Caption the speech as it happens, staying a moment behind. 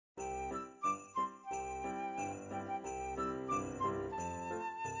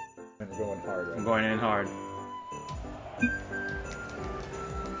We're going hard. Right? I'm going in hard.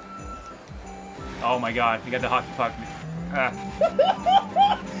 Oh my god, we got the hockey puck.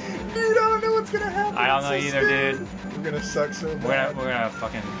 You don't know what's gonna happen. I don't know It's so either, scary. dude. We're gonna suck so bad. We're gonna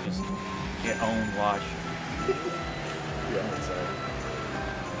fucking just get owned, watch. Yeah, I'm sorry.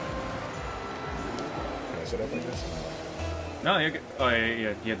 Can I sit up like this? No, you're good. Oh,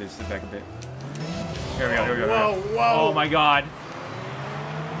 yeah, you have to sit back a bit. Here we go, here we go. Whoa, here we go. whoa. Oh my god.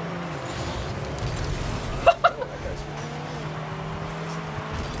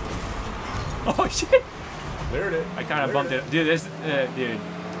 Oh shit! Cleared it. I kind of bumped it. Dude, this, dude,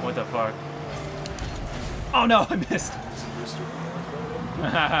 what the fuck? Oh no, I missed. Booster.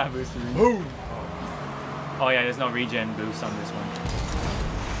 Boom. Oh yeah, there's no regen boost on this one.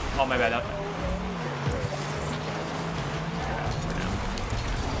 Oh my bad.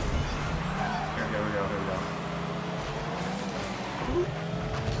 Here we go, here we go, here we go.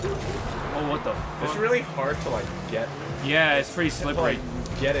 Oh, what the fuck? It's really hard to like get. Yeah, it's pretty To, slippery.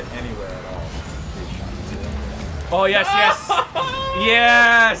 like, get it anywhere at all. Oh yes, yes,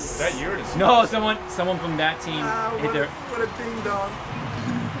 yes. Is that you or is No, someone from that team hit their. What a ding dong.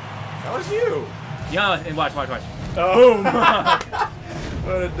 That was you. Yeah, and watch. Oh.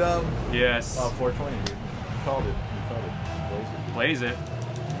 What a dumb. Yes. 420, dude. You called it. Blaze it.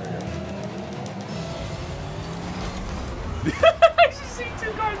 There you go. I just see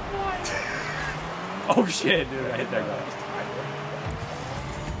 2 cars fly. Oh shit, dude! I hit that guy.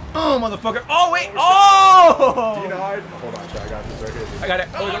 Oh, motherfucker! Oh wait! Oh! Do you know how hold on, Chad, I got this right here. I got it.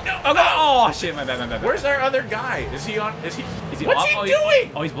 Oh, no. Oh shit! My bad. Where's our other guy? Is he on? Is he? What's off? he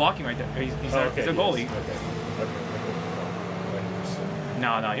doing? Oh, he's blocking right there. He's Okay, a goalie. Okay.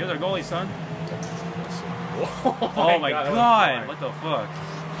 No, he was our goalie, son. Oh my god! What the fuck?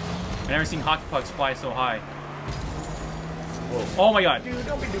 I've never seen hockey pucks fly so high. Whoa. Oh my god! Dude,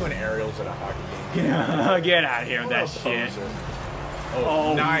 don't be doing aerials at a hockey game. Get out of here with What that a shit. poser.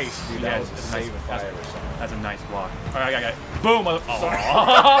 Oh, nice, dude. That Yeah, was a that's save nice. if I ever saw it. That's a nice block. Alright, I got it. Boom! Oh, Sorry.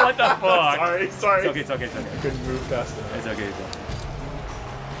 what the fuck? Sorry. It's okay. I couldn't move fast enough. It's okay.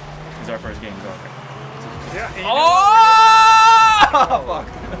 It's our first game. Go. Okay. Yeah. and Oh! Fuck.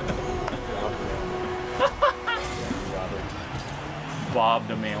 Bob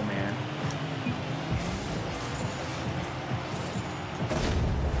the mailman.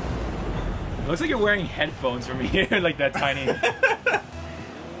 It looks like you're wearing headphones from here, like that tiny.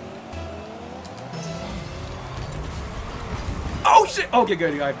 Oh shit! Okay,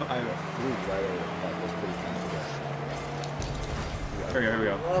 good. I flew right over the puck. That's pretty kind Here we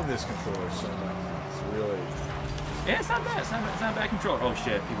go. I love this controller so much. It's really. Yeah, it's not bad. It's not bad control. Oh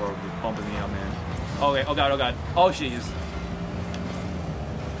shit! People are bumping me out, man. Oh wait. Oh god. Oh jeez.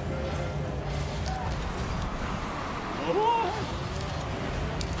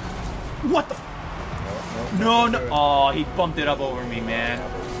 What the? No. Oh, he bumped it up over me, man.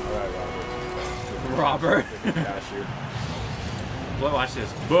 Robert. Well, watch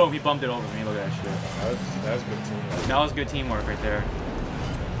this. Boom, he bumped it over me. Look at that shit. That was good teamwork. That was good teamwork right there.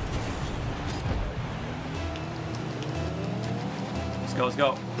 Let's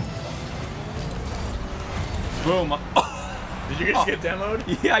go. Boom. Did you just get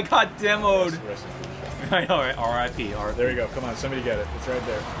demoed? Yeah, I got demoed. Rest in peace. I know, right? R.I.P. There you go. Come on, somebody get it. It's right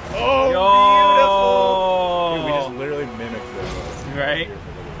there. Oh, Yo! beautiful. Dude, we just literally mimicked the Right?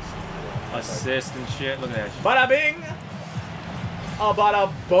 Beautiful. Assist and shit. Look at that shit. Bada bing! Oh,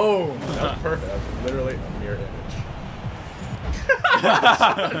 bada boom! That was perfect. That was literally a mirror image.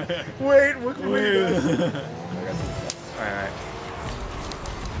 Wait, what can we do? Alright.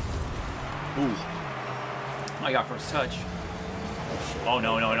 Ooh. I got first touch. Oh,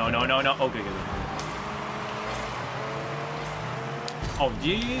 no. Okay, good. Oh,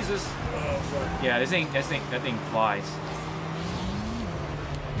 Jesus. Oh, fuck. Yeah, that thing flies.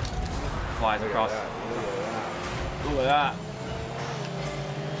 Flies Look at across. that. Look at that.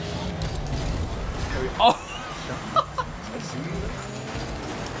 Oh!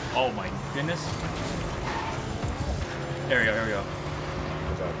 Oh my goodness. There we go.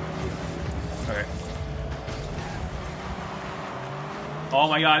 Okay. Oh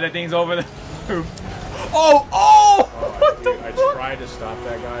my god, that thing's over the roof. Oh, what the I fuck? tried to stop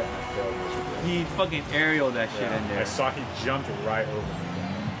that guy and I failed miserably. He fucking aerialed that shit in there. I saw he jumped right over me.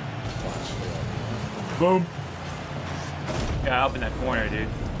 Watch. Boom. Yeah, up in that corner, dude.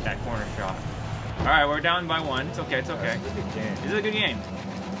 That corner shot. Alright, we're down by 1. It's okay. It's a good game. This is a good game. I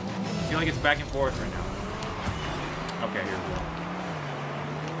feel like it's back and forth right now. Okay, here we go.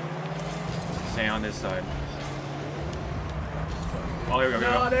 Stay on this side. Oh, here we go.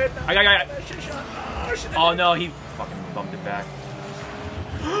 I got it. Oh, shit. Oh no, he fucking bumped it back.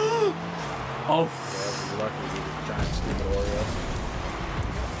 Oh. Yeah, you're lucky you get a giant stupid Oreo.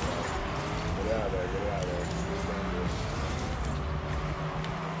 Get out of there, get out of there. It's dangerous.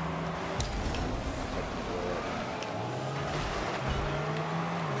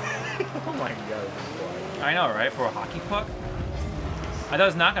 Oh my god. I know, right? For a hockey puck? I thought it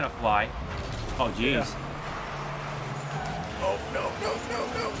was not gonna fly. Oh, jeez. Yeah. Oh, no, no, no,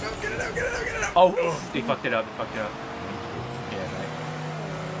 no, no. Get it out, get it out, get it out. Oh, they fucked it up, they fucked it up. Yeah, right.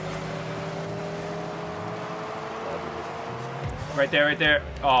 Right there, right there.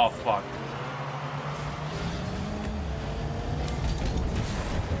 Oh, fuck.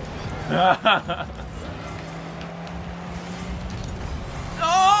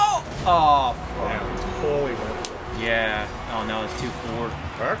 Oh! Oh, fuck. Damn, totally went for it. Yeah. Oh, no, it's too forward.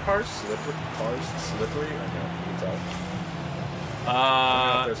 Are cars slippery? Cars slippery? I know. You can tell. I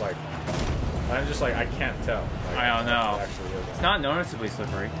don't know if there's like. I'm just like, I can't tell. Like, I don't know. it actually is. It's not noticeably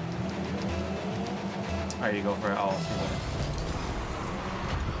slippery. Alright, you go for it. Oh, let's do Whoa.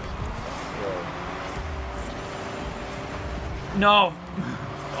 that. No!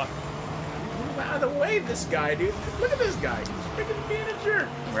 Fuck. Move out of the way, this guy, dude. Look at this guy. He's freaking being a jerk.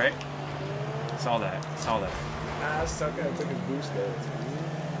 Right? Saw that. Saw that. Ah, suck it. I took his boost there.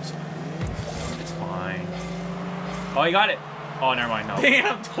 It's fine. Oh, you got it. Oh, never mind. No.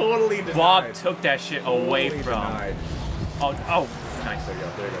 Damn, totally denied. Bob took that shit away Totally from. denied. Oh, oh, nice. There you go.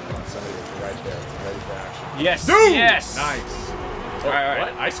 There you go. Come on, somebody was right there. It's ready for action. Yes. Dude! Yes. Nice. Oh, All right.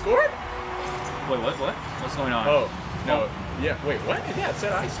 What? I scored? Wait, what? What? What's going on? Oh, no. Oh. Yeah, wait, what? Yeah, it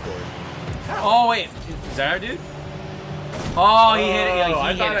said I scored. How? Oh, wait. Is that our dude? Oh, he hit it. Yeah, he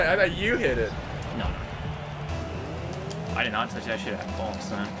I hit it. I thought you hit it. No, no. I did not touch that shit at all,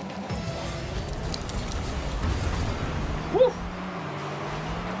 son. Woo!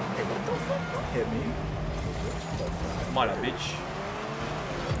 Hey, what the fuck? Don't hit me. Mother bitch.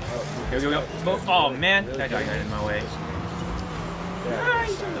 Here we go. Oh, man. That guy got in my way. Ah,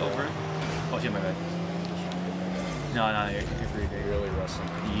 he jumped over. Oh, shit, my bad. No, no, you're free, dude. Really wrestling.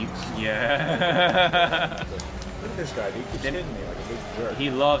 Yeah. Look at this guy, dude. He keeps hitting me like a big jerk. He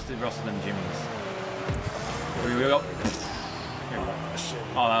loves to wrestle them jimmies. Here we go. Here we go. Shit.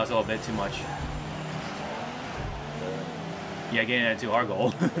 Oh, that was a little bit too much. Yeah, getting that to our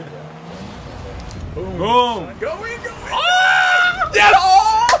goal. Boom. Boom. Go in, go in. Oh! Yes!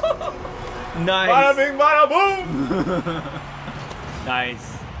 Oh! Nice. Bada bing, bada boom.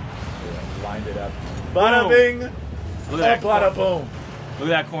 Nice. Yeah, lined it up. Bada bing. Look at that. Bada boom. Look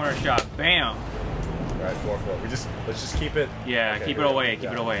at that corner shot. Bam. All right, 4-4. Let's just keep it. Yeah, Okay, keep here it we go. away.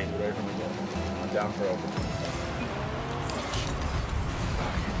 Keep it away. Keep it away from the goal. I'm down for open.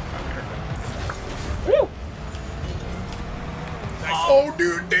 Woo! Nice. Oh,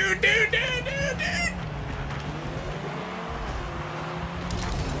 dude.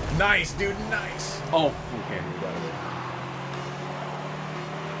 Nice, dude. Nice. Oh, okay.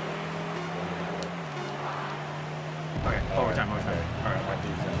 Okay, overtime. All right, My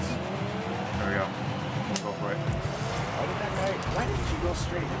defense. there we go. We'll go for it. Why didn't you go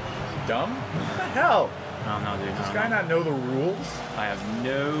straight? Dumb? What the hell? I don't know, dude. Does this I guy don't know. not know the rules? I have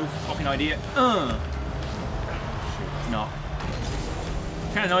no fucking idea. No.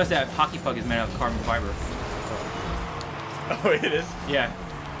 Kind of noticed that hockey puck is made out of carbon fiber. Oh, it is? Yeah.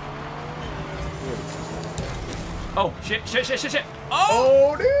 Oh, shit. Oh!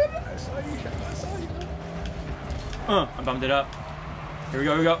 Oh, dude! I saw you. I saw you. I bumped it up. Here we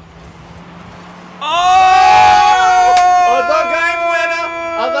go. Oh! Oh, the game winner!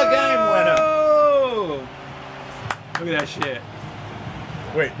 Oh, the game winner! Look at that shit.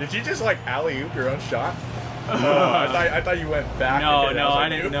 Wait, did you just like alley-oop your own shot? I thought you went back. No, and did it. no, was I like,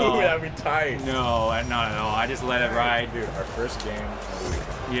 didn't dude, know. That'd be tight. No, I just let it ride. Dude, our first game.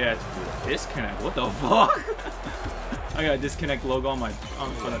 Yeah, disconnect. What the fuck? I got a disconnect logo on my.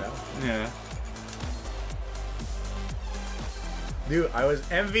 Yeah. Dude, I was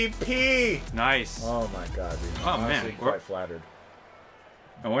MVP! Nice. Oh my god, dude. Oh, I'm man, honestly we're- quite flattered.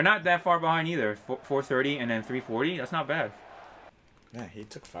 And we're not that far behind either. 430 and then 340. That's not bad. Yeah, he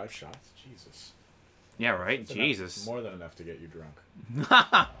took 5 shots. Jesus. Yeah, right. That's Jesus. enough, more than enough to get you drunk.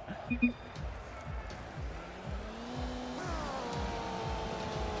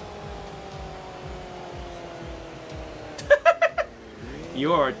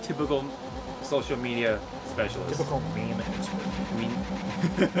 You are a typical social media specialist. Typical meme expert.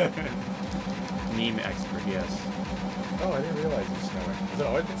 Meme expert, yes. Oh, I didn't realize it's snowing. Has it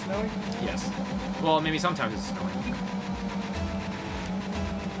always been snowing? Yes. Well, maybe sometimes it's snowing.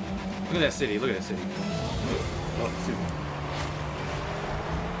 Look at that city. Look at that city. Oh, excuse me.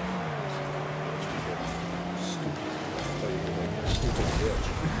 Stupid. bitch.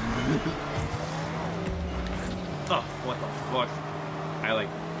 Oh, what the fuck? I like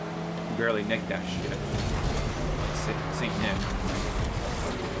barely nicked that shit. Saint Nick.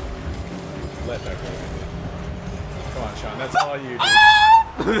 Let that go. Come on, Sean. That's all you do.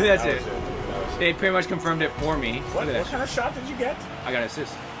 That's That it. was it. They pretty much confirmed it for me. What Look at that. kind of shot did you get? I got an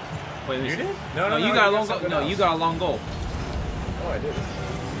assist. Wait, let me You see. did? No, you got a long goal. something No, else. you got a long goal. Oh, I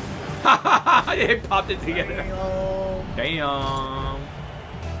did. They popped it together. Damn. Damn.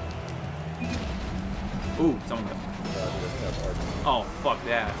 Ooh, someone got. Oh, fuck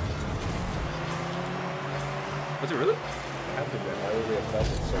that. Was it really? Had to be. Why would we have felt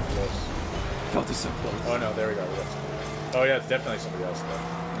it so close? Felt it so close. Oh no, there we go. Oh yeah, it's definitely somebody else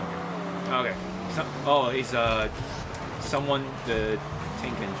though. Okay. Oh, he's someone the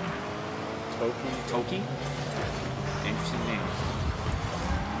tank engineer. Toki? Interesting name.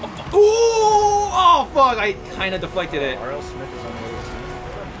 Oh, ooh! Oh fuck! I kind of deflected it. R.L. Smith is on the other team.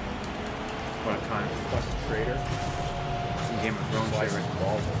 What a con. Fucking traitor. Some Game of Thrones shit, right?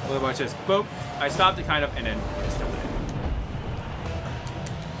 Balls. Look at watch this. Boom! I stopped it kind of, and then I still did it.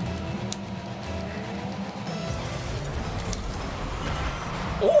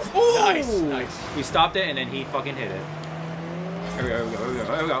 Oof! Ooh! Nice, nice. We stopped it, and then he fucking hit it. Here we go, here we go, here we go,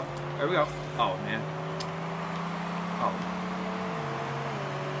 here we go. Here we go. Oh, man. Oh.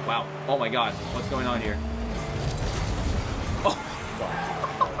 Wow. Oh my god. What's going on here? Oh!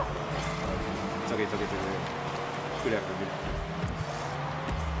 It's okay, it's okay, it's okay. Good effort, good effort.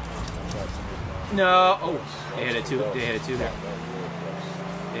 No! Oh! They hit it too, they hit it too there.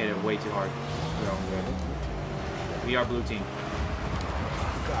 They hit it way too hard. We are blue team.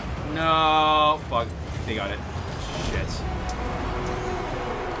 No! Fuck. They got it. Shit.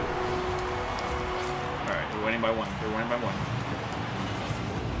 Alright, we're winning by one. We're winning by one.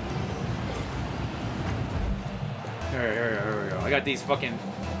 Here we go. I got these fucking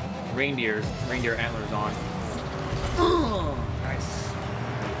reindeer antlers on. Nice.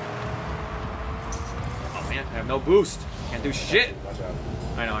 Oh man, I have no boost. Can't do shit. Watch out.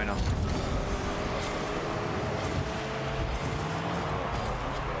 I know, I know.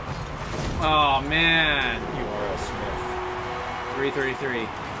 Oh man. You R.L. Smith. 333. I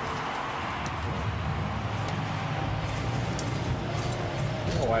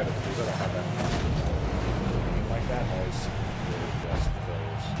don't know why, but these don't have that. Like that always seem really best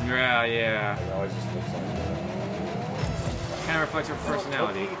players. Yeah, yeah. Like, it always just looks like Kind of reflects her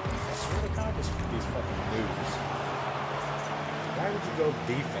personality. I swear to God, these fucking moves. Why would you go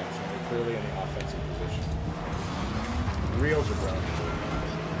defense when you're clearly in the offensive position? Real jabroni.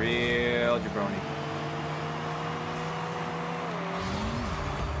 Real jabroni.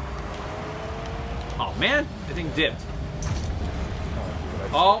 Oh man, the thing dipped.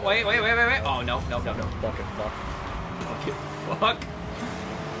 Oh wait. Oh no. Bucket fuck. Bucket fuck.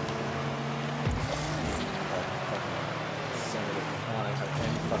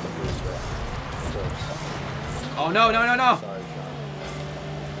 Oh no. Sorry, Sean.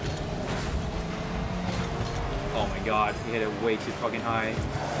 Oh my god, he hit it way too fucking high.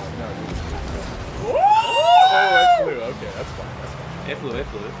 Oh, it flew. Okay, that's fine. It flew. It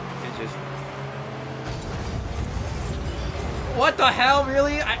just... What the hell,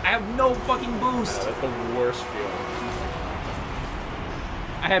 really? I have no fucking boost. Yeah, that's the worst feeling.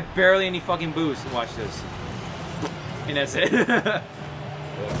 I had barely any fucking boost. Watch this. And that's it. Yeah.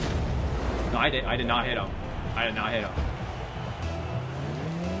 No, I did not hit him. I did not hit him.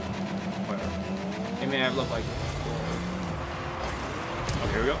 Whatever. It may have looked like it.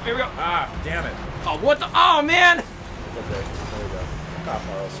 Okay, here we go. Ah, damn it. Oh, what the? Oh, man! Okay, there we go. Fuck off,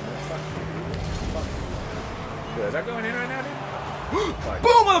 R.L. Smith. Fuck you. Fuck you. Good. Is that going in right now, dude?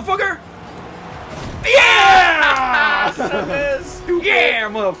 Boom, motherfucker! Yeah! Stupid. Yeah,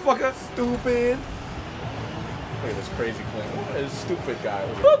 motherfucker! Stupid. Look at this crazy clean. Look at this stupid guy.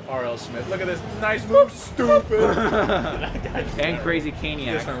 Look at R.L. Smith. Look at this nice move. Stupid. That guy just And crazy He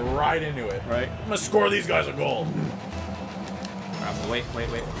just Caniac. went right into it. Right? I'm gonna score these guys a goal. Alright, wait. Here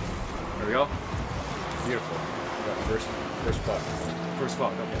we go. Beautiful. We got first puck. First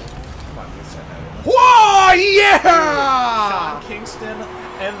fuck, okay. Come on, let's send that in. Whoa, yeah! Sean Kingston,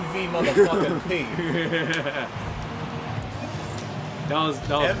 MV motherfucking P. That was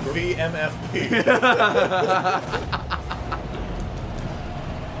MVMFP.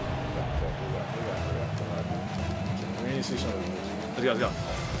 We need to see some of these. Let's go.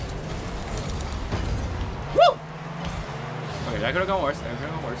 Woo! Okay, that could have gone worse. We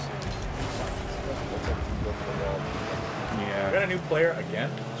Yeah. got a new player again?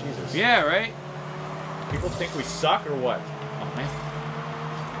 Jesus. Yeah, right? People think we suck or what? Oh, man.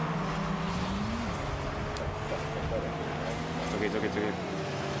 It's okay, it's okay, it's okay.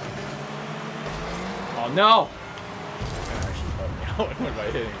 Oh no! That actually helped me out by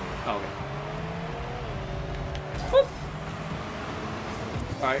hitting me. Oh, okay. Whoop.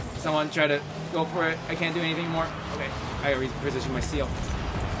 Alright, someone try to go for it. I can't do anything more. Okay, I gotta reposition my seal.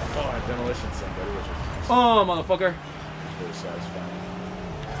 Oh, I demolition somebody, which was nice. Oh, motherfucker. Really satisfying.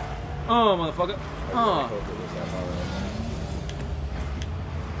 Oh, motherfucker. I really hope it was that hard.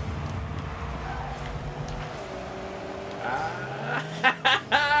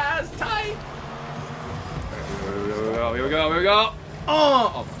 It's tight. Here we go, here we go.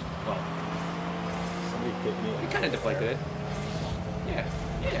 Oh, well, Somebody hit me. we kind of deflected it. Yeah,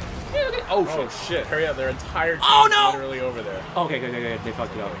 yeah. Yeah, look at, oh, shit. Oh shit! Hurry up! Their entire team Oh, no! is literally over there. Okay, okay, they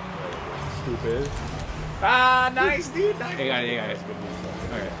fucked it up. Stupid. Ah, nice, dude. Nice. You got it, you got it. That's good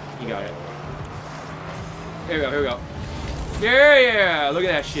move. Okay, you got it. Here we go, here we go. Yeah, yeah, look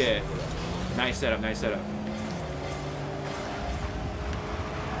at that shit. Nice setup, nice setup.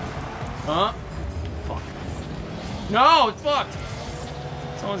 Huh? Fuck. No, it's fucked.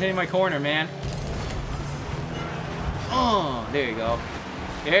 Someone's hitting my corner, man. Oh, there you go.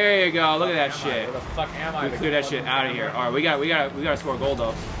 There you go. Look at that shit. Where the fuck am I? We clear that shit out of here. All right, we gotta score a goal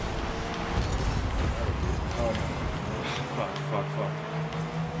though. Oh, Fuck.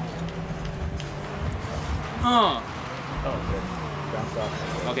 oh, okay. Bounced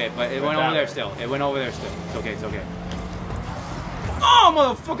off. Okay, but it went Went over that there way. still. It went over there still. It's okay, it's okay. Oh,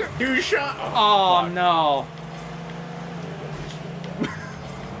 motherfucker! You shot. Oh, fuck. no.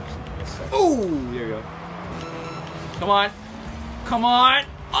 Ooh, there you go. Come on. Come on.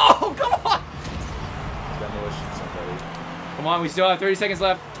 Oh, come on. Demolition somebody. Come on, we still have 30 seconds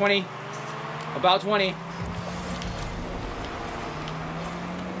left. 20. About 20.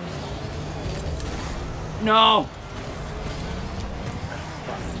 No.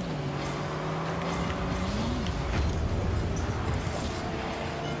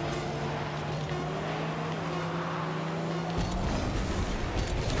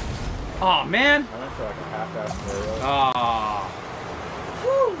 Oh, man. I went for like a half-assed aerial. Ah,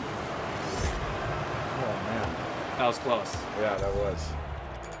 Oh man. that was close. Yeah, that was.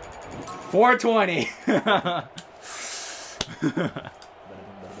 420.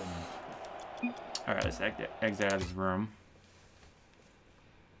 All right, let's exit out of this room.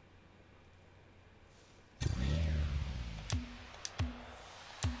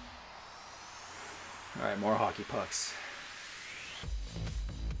 All right, more hockey pucks.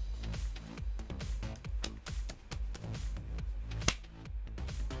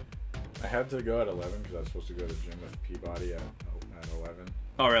 I had to go at 11 because I was supposed to go to the gym with Peabody at 11.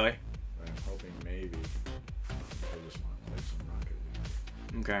 Oh, really? I'm hoping maybe I just want to play some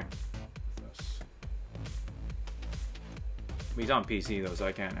Rocket League Okay. with us. He's on PC though, so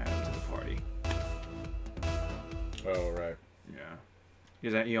I can't add him to the party. Oh right. Yeah.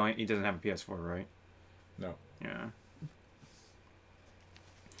 He doesn't have a PS4, right? No, Yeah.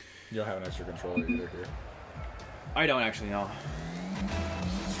 you don't have an extra controller either here. I don't actually know.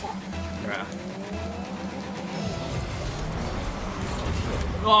 Yeah.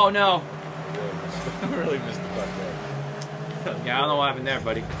 Oh no. I really missed the puck there. Yeah, I don't know what happened there,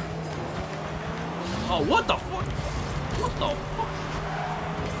 buddy. Oh, what the fuck? What the fuck?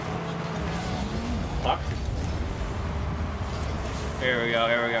 Puck. Here we go,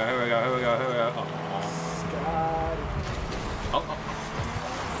 here we go, here we go, here we go, here we go. Scott. Oh,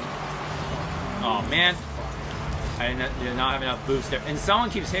 oh man. I did not have enough boost there. And someone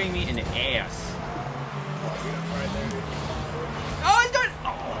keeps hitting me in the ass. Oh, he's got it!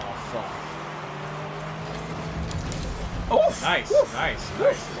 Oh fuck. Oh! Nice, Oof. nice.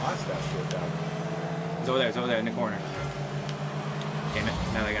 Launch that shit down. It's over there in the corner. Damn it.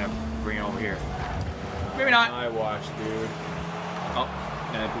 Now they're gonna bring it over here. Maybe not. I watch, dude. Oh,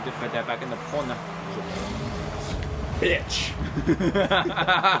 now we just put that back in the corner. Bitch.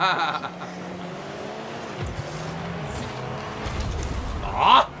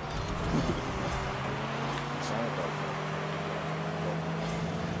 Ah!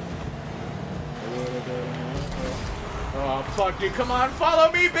 Oh fuck, dude! Come on,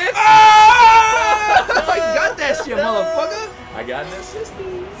 follow me, bitch! Ah! I got that shit, motherfucker. I got an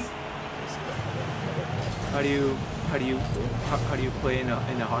assistance. How do you play in the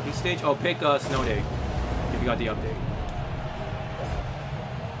hockey stage? Oh, pick Snow Day if you got the update.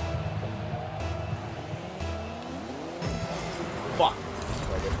 Fuck.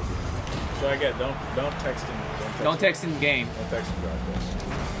 So I get don't text in. Don't text in game. Don't text and drive this.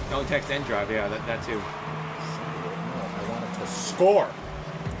 Don't text and drive. Yeah, that too. No, I wanted to score.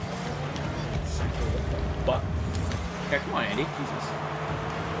 But Okay, come on, Andy. Jesus.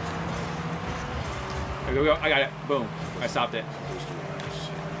 There we go. I got it. Boom. I stopped it.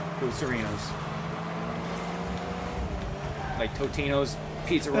 Boosterinos. Like Totino's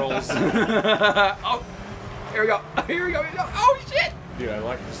pizza rolls. Oh, here we go. Here we go. Here we go. Oh shit! Dude, I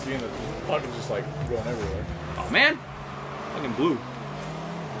like just seeing the puck is just like going everywhere. Oh man, fucking blue.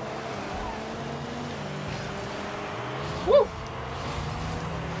 Woo!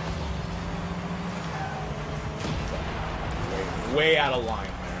 Way out of line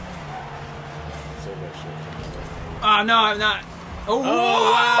there. So that shit. Oh no, I'm not. Oh,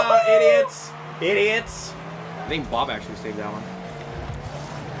 Oh wow, idiots! Idiots! I think Bob actually saved that one.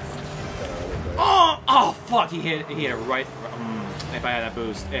 Oh fuck! He hit it right. If I had that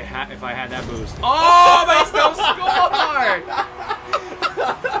boost, if I had that boost. Oh, but he still scored!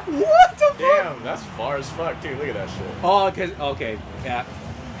 What the fuck? Damn, that's far as fuck, too. Look at that shit. Oh, cause okay, yeah.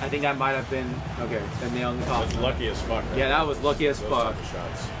 I think that might have been okay. The nail in the coffin. That's lucky as fuck. Right? Yeah, that was lucky as Those fuck. type of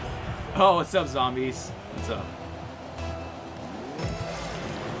shots. Oh, what's up, zombies? What's up?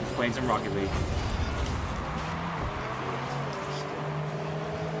 Just playing some Rocket League.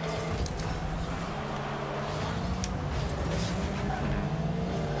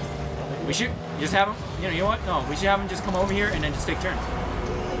 We should just have him. You know what? No, we should have him just come over here and then just take turns.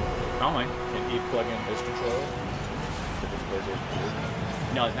 I don't mind. Can he plug in his controller? If it's PlayStation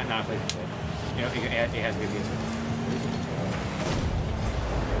 2? No, it's not a PlayStation. You know, it has to be a PS4.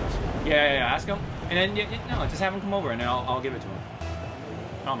 Yeah. Ask him, and then no, just have him come over, and then I'll give it to him.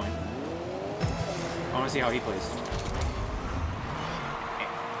 I don't mind. I want to see how he plays.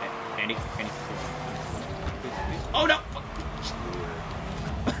 Andy. Oh no!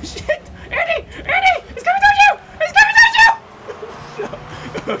 Shit! Andy! He's coming towards you! He's coming towards you!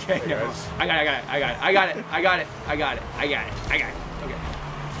 Okay, no. I got it. Okay.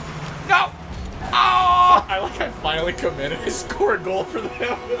 No! Oh! I like I finally committed. I scored a goal for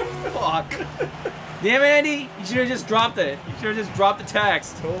them. Fuck. Damn it, Andy! You should have just dropped it. You should have just dropped the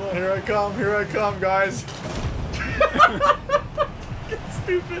text. Hold on, here I come, guys.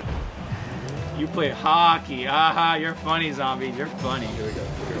 Stupid. You play hockey. Aha, you're funny, zombies. You're funny. Here we go.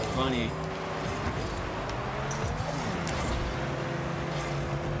 You're funny.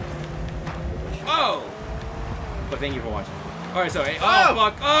 Oh! But thank you for watching. Alright, so, oh,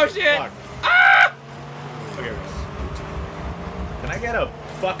 fuck. Oh, shit! Fuck. Ah! Okay, can I get a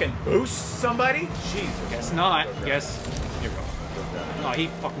fucking boost, somebody? Jesus. Guess not. Guess. Here we go. No, he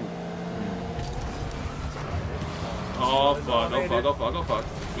fucking. Oh, fuck. Oh, fuck.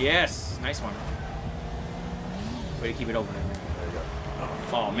 Yes! Nice one. Way to keep it open. There you go.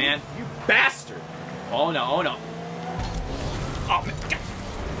 Oh, man. You bastard! Oh, no. Oh, man. God.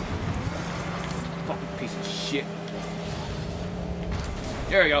 Fucking piece of shit.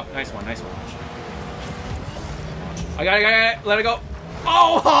 There we go. Nice one. I got it. Let it go.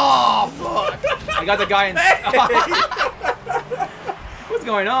 Oh, fuck. I got the guy in. What's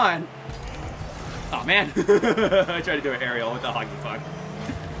going on? Oh, man. I tried to do an aerial with the hockey puck.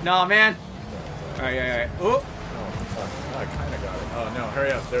 No, man. All right. Oh. Oh, fuck. I kind of got it. Oh, no.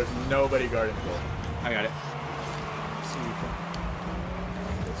 Hurry up. There's nobody guarding the goal. I got it.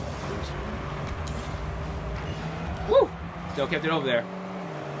 Woo! Still kept it over there.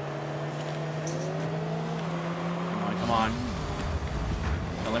 Come on.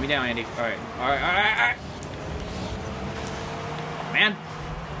 Don't let me down, Andy. All right. Oh, man.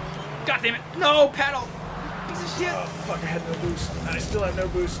 God damn it. No, paddle. Piece of shit. Oh, fuck. I had no boost. I still have no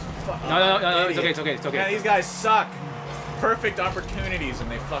boost. Fuck. No. It's okay. Yeah, these guys suck. Perfect opportunities, and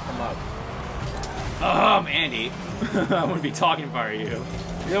they fuck them up. Oh, Andy. I wouldn't be talking if I were you.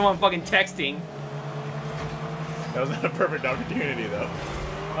 You're the one fucking texting. That was not a perfect opportunity, though.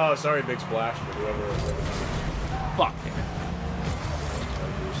 Oh, sorry, Big Splash, for whoever. Fuck, damn it.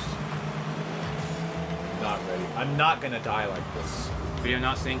 Not ready. I'm not gonna die like this. Video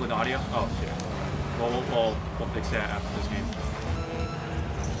not sync with audio? Oh, shit. Well, we'll fix that after this game.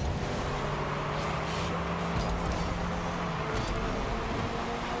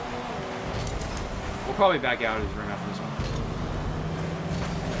 We'll probably back out of this room after this one.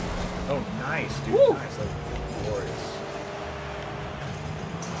 Oh, nice, dude. Woo! Nice. Like, glorious.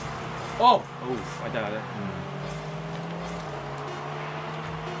 Oh! Oof, I died there.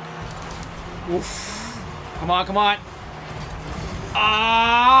 Oof. Come on.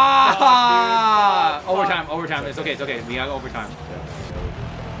 Ah! Oh, dude, overtime. It's okay. We got overtime. Yeah.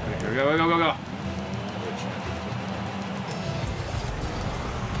 Okay, here we go.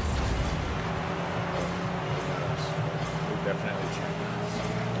 We're definitely champions.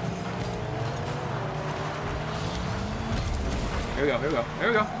 Here we go.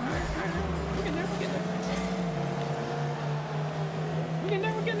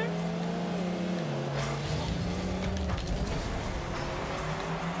 We're getting there.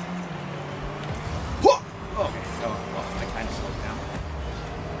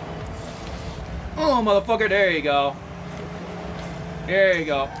 Oh, motherfucker, there you go. There you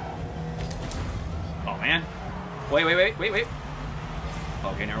go. Oh, man. Wait.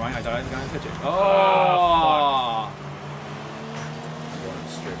 Okay, never mind. I thought I was going to touch it. Oh! Going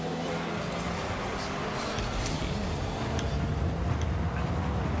straight for the goal.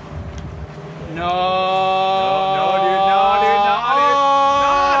 No! No, dude.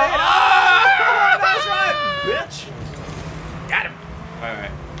 That's right, bitch. Got him. All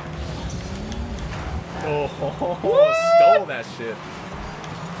right. Oh, stole that shit.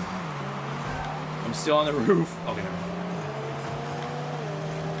 I'm still on the roof. Okay, never mind.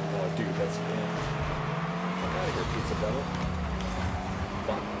 Oh, dude, that's in. Fuck out of here, Pizza Devil.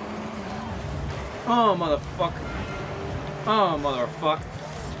 Fuck. Oh, motherfucker. Oh, motherfucker.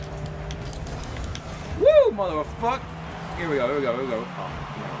 Woo, motherfucker. Here we go. Oh,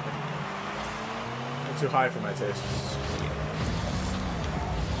 I'm too high for my taste.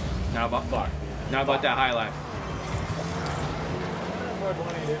 Now about Fuck. Now about that high life.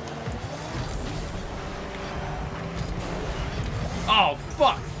 520, dude. Oh,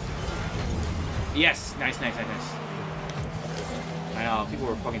 fuck. Yes. Nice. I know. People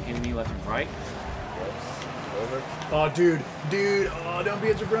were fucking hitting me left and right. Over. Oh, dude. Oh, don't be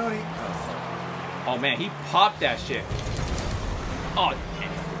a jabroni. Oh, fuck. Oh, man. He popped that shit. Oh,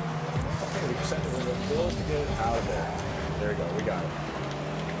 Okay, we just had to move it close to get it out of there. There we go. We got it.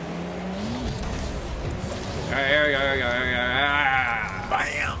 there we go.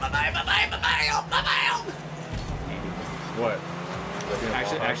 What?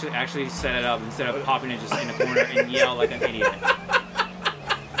 Actually set it up instead of popping it just in the corner and yell like an idiot. Go!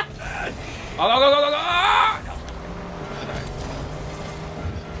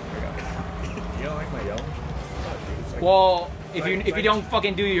 You don't like my yelling? Well, if you don't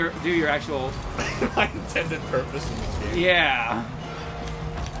fucking do your actual my intended purpose in this game. yeah.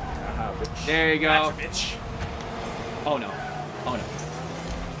 Bitch. There you go. Gotcha, bitch. Oh no. Oh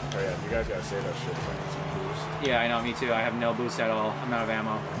yeah, you guys gotta say that shit so I can some boost. Yeah, I know. Me too. I have no boost at all. I'm out of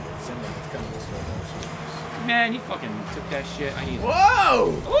ammo. It's kind of slow motion. Man, you fucking took that shit. I need.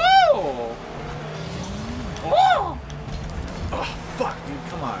 Whoa! Whoa! Whoa! Oh fuck, dude,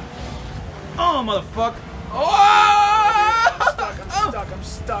 come on. Oh, motherfucker! Oh! I'm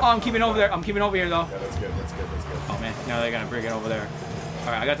stuck. Oh, I'm keeping over there. I'm keeping over here though. Yeah, that's good. Oh man, now they're gonna bring it over there. All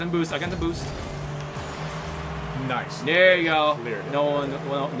right, I got some boost. Nice. There you go. Cleared it. No one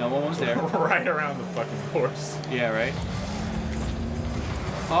was there. Right around the fucking horse. Yeah, right.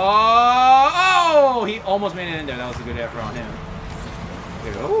 Oh! He almost made it in there. That was a good effort on him.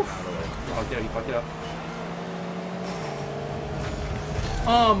 There you go. Oof. Oh, there, he fucked it up.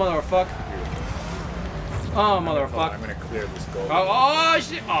 Oh, motherfucker. Oh, motherfucker. I'm gonna clear this goal. Oh,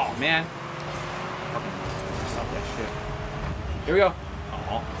 shit. Oh, man. Stop that shit. Here we go.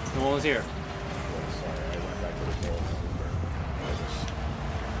 Oh, no one was here. Sorry, I went back to the goal.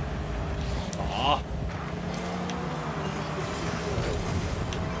 Oh.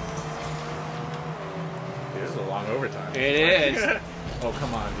 This is a long overtime. It is. Oh,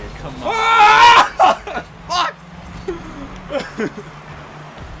 come on, dude. Come on. Fuck!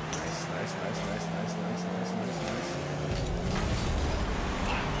 Nice.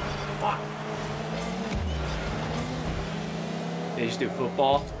 Fuck. They just do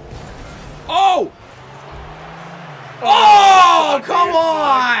football. Oh! Oh! Come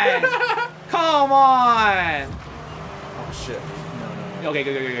on! Come on! Oh shit. No. Okay,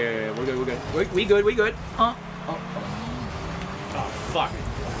 good. We're good. We good. Oh fuck.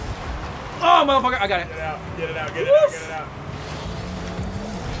 Oh, motherfucker! I got it. Get it out.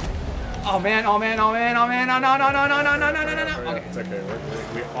 Oh man! No! Okay. It's okay.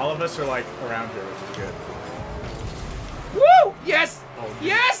 We all of us are like around here, which is good. Woo! Yes! Oh,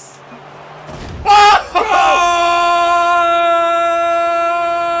 Yes!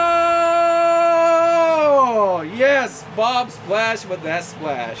 Oh! Yes! Bob Splash with that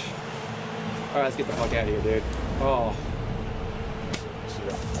splash. Alright, let's get the fuck out of here, dude. Oh. See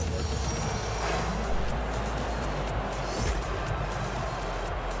that homework.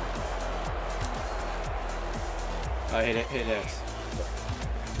 Hit X.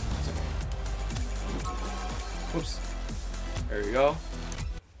 Whoops. There we go.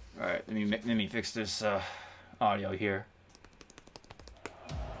 Alright, let me fix this audio here.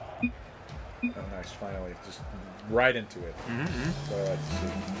 Oh, nice. Finally, just right into it. That's what I like to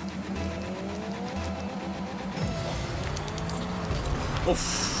see. Oof.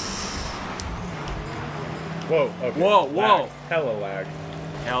 Whoa. Okay. Whoa. Lag. Hella lag.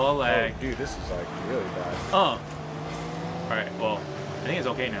 Hella lag. Oh, dude, this is like really bad. Alright, well, I think it's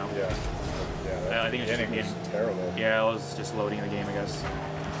okay now. Yeah. I think it's just beginning was terrible. Yeah, I was just loading the game, I guess.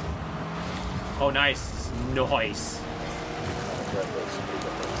 Oh, nice. Nice.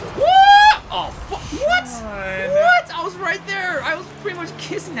 Oh, fuck. What? What? I was right there. I was pretty much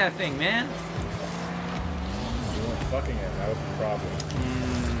kissing that thing, man. You weren't fucking it. That was the problem.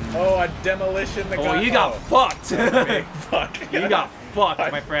 Oh, a demolition. Oh, you got fucked. Fuck. You got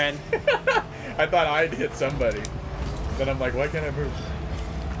fucked, my friend. I thought I'd hit somebody. Then I'm like, why can't I move?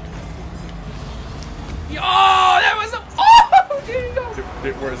 Oh, that was a... Oh, there you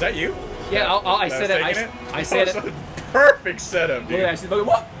go. Is that you? Yeah, I said it. I said it. That was a perfect setup, dude. Look at that. Look,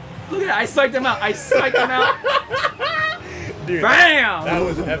 what? Look at that. I psyched him out. I psyched him out. Dude, Bam! That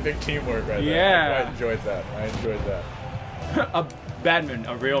was epic teamwork right there. Yeah. I enjoyed that. I enjoyed that. A badminton,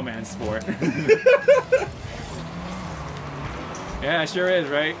 a real man sport. Yeah, it sure is,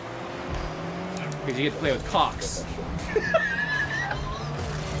 right? Because you get to play with cocks.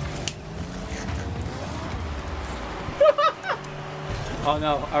 Oh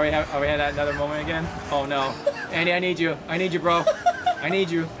no, are we had that another moment again? Oh no. Andy, I need you. I need you, bro. I need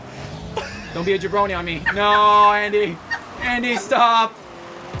you. Don't be a jabroni on me. No, Andy. Andy, stop.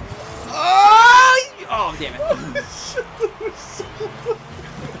 Oh, oh damn it.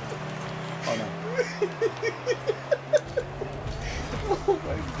 Oh no.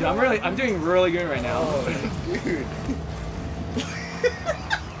 Dude, I'm doing really good right now. Oh, dude.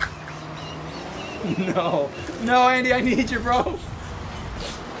 No. No, Andy, I need you, bro.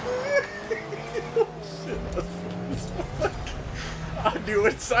 Oh, dude,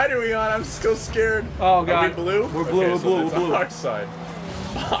 what side are we on? I'm still scared. Oh god. Are we blue? We're blue, Okay, we're so blue, it's we're blue. on our side.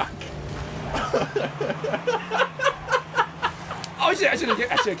 Fuck. Oh shit, I should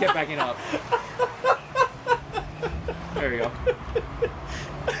have kept backing up. There we go.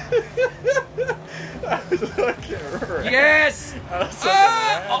 That was fucking random. Yes! That was Oh,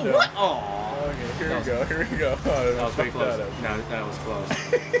 random. what? Oh. Okay, here we go, here we go. Oh, That was pretty close. that up. No, that was close.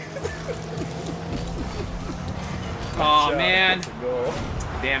 Good Oh job. man. That's a goal.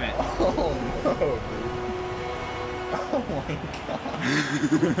 Damn it. Oh no, dude. Oh my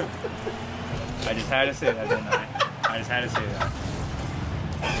god. I just had to say that, didn't I? I just had to say that.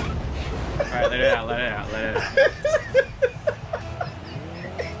 Alright, let it out, let it out, let it out.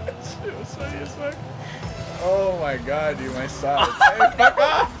 Shit was funny as fuck. Oh my god, dude, my sides. Hey, fuck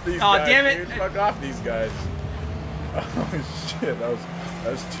off these guys, damn it. dude. Fuck off these guys. Oh shit, that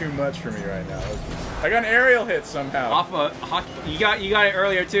was too much for me right now. I got an aerial hit somehow. Off a hockey. You got it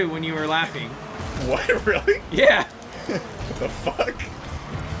earlier too when you were laughing. What, really? Yeah. What the fuck?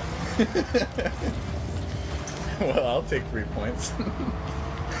 Well, I'll take 3 points.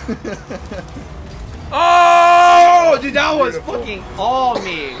 Oh, dude, that was Beautiful. fucking all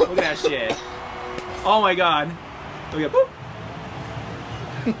me. Look at that shit. Oh my god. Look at boop.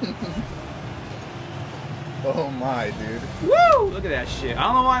 Oh my, dude. Woo! Look at that shit. I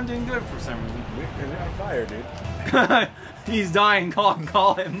don't know why I'm doing good for some reason. Because you're on fire, dude. He's dying.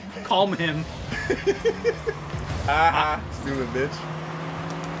 Call him. Calm him. Aha, stupid bitch.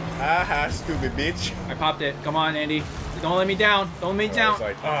 Aha, stupid bitch. I popped it. Come on, Andy. Don't let me down. Don't let me I down. was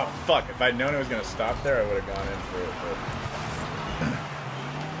like, oh fuck, if I'd known it was gonna stop there, I would have gone in for it, but...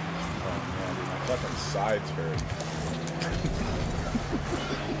 Oh man, dude, my fucking sides hurt.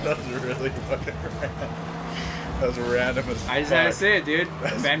 That was really fucking random. That was random as fuck. I just had to say it, dude.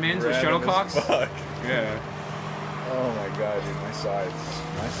 That's Batman's with random as shuttlecocks. fuck. Yeah. Oh my god, dude, my sides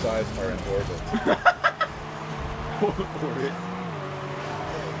are in orbit. Orbit.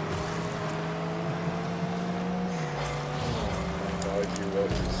 You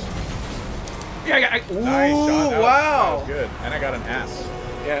roaches. Yeah, I got. Ooh, Nice shot. That wow. Was good. And I got an ass.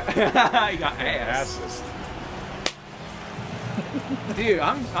 Yeah. You got ass. Assist. Dude,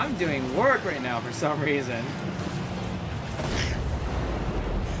 I'm doing work right now for some reason.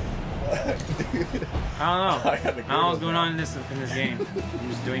 Dude. I don't know. I gotta I don't know what's going on in this game. I'm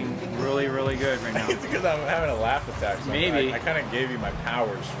just doing really, really good right now. It's because I'm having a laugh attack. So Maybe. I kind of gave you my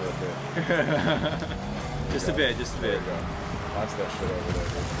powers for a bit. Just a bit, just a There bit. we go. Watch that shit over there,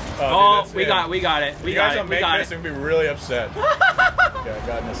 dude. Oh, Dude, we that's got it. We got it. If We you got guys it. don't We make got this, it. I'm gonna be really upset. Yeah, I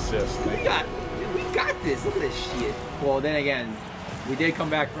got an assist. Thank We you. got this. Look at this shit. Well, then again, we did come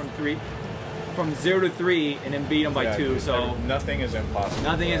back from 0 to 3, and then beat them by Yeah, 2. dude, So nothing is impossible.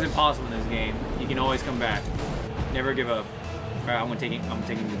 nothing for is us. impossible in this game. You can always come back. Never give up. All right, I'm taking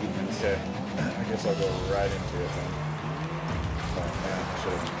the defense. Okay, I guess I'll go right into it then. Oh man, I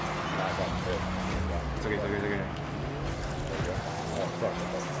should have not gotten hit. It's okay. It's okay. It's okay. There we go. Oh fuck!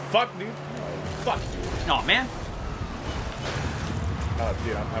 Fuck, dude! Oh, fuck, dude! Oh man. Oh,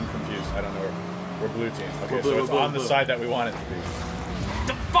 dude, I'm confused. I don't know. We're blue team. Okay, We're blue, so it's we're blue, on the blue. side that we want it to be.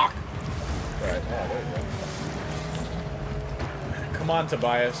 The fuck. Right. Oh, there you go. Come on,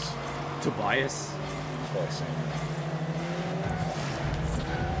 Tobias. Tobias. That's what I'm saying.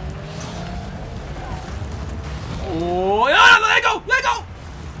 Oh, no, let go! Let go!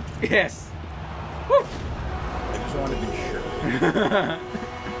 Yes. Woo. I just want to be sure.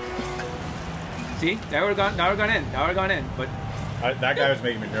 See? That would have gone in. That would have gone in. But That guy was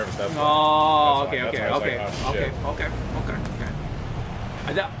making me nervous. That's why. oh, That's okay.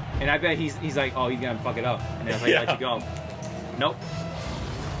 And I bet he's like, oh, he's gonna fuck it up, and then I was like, Yeah. let you go. Nope.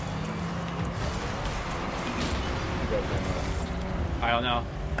 I don't know.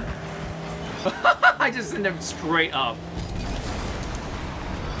 I just sent him straight up.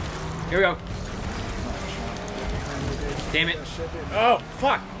 Here we go. Damn it. Oh,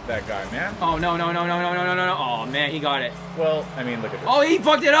 fuck that guy, man. Oh, no. Oh, man, he got it. Well, I mean, look at this. Oh, he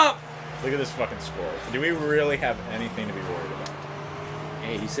fucked it up. Look at this fucking score. Do we really have anything to be worried about?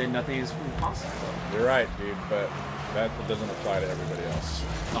 Hey, he said nothing is impossible. You're right, dude, but that doesn't apply to everybody else.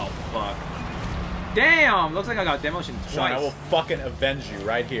 Oh, fuck. Damn! Looks like I got demotion twice. Sean, I will fucking avenge you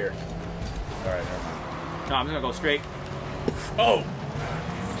right here. Alright, never mind. No, I'm gonna go straight. Oh!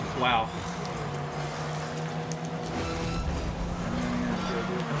 Wow.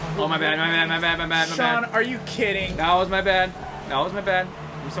 Oh, my bad. Sean, are you kidding? That was my bad. I'm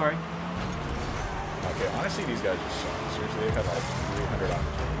sorry. Okay, honestly, these guys just suck. Seriously, they've had like 300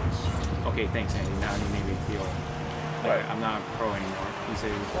 opportunities. Okay, thanks, Andy. Now you made me feel like Right. I'm not a pro anymore. You say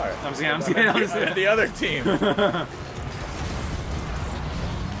Right. I'm saying. The other team.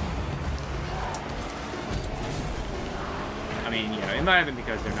 I mean, you know, it might have been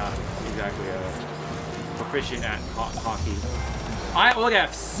because they're not exactly proficient at hockey. I look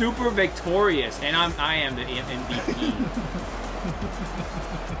at super victorious, and I am the MVP.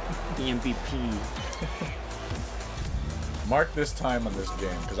 The MVP. Mark this time on this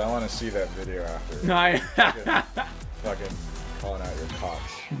game, because I want to see that video after. Fucking calling out your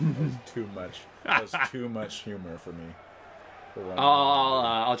cocks. That was too much. That was too much humor for me. For one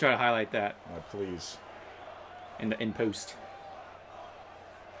I'll try to highlight that please. in post.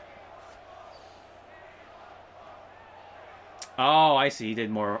 Oh, I see. He did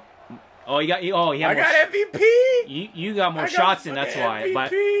more. Oh, he got. Oh, he had I more. got MVP. You got more I got shots in. That's why.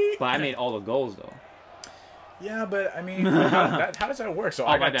 MVP. But I made all the goals though. Yeah, but I mean, how does that work? So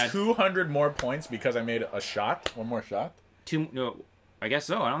I my got bad. 200 more points because I made a shot. One more shot. No, I guess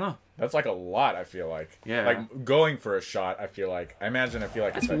so. I don't know. That's like a lot. I feel like. Yeah. Like going for a shot. I feel like. I feel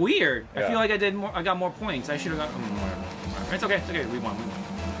like That's it's like, weird. I Yeah. feel like I did more. I got more points. I should have got. Whatever. It's okay. It's okay. We won.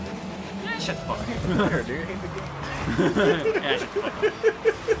 Yeah, shut the fuck up. Here, do you hate the game? Yeah, shut the fuck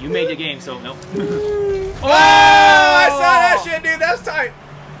up. You made the game, so nope. Oh! I saw that shit, dude. That's tight.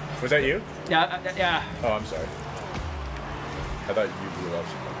 Was that you? Yeah. Yeah. Oh, I'm sorry. I thought you blew up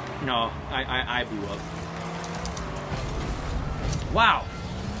something. No, I blew up. Wow.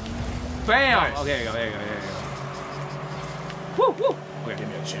 Bam. Nice. Okay, there you go. There you go. Woo, woo. Okay. Give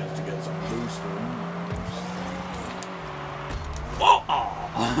me a chance to get some boost. Oh.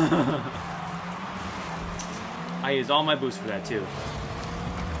 I used all my boosts for that too.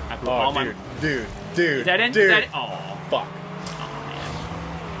 I put all my. Dude. Is that in? Dude. Is that in? Oh. Fuck. Oh man.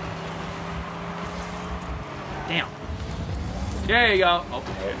 Damn. There you go. Oh.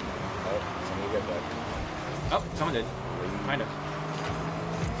 Oh, somebody get that. Oh, someone did. Kind of.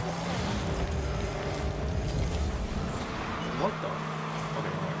 What the?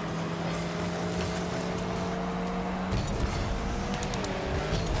 Okay.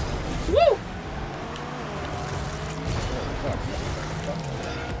 Woo!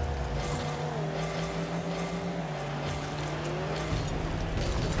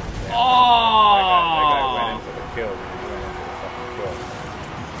 That guy went in for the kill. He went in for the fucking kill.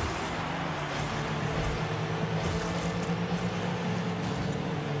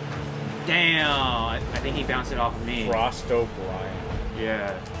 Damn! I think he bounced it off of me. Frost O'Brien.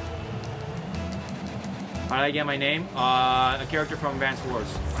 Yeah. How did I get my name? A character from Advance Wars.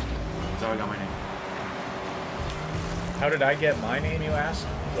 That's how I got my name. How did I get my name, you ask?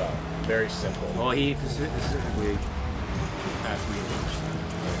 Well, very simple. Well, he specifically asked me.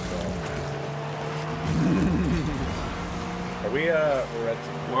 Are we red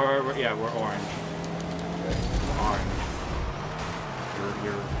team? We're orange. Okay. We're orange.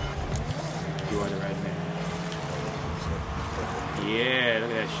 You are the red man. Yeah,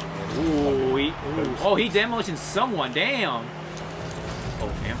 look at that shit. Ooh, oh, he demolishing someone. Damn. Oh,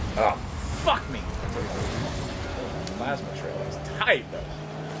 damn. Oh, fuck me. Plasma trail is tight, though.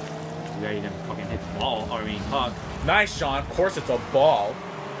 Yeah, you didn't fucking hit the ball. Or, I mean, puck. Nice, Sean. Of course it's a ball.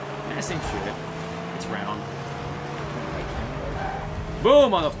 Yeah, same shit. It's round.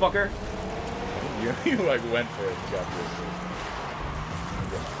 Boom, motherfucker. You like went for it. You got this.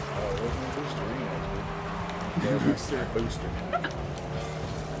 I where's my boosterino, dude? There's my booster.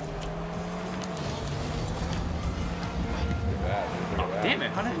 Damn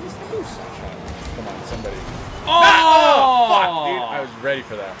it, how did I miss the boost? Come on, somebody. Oh! Fuck, dude. I was ready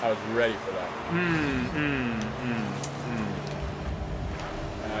for that. I was ready for that.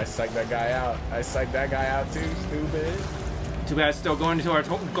 And I psyched that guy out. I psyched that guy out too, stupid. Too bad it's still going into our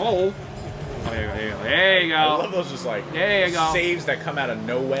goal. Oh, there you go, there you go. There you go. I love those just like there you go. saves that come out of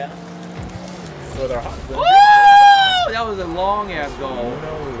nowhere. So they're hot. Woo! That was a long ass goal.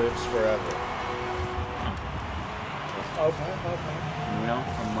 Uno lives forever. Okay. Uno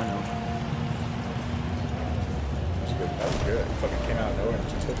from Mono. That was good. It fucking came out of nowhere and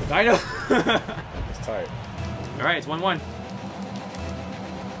just took it. I know. It's tight. Alright, it's 1-1.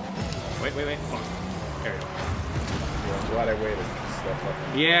 Wait. Fuck. There we go. Yeah, I'm glad I waited.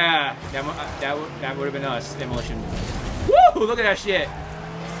 Fucking... Yeah, that would have been us. Demolition. Woo! Look at that shit.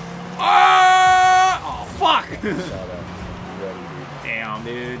 Oh, fuck! Saw that. Ready, dude. Damn,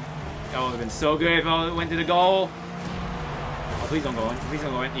 dude. That would have been so good if I went to the goal. Oh, please don't go in. Please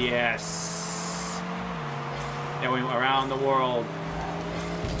don't go in. Yes. Then we went around the world.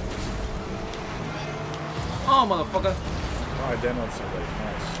 Oh, motherfucker. Oh, I demoed somebody.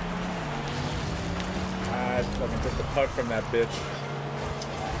 Nice. I fucking took the puck from that bitch.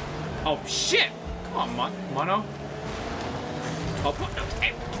 Oh, shit. Come on, Mono. Oh, no.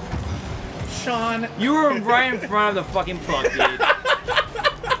 Hey. Sean. You were right in front of the fucking puck, dude.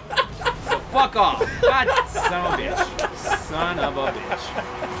 So fuck off. God, son of a bitch. Son of a bitch.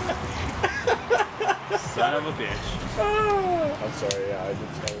 Son of a bitch. I'm sorry, yeah, I was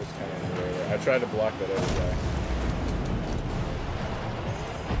kind of in the way there. I tried to block that other guy.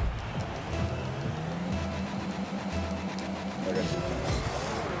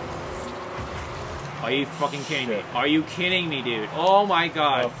 Are you fucking kidding me? Are you kidding me, dude? Oh my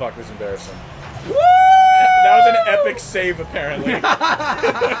god. Oh fuck, this is embarrassing. Woo! That was an epic save, apparently.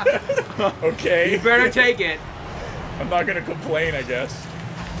 Okay. You better take it. I'm not gonna complain, I guess.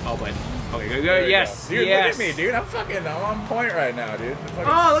 Oh, but okay, good. Yes, go. Dude, yes. look at me, dude. I'm on point right now, dude.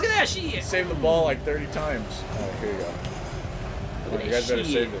 Oh, look at that shit. Saved the ball like 30 times. Oh, here you go. Look at You guys better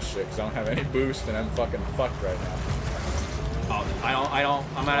shit. save this shit, because I don't have any boost, and I'm fucking fucked right now. Oh, I don't.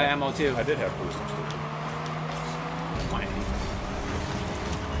 I'm out of ammo too. I did have boost.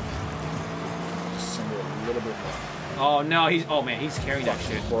 Just send it a little bit more. Oh no, he's. Oh man, he's carrying that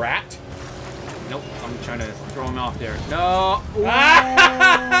shit. Brat. Nope, I'm trying to throw him off there. No.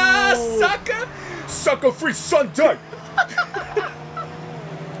 Sucker! Sucker free Sunday!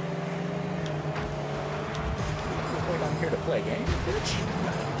 I'm here to play games, bitch.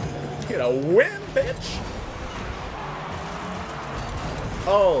 Get a win, bitch.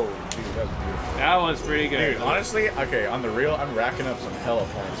 Oh, dude, that was beautiful. That was pretty good. Dude, honestly, okay, on the real, I'm racking up some hella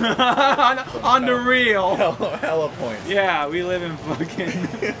points. on the real. Hella points. Yeah, we live in fucking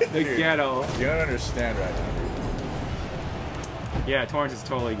the Dude, ghetto. You don't understand right now, dude. Yeah, Torrance is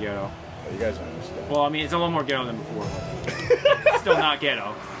totally ghetto. Oh, you guys don't understand. Well, I mean, it's a little more ghetto than before. Still not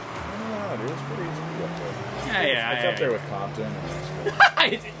ghetto. No, dude, it's pretty up there. Yeah. It's up there with Compton and Mexico.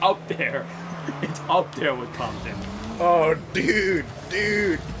 It's up there. It's up there with Compton. Oh, dude.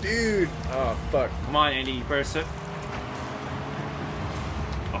 Oh, fuck. Come on, Andy, you better sit.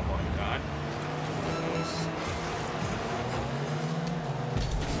 Oh my god.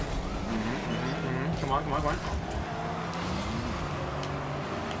 Come on.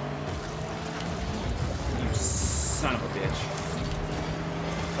 You son of a bitch.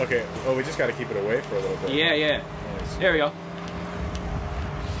 Okay, well, we just gotta keep it away for a little bit. Yeah. Yes. There we go.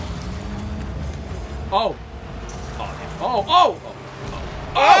 Oh! Oh,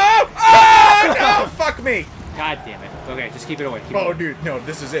 fuck me! God damn it. Okay, just keep it away. Keep it Oh, away. dude, no,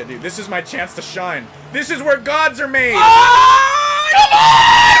 this is it, dude. This is my chance to shine. This is where gods are made! Oh,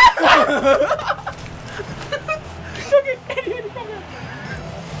 come on!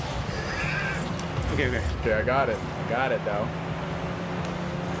 Okay. Okay, I got it. Though.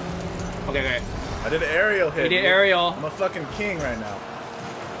 Okay. I did an aerial hit. You did aerial. I'm a fucking king right now.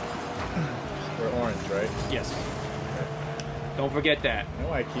 We're orange, right? Yes. Don't forget that. You know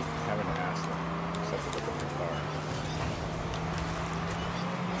why I keep having to ask them? Because I have to look at my car.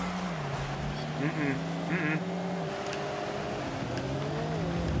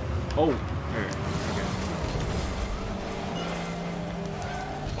 Oh. Okay.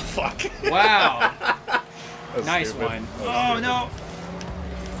 Fuck. Wow. Nice stupid. one. Oh, Oh, no.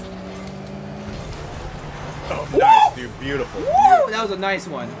 Oh, nice, dude. Beautiful. Woo! That was a nice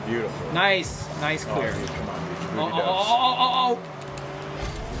one. Beautiful. Nice clear. Oh, dude, come on, dude.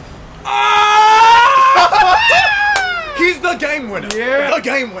 Oh. He He's the game winner. Yeah. The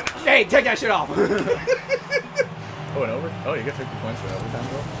game winner. Hey, take that shit off. Oh, and over. Oh, you get 50 points for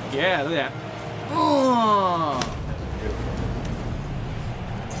overtime goal. Yeah, look at that. Oh. Beautiful.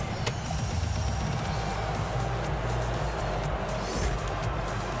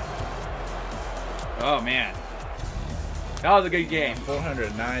 Oh man. That was a good game.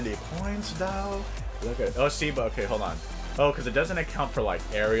 490 points, though. Look at. Oh, see, but okay, hold on. Oh, because it doesn't account for like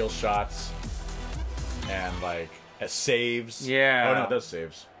aerial shots and like saves. Yeah. Oh no, it does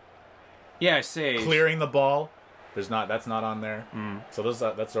saves. Yeah, saves. Clearing the ball. There's not. That's not on there. Mm. So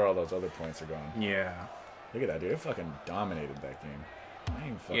that's where all those other points are going. Yeah. Look at that, dude. It fucking dominated that game. I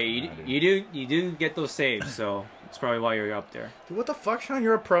ain't fucking Yeah, mad, you do get those saves, so that's probably why you're up there. Dude, what the fuck, Sean?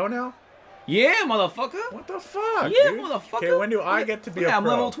 You're a pro now? Yeah, motherfucker. What the fuck? Yeah, dude? motherfucker. Okay, when do I get to be a pro? I'm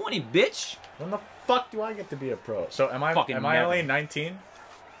level 20, bitch. When the fuck do I get to be a pro? So am I? Fucking am I never. only 19?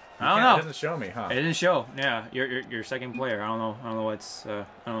 I don't know. It doesn't show me, huh? It didn't show. Yeah, you're second player. I don't know. I don't know what's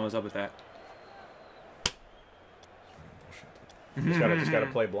up with that. Just gotta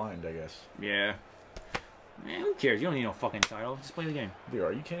play blind, I guess. Yeah. Man, who cares? You don't need no fucking title. Just play the game. Dude,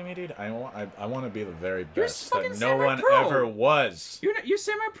 are you kidding me, dude? I want to be the very You're best that fucking no one semi-pro. ever was. You're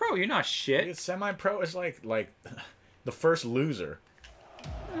semi-pro. You're not shit. Dude, semi-pro is like the first loser.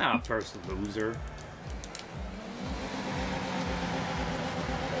 Not first loser.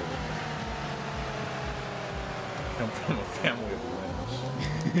 Come from a family of limbs.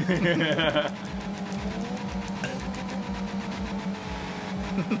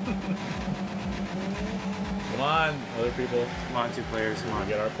 Come on, other people. Come on, two players. Come on.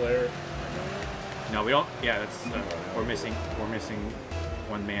 Get our player. No, we don't. Yeah, that's we're missing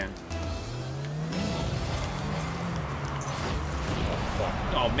one man. Oh, fuck.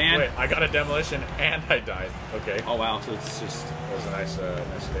 Oh man. Wait, I got a demolition and I died. Okay. Oh wow. So it's just. That was a nice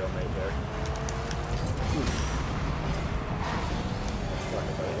stalemate there. Fuck,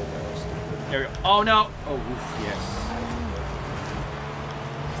 if I hit that, I was stupid. There we go. Oh no. Oh oof, yes.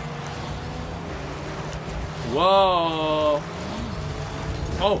 Whoa.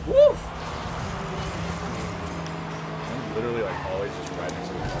 Oh woof. I'm literally like always just right next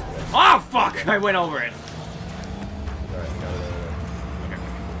to the fuck. Oh fuck! I went over it. Alright, got it.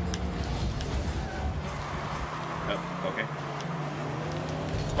 Oh, okay.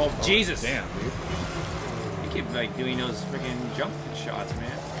 Oh Jesus! Damn, dude. You keep like doing those freaking jump shots,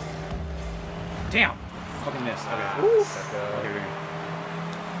 man. Damn! Fucking missed. Okay. Oof. Okay, we're good.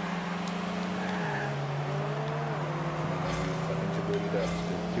 Fucking Djibouti dubs,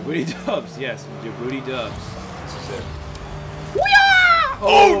 dude. Djibouti dubs, yes. Djibouti dubs. This is it.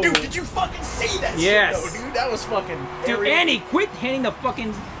 Oh, dude, did you fucking see that yes. shit, though, dude? That was fucking... Dude, Andy, quit hitting the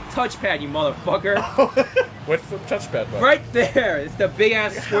fucking touchpad, you motherfucker. What's the touchpad button? Right there. It's the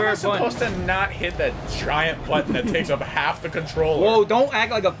big-ass How am square I button. supposed to not hit that giant button that takes up half the controller? Whoa, don't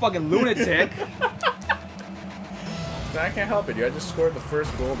act like a fucking lunatic. I can't help it, dude. I just scored the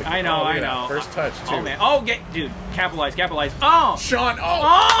first goal. I know, I know. First touch, too. Oh, man. Oh, dude, capitalize. Oh! Sean,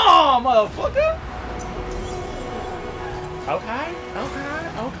 Oh, motherfucker! Okay.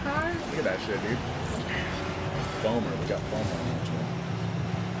 Look at that shit, dude. Foamer. We got foamer.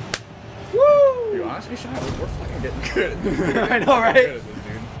 Woo! Dude, honestly, Sean, we're fucking getting good. I know, right? Good at this,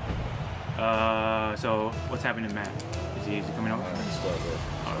 dude. So, what's happening to Matt? Is he coming over? He's still there. Okay.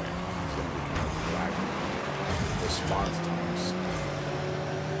 It's gonna be kind of lagging. Response times.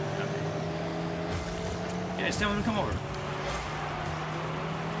 Yeah, just tell him to come over.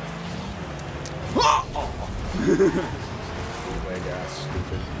 Bootleg ass,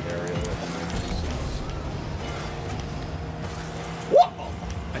 stupid aerial.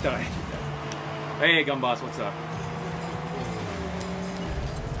 I thought I had you there. Hey, Gumboss, what's up?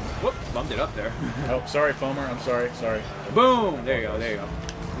 Whoop, bumped it up there. Oh, sorry, Foamer. I'm sorry. Boom! There you go.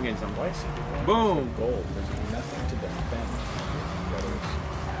 I'm getting some. Why is he Boom! gold? There's nothing to defend.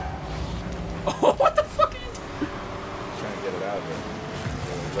 Oh, what the fuck are you doing? Trying to get it out of here.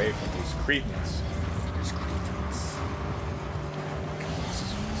 Get away from these cretins.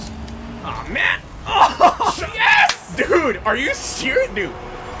 Oh man! Oh yes! Dude, are you serious? Dude,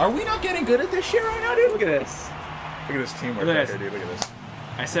 are we not getting good at this shit right now, dude? Look at this. Look at this teamwork Look at right this. here, dude. Look at this.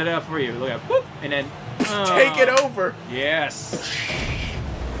 I set it up for you. Look at whoop, and then Take it over. Yes.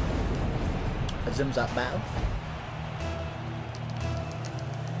 Zim's up bow.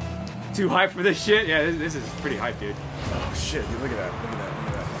 Too hype for this shit? Yeah, this is pretty hype, dude. Oh shit, dude, look at that.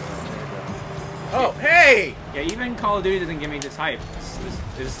 Oh, hey! Yeah, even Call of Duty doesn't give me this hype.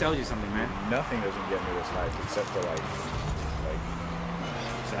 This tells you something, man. Nothing doesn't get me this hype except for like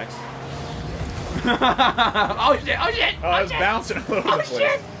sex. Oh shit! Oh shit! Oh, I was bouncing all over the place.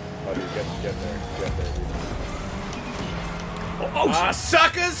 Shit. Oh, dude, get there, dude. Oh,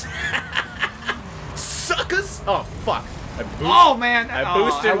 suckers! Suckers! Oh, fuck. Oh, man. I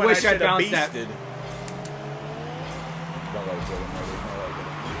boosted when wish I I should have bounced that. beasted. Don't let it go.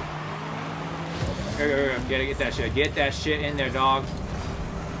 Gotta get that shit. Get that shit in there, dog.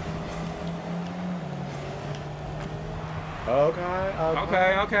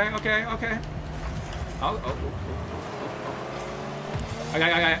 Okay. Okay. Oh. I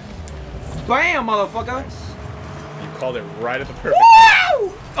got it. Bam, motherfucker. You called it right at the perfect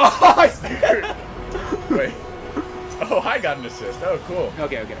Woo! Oh, Wait. Oh, I got an assist. Oh, cool.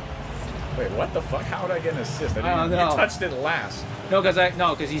 Okay. Wait, what the fuck? How would I get an assist? I don't know. You touched it last. No, because it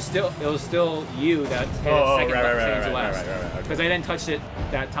was still you that hit second to last. Right. Because I didn't touch it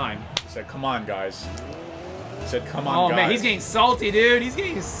that time. Said, come on, guys. Said, come on, guys. Oh, man, he's getting salty, dude. He's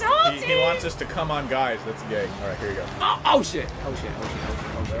getting salty. He wants us to come on, guys. That's gay. All right, here you go. Oh, shit.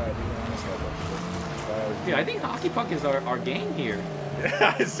 Dude, I think Hockey Puck is our game here.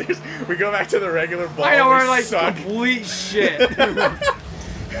 Yeah, we go back to the regular ball. I know, we're like suck. complete shit. Look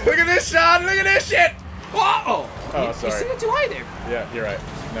at this, Sean. Look at this shit. Whoa! Oh, sorry. You sent it too high there. Yeah, you're right.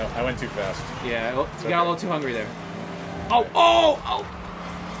 No, I went too fast. Yeah, you got a little too hungry there. Oh!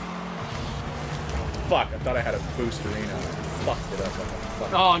 Fuck, I thought I had a boost arena. Fucked it up like a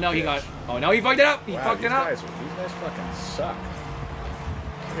fucking Oh, no, he bitch. got... Oh, no, he fucked it up. He Wow, fucked it up. These guys fucking suck.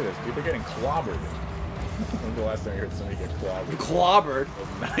 Look at this, dude. They're getting clobbered. When's the last time you heard somebody get clobbered?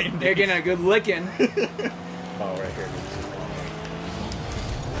 Clobbered. They're getting a good licking. Oh, right here.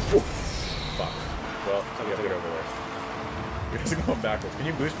 Fuck. Well, you have to get over there. He doesn't go backwards. Can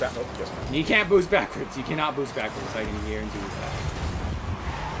you boost back? Oh, yes, no. You can't boost backwards. You cannot boost backwards. I can guarantee you that.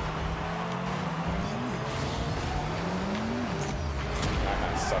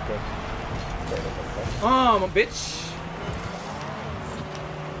 Sucker. Bitch.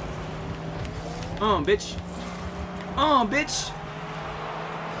 Bitch. Bitch.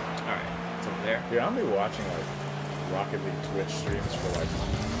 Alright, it's over there. Dude, I'm gonna be watching like Rocket League Twitch streams for like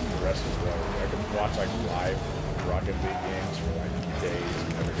the rest of the day. I can watch like live Rocket League games for like days and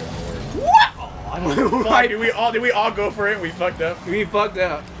never get bored. What? Oh, I don't know. Fuck, did we all go for it? We fucked up. We fucked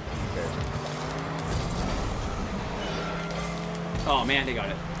up. Okay. Oh man, they got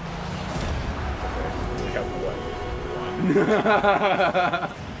it. Okay. We have what?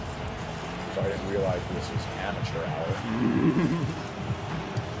 One. So I didn't realize this was amateur hour.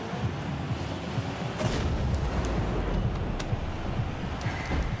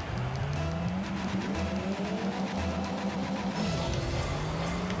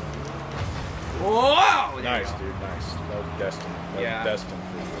 Whoa! Nice, dude. Nice. That was destined. That was destined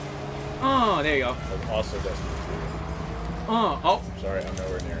for you. Oh, there you go. That was also destined for you. Oh. Sorry, I'm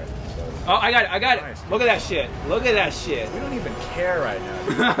nowhere near it. So. Oh, I got it. Nice, Look at that shit. Look at that shit. We don't even care right now,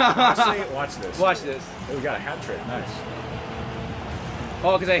 dude. Honestly, watch this. Watch this. Oh, we got a hat trick. Nice.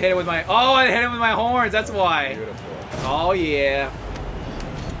 Oh, because I hit it with my... Oh, I hit it with my horns. That's why. Beautiful. Oh, yeah.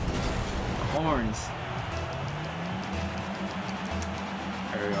 Horns.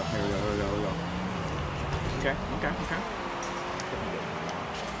 Here we go. Okay.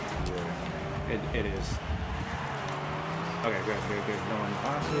 It is. Okay, good. No one.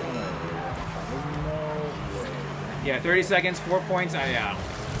 Honestly, there's no way. Yeah, 30 seconds, 4 points. Yeah.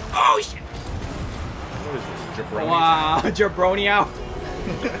 Oh, shit. What is this? Jabroni? Wow, jabroni out.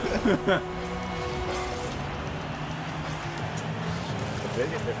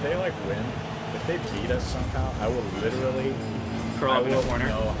 If they like win, if they beat us somehow, I will literally curl up in the corner.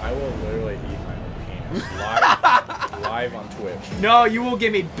 No, I will literally eat my own penis live on Twitch. No, you will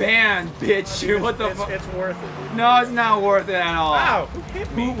get me banned, bitch. Dude, what the fuck? It's worth it. Dude. No, it's not worth it at all. Wow, who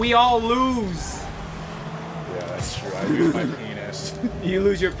hit me? We all lose. Yeah, that's true. I lose my penis. You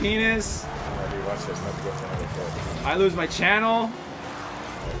lose your penis. Oh, dude, watch this. Not to go for another foot. I lose my channel.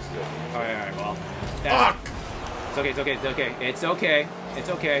 Oh, Alright, well. Fuck! It's okay.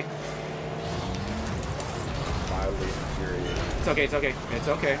 Mildly infuriating. It's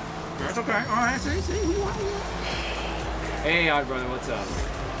okay. Alright, see. Hey, brother, what's up?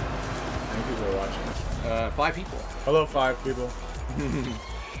 How many people are watching? 5 people. Hello, 5 people.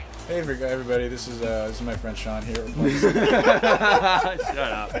 Hey, everybody. This is my friend Sean here. Shut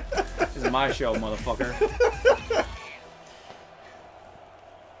up. This is my show, motherfucker.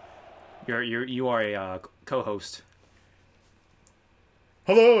 You are a co-host.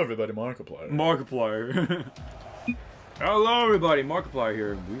 Hello, everybody. Markiplier. Markiplier. Hello, everybody. Markiplier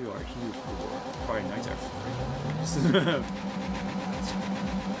here. We are here for Friday Nights at Freddy's.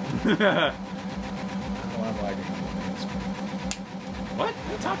 Oh, I'm lagging. What? What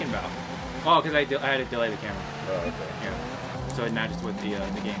are you talking about? Oh, because I had to delay the camera. Oh, okay. Yeah. So it matches with the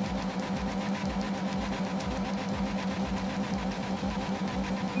game.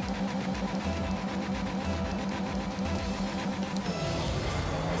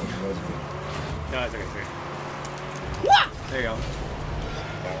 No, it's okay. What? There you go.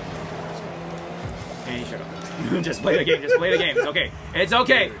 Hey, shut up. Just play the game. Just play the game. It's okay. It's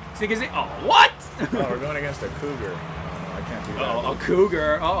okay. Oh, what? Oh, we're going against a cougar. I can't do that. Oh, a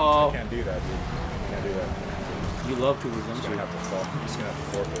cougar. Uh-oh. I can't do that, dude. I can't do that. You love cougars, don't you? I'm just gonna have to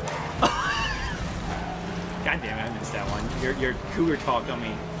forfeit that. God damn it, I missed that one. Your cougar talk got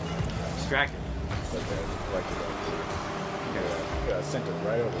me distracted. It's okay, I deflected that cougar. Yeah, I sent it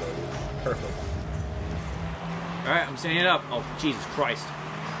right over there, dude. Perfect. Alright, I'm standing up. Oh, Jesus Christ.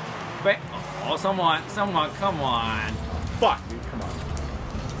 Wait. Oh, someone, come on. Fuck, dude, come on.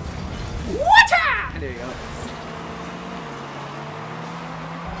 What? There you go.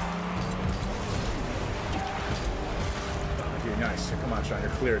 Oh, dude, nice. Come on, Sean,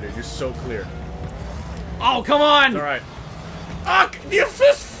 you're clear, dude. You're so clear. Oh, come on! Alright. Fuck! You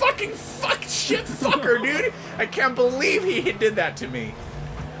this fucking shit fucker, dude! I can't believe he did that to me.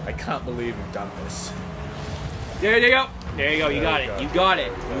 I can't believe you've done this. There you go. There you go. You got it. You got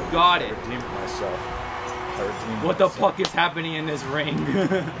it. You got it. I redeemed myself. What the fuck is happening in this ring?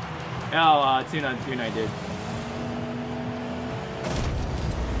 Oh, Tuna did.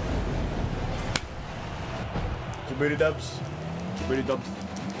 Djibouti dubs. Djibouti dubs.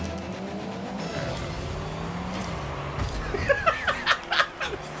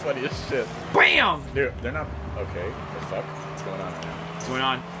 Funny as shit. BAM! Dude, they're not okay. The fuck? What's going on right now? What's going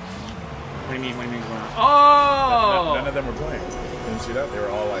on? What do you mean? What do you mean going on? Oh! None of them were playing. Didn't see that? They were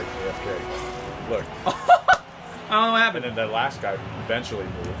all like AFK. Look. I don't know what happened. And then the last guy eventually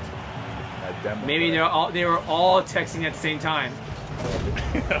moved. Maybe they were all texting at the same time.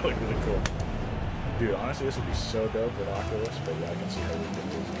 That looked really cool. Dude, honestly, this would be so dope with Oculus, but yeah, I can see how we can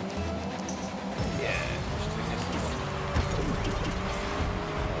do it. Yeah.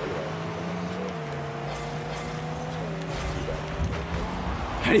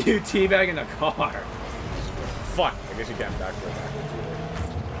 How do you teabag in the car? Fuck! I guess you can't backflip backwards either.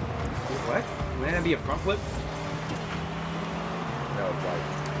 What? Wouldn't that be a front flip? No, like...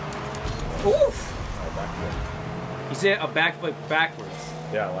 Oof! No, backflip. You said a backflip backwards.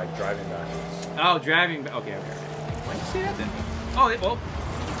 Yeah, like driving backwards. Oh, driving... Okay. Why did you say that then? Oh, well...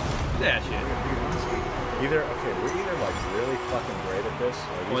 That shit. We're either like really fucking great at this,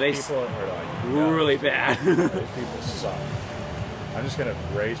 or these people are like... Really bad. These people suck. I'm just gonna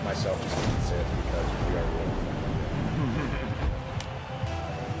raise myself just to say it because we are really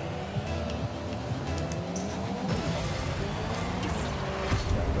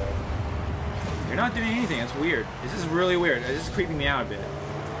fucking good. You're not doing anything. That's weird. This is really weird. This is creeping me out a bit.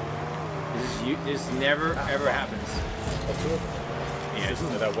 This never ever happens. Oh, two of them. Yeah, this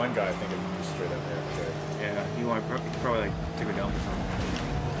isn't that one guy. I think is straight up there. Okay. Yeah, you want probably like take a dump or something.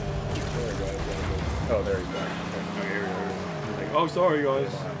 Oh, there he's back. Okay. Like, oh, sorry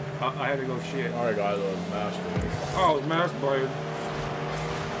guys, I had to go shit. Alright guys, I was masturbating. Oh, it's masturbated.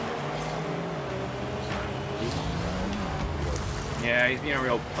 Yeah, he's being a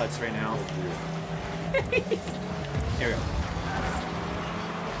real putz right now. Here we go.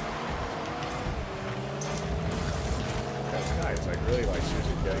 This guy is like really like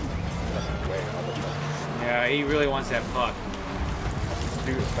seriously getting way all the time. Yeah, he really wants that puck.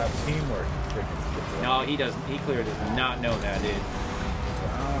 Dude, it's about teamwork. No, he doesn't. He clearly does not know that, dude.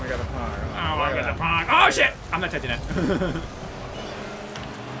 Oh, we got the pond. Oh, I got the pond. Oh, shit! I'm not touching that. Oh,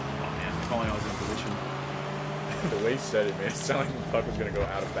 man. If only I was in position. The way he said it, man, it sounded like the puck was going to go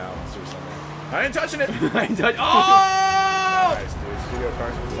out of bounds or something. I ain't touching it! I ain't touching. Oh! Nice, dude. Studio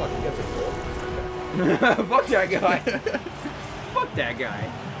Carson. Fuck, he gets a goal. Fuck that guy. Fuck that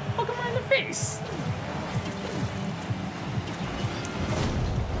guy. Fuck him right in the face.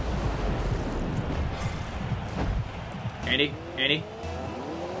 Andy?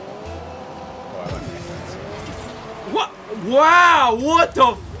 What? Wow! What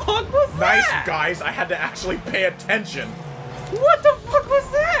the fuck was that? Nice, guys. I had to actually pay attention. What the fuck was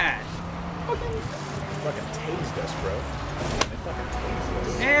that? Fucking tased us, bro. They fucking tased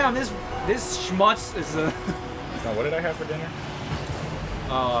us. Damn, this schmutz is a... Now, what did I have for dinner?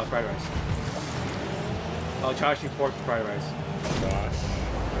 Fried rice. Oh, Chashi pork fried rice.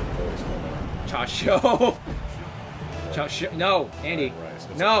 Gosh. Chasho. No, Andy.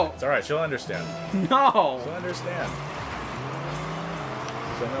 No. It's alright, she'll understand. No. She'll understand.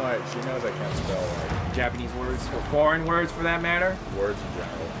 She knows I can't spell like Japanese words or foreign words for that matter. Words in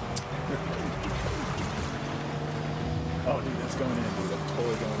general. Oh, dude, that's going in, dude. That's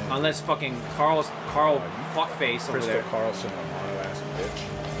totally going in. Unless fucking Carl fuckface over there. Crystal Carlson, a mono-ass bitch.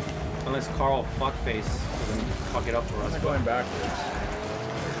 Unless Carl fuckface doesn't fuck it up for us. I'm going backwards.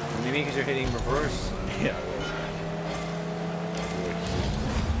 Maybe because you're hitting reverse. Yeah.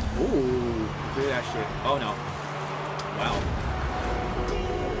 Ooh, that shit. Oh no. Wow.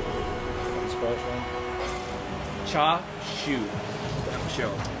 Special. Cha Shu.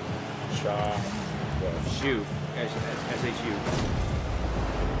 Show. Cha. Shu. S-H-U.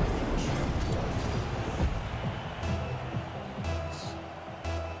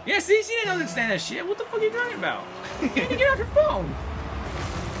 Yeah, see, she didn't understand that shit. What the fuck are you talking about? You need to get off your phone.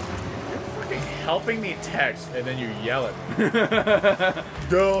 You're fucking helping me text, and then you yell at me.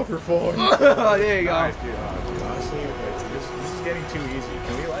 Get off your phone. Oh, there you go. Nice, dude. Dude, honestly, this is getting too easy.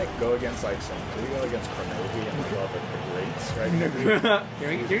 Can we like go against like some? Can we go against Cronovi and go up at the greats right now? Can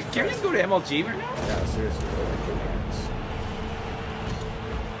we just go to MLG right now? Yeah, seriously.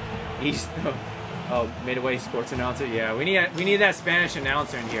 He's Midway sports announcer. Yeah, we need that Spanish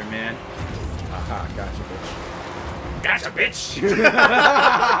announcer in here, man. Aha, gotcha, bitch. Gotcha, bitch.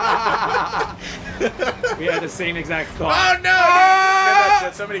 We had the same exact thought. Oh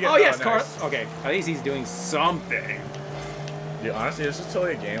no! Somebody get. Oh yes, nice. Carl. Okay, at least he's doing something. Dude, honestly, this is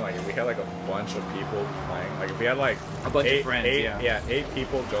totally a game. Like, if we had like a bunch of people playing, like if we had like a bunch of friends, eight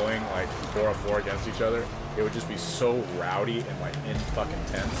people going like 4-on-4 against each other, it would just be so rowdy and like in fucking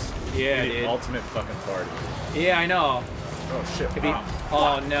tense. Yeah, the ultimate fucking party. Yeah, I know. Oh shit!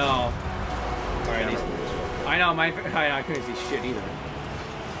 Oh no! Alright, I know I couldn't see shit either.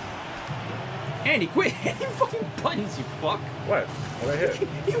 Andy, quit hitting fucking buttons, you fuck! What? What did I hit?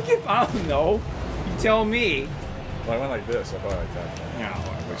 You give. I don't know. You tell me. Well, I went like this. I thought like that. No,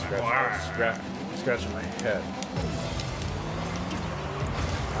 like scratching my head.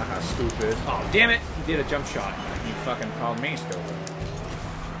 Haha, stupid. Oh, damn it! You did a jump shot. You fucking called me stupid.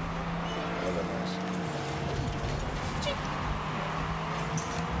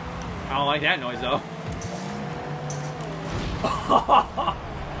 I don't like that noise though.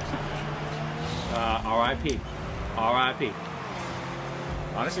 R.I.P. R.I.P.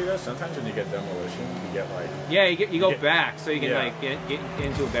 Honestly though, sometimes when you get demolition, you get like... Yeah, you go back so you can like get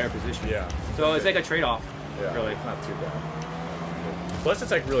into a better position. Yeah. So it's like a trade-off. Yeah, really. It's not too bad. Plus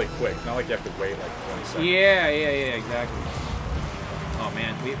it's like really quick, not like you have to wait like 20 seconds. Yeah, exactly. Oh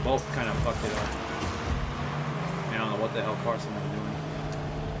man, we both kind of fucked it up. I don't know what the hell Carson was doing.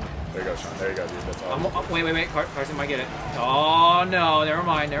 There you go, Sean. There you go, dude. That's all. Wait. Carson might get it. Oh no, never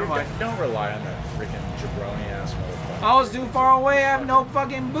mind. Don't rely on that freaking jabroni-ass motherfucker. I was too far away. I have no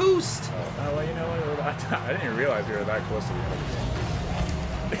fucking boost. Oh, well, you know what? I didn't even realize we were that close to the end of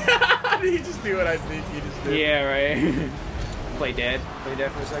the game. He just do what I think he just did. Yeah, right. Play dead for a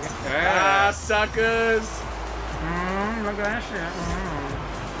second. Ah, suckers! Look at that shit.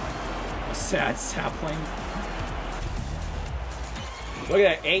 A sad sapling. Look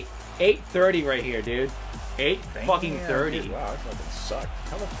at that, 8:30 right here, dude. 8:30. Wow, that fucking sucked.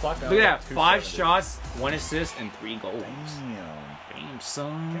 How the fuck? Look at that, 5 shots, 1 assist, and 3 goals. Damn,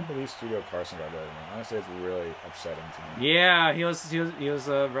 son. I can't believe Studio Carson got better than me. Honestly, it's really upsetting to me. Yeah, he was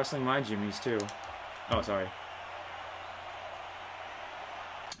wrestling my jimmies too. Oh, sorry.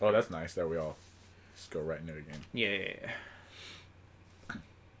 Oh, that's nice that we all just go right into the game. Yeah.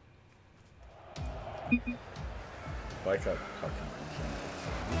 Like how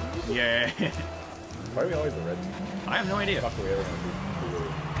Yeah. why are we always the red team? I have no idea. Fuck, we ever gonna be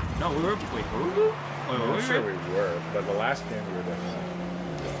blue? No, we were. Wait, were we? I'm sure we were, but the last game we were definitely.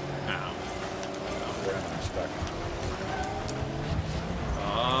 Oh. We're not stuck.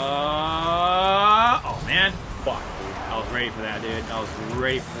 Oh man. Fuck, dude. I was ready for that, dude. I was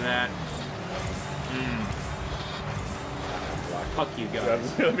ready for that. Fuck you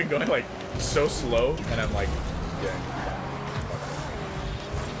guys. I've been going like so slow, and I'm like, yeah.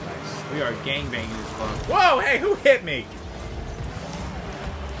 Nice. We are gangbanging this fuck. Whoa! Hey, who hit me?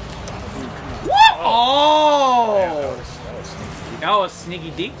 What? Oh! Man, that was sneaky. That was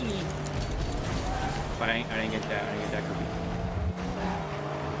sneaky dicky. But I didn't get that. I didn't get that cookie.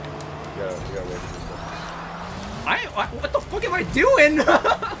 You gotta wait for What the fuck am I doing?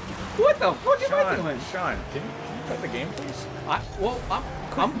 What the fuck am I doing? Sean, can you play the game, please?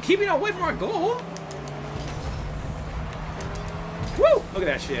 I'm keeping away from our goal. Woo! Look at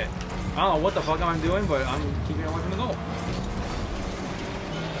that shit. I don't know what the fuck I'm doing, but I'm keeping away from the goal.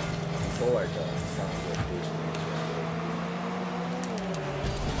 Oh, like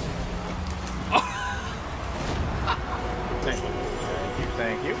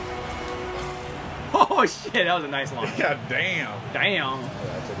Thank you. Oh shit, that was a nice line. God damn. Damn. Yeah,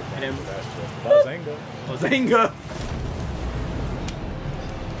 I took it And back then- to that shit. Bazinga.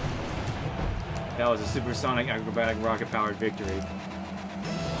 That was a supersonic acrobatic rocket powered victory.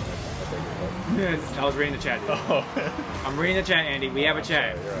 I was reading the chat. Dude. Oh. I'm reading the chat, Andy. We have a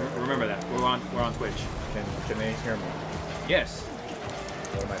chat. Sorry, right. Remember that. We're on Twitch. Can they hear me? Yes.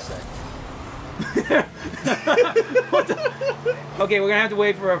 What am I saying? What the? Okay, we're gonna have to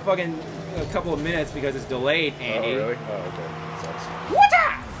wait for a fucking couple of minutes because it's delayed, Andy. Oh, really? Oh, okay. Sucks. What?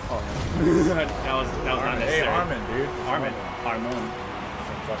 Oh, that was not necessary. Hey, Armin, dude. Armin. From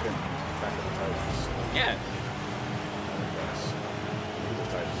fucking Attack of the Titans. Yeah.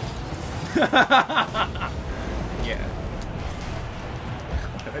 He's a Titan. Yeah.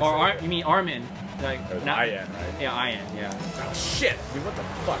 Or you mean Armin? Like not Ian, right? Yeah, Ian. Yeah. Oh shit! Dude, what the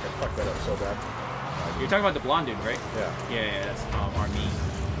fuck? I fucked that up so bad. You're talking about the blonde dude, right? Yeah. Yeah, that's Armin. The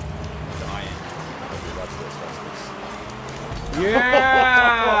Ian. Okay, watch this.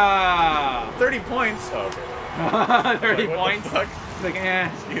 Yeah. 30 points. Oh, okay. 30 what points. The fuck? Like, eh.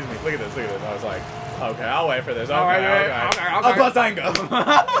 Excuse me. Look at this. Look at this. I was like, okay, I'll wait for this. Okay, Okay. Abasango.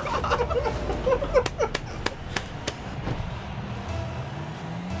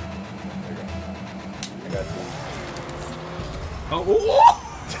 Oh,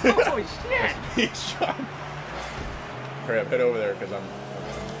 holy shit! Sean. Hurry up, head over there, because I'm...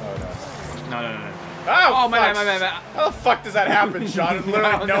 Oh, no. No. Oh, my bad. How the fuck does that happen, Sean? And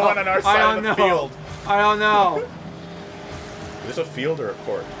literally no one on our side of the field. I don't know. Is this a field or a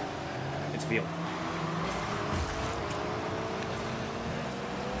court? It's field.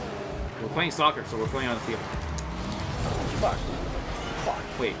 We're playing soccer, so we're playing on the field. Fuck.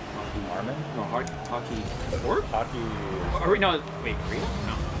 Wait. Armin? No, hockey. What? Hockey... Are we, no, wait, arena?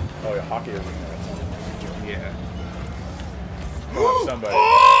 No. Oh, yeah, hockey arena. Yeah. Oh, somebody.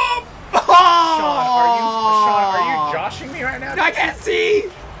 Sean, are you joshing me right now? I can't see!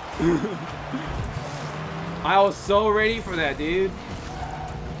 I was so ready for that, dude.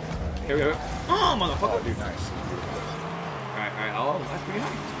 Here we go. Oh, motherfucker. Oh, dude, nice. Alright. Oh, that's pretty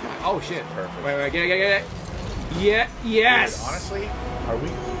nice. Oh, shit. Perfect. Wait, get it. Yeah, yes! Dude, honestly, are we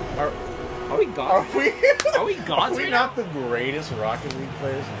gods? Are we gods Are we right not now? the greatest Rocket League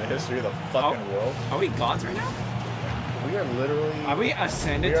players in the history of the fucking world? Are we gods right now? We are literally... Are we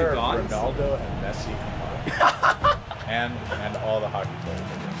ascended to gods? Ronaldo and Messi combined. and all the hockey players, I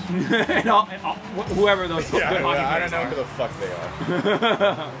guess. and all, whoever those good hockey players I don't know who the fuck they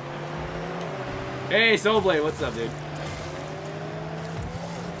are. Hey, Soulblade, what's up, dude?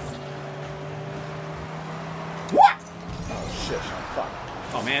 What? Oh, shit, Sean, fuck.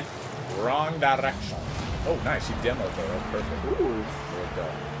 Oh, man. Wrong direction. Oh, nice. You demoed that. That's perfect. Ooh. Worked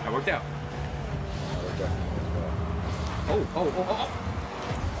out. I worked out. Worked out as Oh.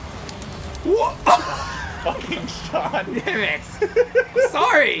 well. Fucking Sean. Damn it.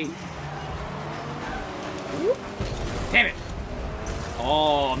 Sorry. Damn it.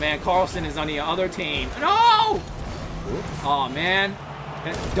 Oh, man. Carlson is on the other team. No! Oh, man.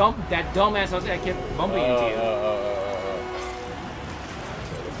 That dumbass that kept bumping into you.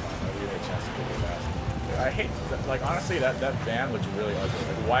 I hate, like, honestly, that van looks really ugly.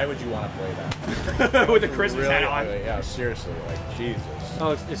 Like, why would you want to play that? With the Christmas really hat on. ugly. Yeah, seriously, like, Jesus.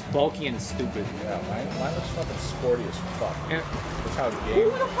 Oh, it's bulky and stupid. Yeah, mine looks fucking sporty as fuck. Yeah. That's how the Who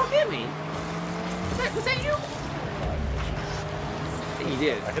game... the fuck hit me? Was that you? I think you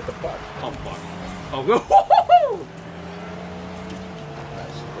did. I hit the puck. Oh, fuck. Oh, go.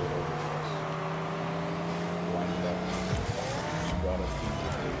 Nice. Line it up. Got it.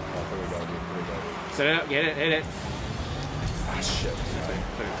 Here we go, dude. Here we go. Set it up, hit it. Ah, shit.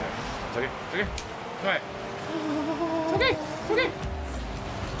 It's okay. Alright. It's okay.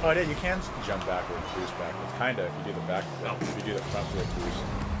 Oh, yeah, you can jump backwards, boost backwards. Kinda, if you do the back flip. If you do the front flip boost.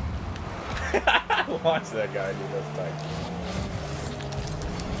 Launch that guy, dude. That's tight.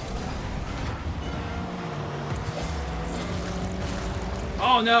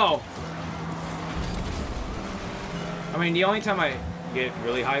 Oh, no. I mean, the only time I get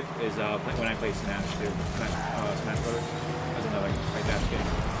really hyped is when I play Smash, too. Smash Brothers. That's another like that game.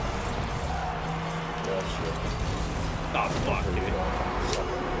 Yeah, shit. Oh, fuck, dude. At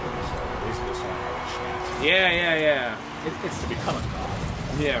least this one has a chance. Yeah. It's To become a god.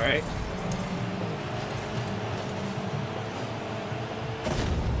 Yeah, right?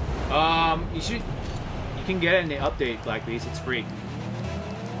 You can get it in the update like these, it's free.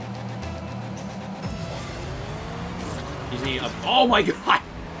 You just need oh my god!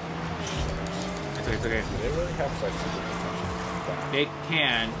 It's okay. Do they really have such super potential? They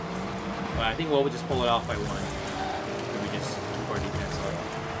can, but I think we'll just pull it off by one. If we just keep our defense up.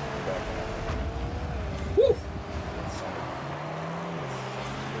 Woo!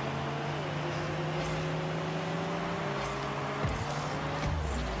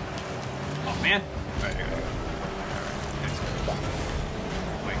 Oh man! Alright, here we go.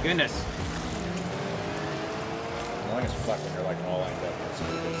 Alright. My goodness. As long as fuck when you're like all lined up, it's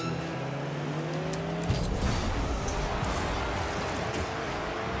pretty good.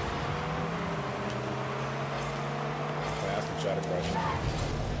 got a question.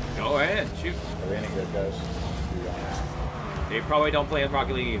 Go ahead, shoot. Are they any good guys? To be honest. They probably don't play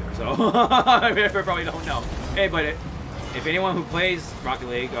Rocket League either, so they probably don't know. Hey, but if anyone who plays Rocket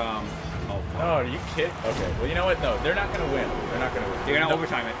League, oh, are you kidding? Okay, well, you know what? No, they're not gonna win. They're not gonna win. They're gonna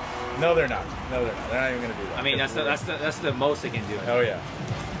overtime it. No, they're not. No, they're not. They're not even gonna do that. I mean, that's the most they can do. Oh yeah.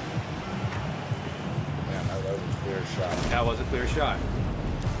 Yeah, that was a clear shot. That was a clear shot.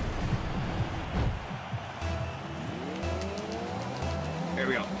 Here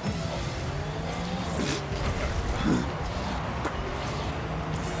we go.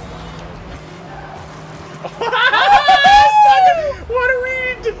 What a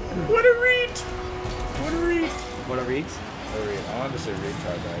read! What a read! What a read! What a read! I wanted to say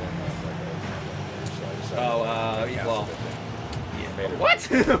retard, but I didn't know if I could. So I decided well, yeah. What?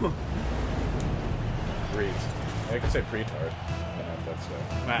 Read. I could say pretard. I don't know if that's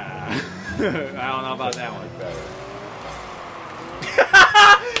I don't know about that one.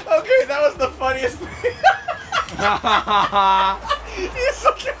 Okay, that was the funniest thing. He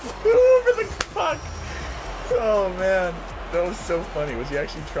fucking flew over the puck. Oh man, that was so funny. Was he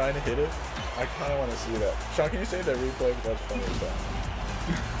actually trying to hit it? I kind of want to see that. Sean, can you save that replay? That's funny as hell.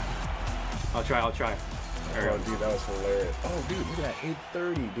 I'll try. Oh, dude, that was hilarious. Oh, dude, look at that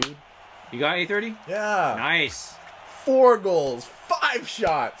 830, dude. You got 830? Yeah. Nice. 4 goals, 5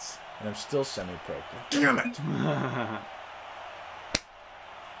 shots, and I'm still semi-pro. Damn it.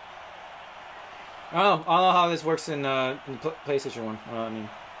 I don't know how this works in PlayStation 1. I mean,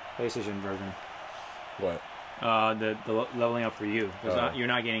 PlayStation version. What? The leveling up for you. You're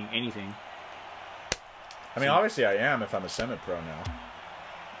not getting anything. I mean, obviously I am if I'm a semi-pro now.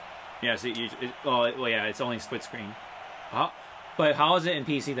 Yeah, so well, yeah, it's only split screen. But how is it in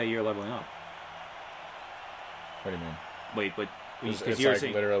PC that you're leveling up? What do you mean? Wait, but it's you're like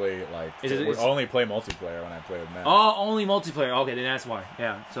saying, literally like we only play multiplayer when I play with Matt. Oh, only multiplayer. Okay, then that's why.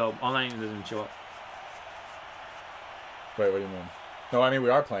 Yeah, so online doesn't show up. Wait, what do you mean? No, I mean we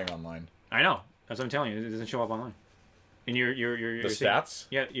are playing online. I know. That's what I'm telling you. It doesn't show up online. And your stats?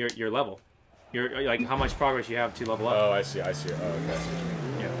 Yeah, your level. Your like how much progress you have to level up. Oh, I see. Oh, okay, I see what you mean.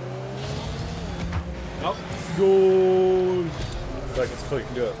 Yeah. Oh, goals! Look, it's cool. You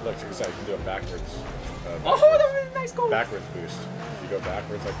can do it. Look, check this out. You can do it backwards. Oh, that was a nice goal. Backwards boost. If you go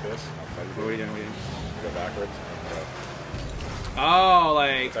backwards like this, what are you doing? You go backwards. Oh,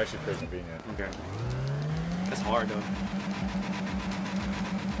 like it's actually pretty convenient. Okay. That's hard though.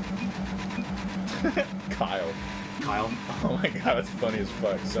 Kyle. Kyle. Oh my god, that's funny as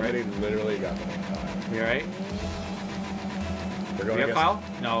fuck. Somebody literally got the name Kyle. You alright? We're going we have Kyle?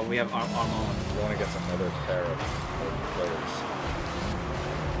 No, we have Armon. We're going against another pair of players.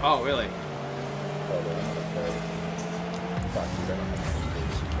 Oh, really? Oh, they're another pair. Fuck, you don't have any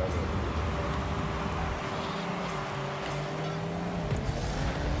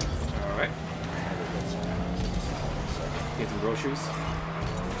Alright. Get some groceries.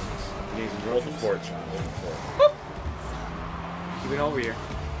 Get some groceries. Open fort, Sean. Open fort. Keep it over here.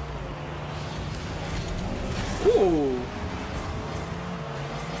 Ooh!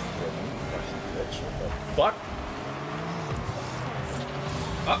 What the fuck?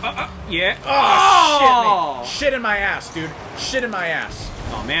 Yeah. Oh, shit in my ass, dude. Shit in my ass.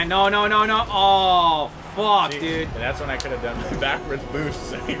 Oh, man. No. Oh, fuck, dude. And that's when I could have done the backwards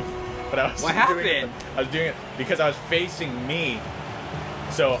boosts. But I was what happened? I was doing it because I was facing me.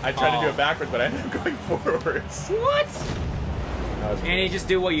 So I tried to do it backwards, but I ended up going forwards. What? And you just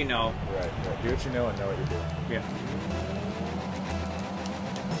do what you know. Right. Do what you know and know what you're doing. Yeah.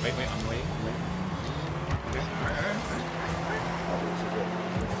 Wait, I'm waiting. Okay.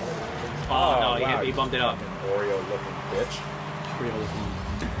 Oh, no, wow. he bumped it up. Oreo-looking bitch. Oreo-looking.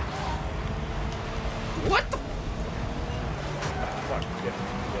 What the? Fuck. Yeah.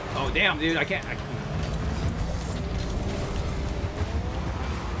 Oh, damn, dude. I can't.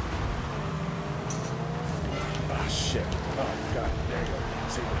 Oh, shit. Oh, God. There you go.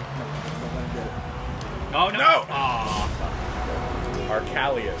 See, no, don't let him get it. Oh, no. No! Oh, fuck.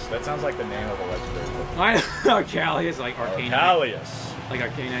 Arcalius. That sounds like the name of a legendary Pokemon. I know. Arcalius, like Arcanine. Arcalius. Like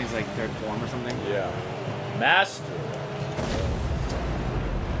Arcanine's like third form or something? Yeah. Master.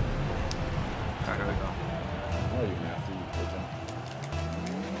 Alright, here we go. Oh, you Matthew, you pigeon.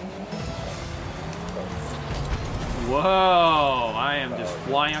 Whoa! I am just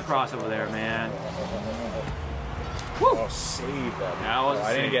flying across over there, man. Woo! Oh, save that. That was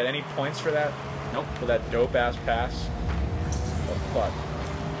I didn't get any points for that? Nope. For that dope-ass pass? Oh, fuck.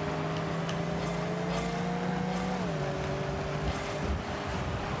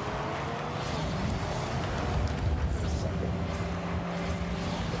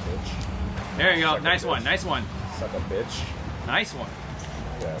 There you go. Nice one. Nice one. Suck a bitch. Nice one.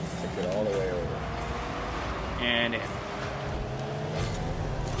 Yeah, took it all the way over. And in.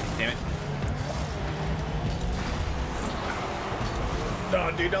 Damn it. No,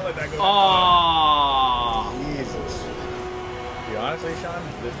 dude, don't let that go. Oh, Jesus. Dude, honestly, Sean,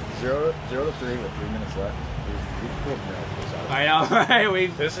 this 0 to 3 with 3 minutes left. We pulled miracles out. I know,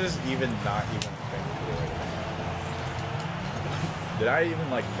 right? This is even not even a thing to do right now. Did I even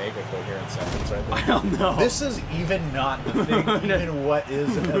like make a coherent sentence right there? I don't know. This is even not the thing. Even what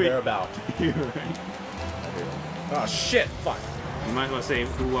is they're about? You're right. Oh shit! Fuck. You might as well say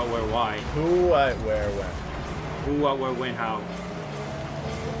who, what, where, why. Who, what, where, when. Who, what, where, when, how.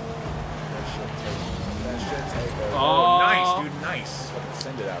 That should take over. Oh, nice, dude, nice. Fucking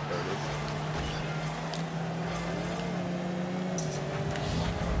send it out there, dude.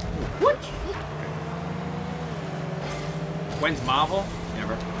 What? When's Marvel?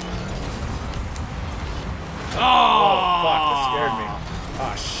 Never. Oh, fuck, that scared me.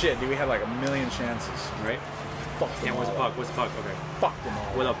 Oh, shit, dude, we had like a million chances. Right? Fuck them Yeah, where's the all puck? Where's the puck? Okay. Fuck them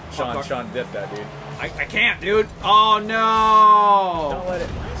all. With a puck. Sean did that, dude. I can't, dude. Oh, no. Don't let it.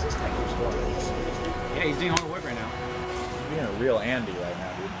 Why is this guy keep scoring? Yeah, he's doing all the work right now. He's being a real Andy right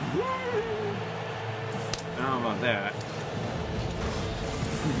now, dude. I don't know about that.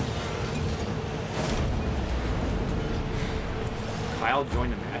 Kyle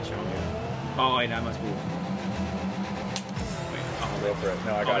joined the match. Oh, wait, I must move. Wait, I'll go for it.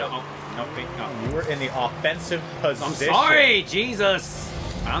 No, I got it. No, wait, no. You were in the offensive position. I'm sorry, Jesus.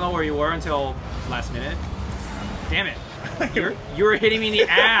 I don't know where you were until last minute. Damn it. You were hitting me in the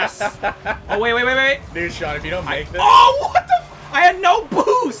ass. Oh, wait. Dude, Sean, if you don't make this... Oh, what the... I had no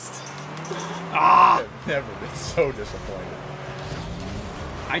boost. Ah. I've never been so disappointed.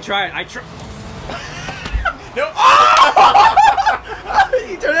 I tried. No.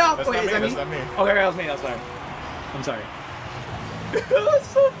 You turned it off. That's not me. That's not me. Okay, that was me. That's fine. I'm sorry. That's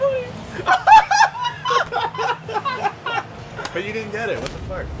so funny. But you didn't get it. What the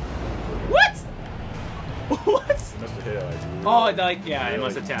fuck? What? What? You must have hit it like... Oh, like, yeah, really it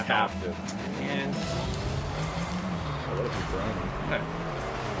must have tapped it. And... Oh, what if you thrown me? Okay.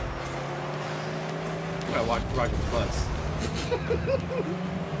 I'm gonna watch Roger's butts.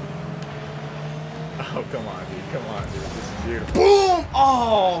 Oh, come on, dude. Come on, dude. This is beautiful. Boom!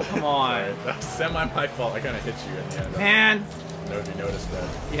 Oh, come on. Sorry, that's semi my fault. I kind of hit you in the end. Man. I don't know if you noticed that.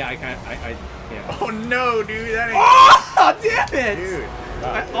 Yeah, yeah. Oh, no, dude. That ain't... Oh, damn it! Dude.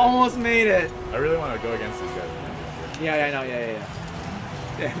 Wow, I dude. almost made it. I really want to go against these guys. Yeah, I know. Yeah.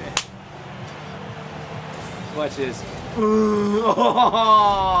 Damn it. Watch this.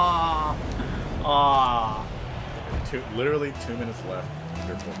 Oh. Literally 2 minutes left.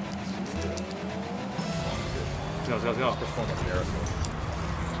 You're full. Let's go. Perform a miracle.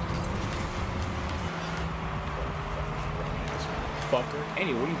 Fucker.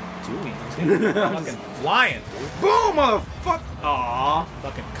 Andy, what are you doing? I'm fucking flying, dude. Boom, motherfucker! Aw.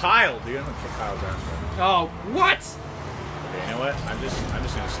 Fucking Kyle, dude. I'm gonna kick Kyle's ass. Oh, what? Okay, you know what? I'm just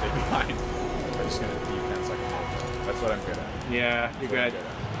gonna stay behind. I'm just gonna defense like a motherfucker. That's what I'm good at. Yeah, you're good.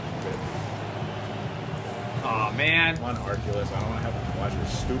 Good. Aw, man. Come on, Arculus. I don't want to have to watch your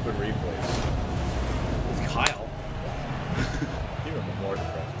stupid replays. It's Kyle. Even more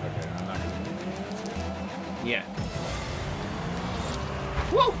depressed. Okay, I'm not gonna do that. Yeah.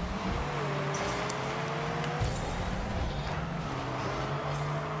 Woo!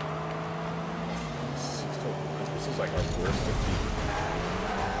 This is like our worst defeat.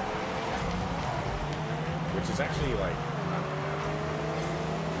 Which is actually like not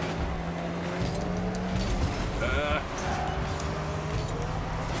bad.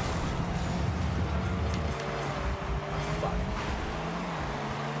 Fuck.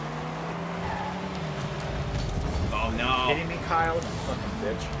 Oh no. Kidding me, Kyle? You fucking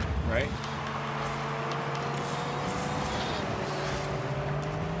bitch. Right?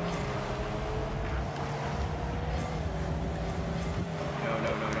 No.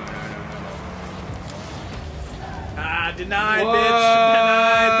 Ah, denied, What? bitch.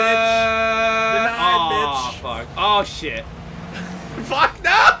 Denied, bitch. Denied, bitch. Fuck. Oh shit. Fuck,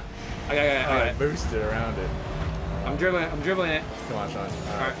 no! Okay. Alright, boosted around it. I'm dribbling it. Come on, Sean.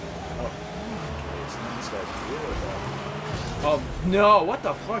 Alright. Oh. This guy's cool with that. Oh no! What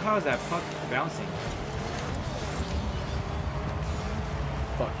the fuck? How is that puck bouncing?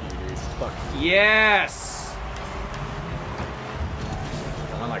 Fuck you, dude. Fuck you. Yes!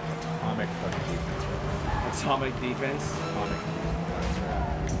 I'm on like atomic fucking defense right now. Atomic defense. Atomic defense,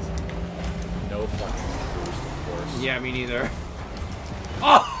 right? No fucking boost, of course. Yeah, me neither.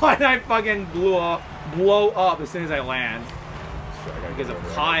 Oh, and I fucking blow up as soon as I land. Shit, I gotta because of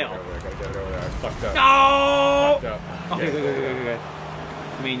Kyle. I gotta get it over there. I fucked up. No! Fucked up. Okay, good.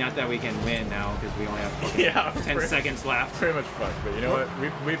 I mean, not that we can win now because we only have 10 seconds left. Pretty much fucked, but you know what?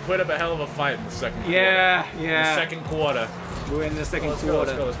 We put up a hell of a fight in the second quarter. Yeah. In the second quarter. We're in the second Let's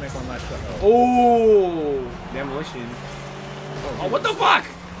quarter. go. Let's make one last shot. Oh, demolition. Oh, what the fuck?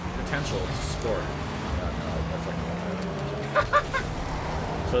 Potential to score. I fucking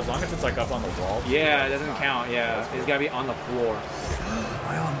so as long as it's like up on the wall. Yeah, it doesn't count. Yeah, it's gotta be on the floor.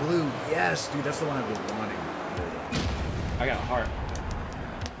 Ion blue. Yes, dude, that's the one I've been wanting. I got a heart.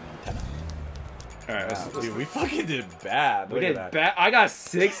 All right, dude, we fucking did bad. We did bad. I got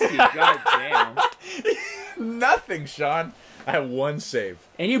 60. God damn. Nothing, Sean. I have one save.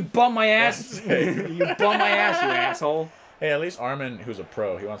 And you bummed my ass. You bummed my ass, you asshole. Hey, at least Armin, who's a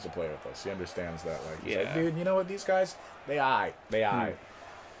pro, he wants to play with us. He understands that. Like, he's like, dude, you know what? These guys, they eye.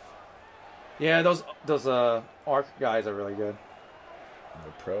 Yeah, those ARC guys are really good.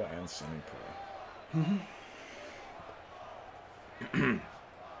 They're pro and semi-pro.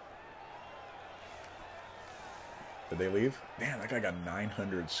 Did they leave? Damn, that guy got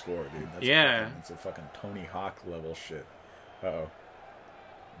 900 score, dude. That's it's a fucking Tony Hawk level shit. Uh-oh.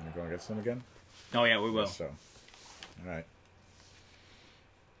 You going to get some again? Oh, yeah, we will. So, all right.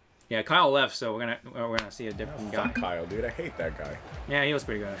 Yeah, Kyle left, so we're gonna see a different guy. Fuck Kyle, dude. I hate that guy. Yeah, he was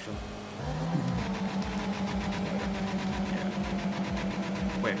pretty good, actually. Yeah.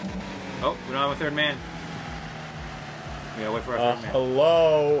 Wait. Oh, we don't have a third man. We gotta wait for our third man.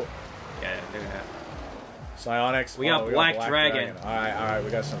 Hello. Yeah, they're gonna have. Psionics. We got Black Dragon. All right. We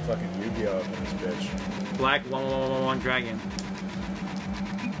got some fucking Yu-Gi-Oh up in this bitch. Black 1111 Dragon.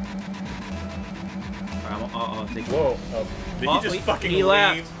 I'll take it. Whoa. Oh. Did he just fucking leave?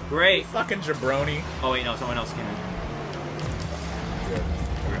 Left. Great. Fucking jabroni. Oh, wait, no. Someone else came in. Good.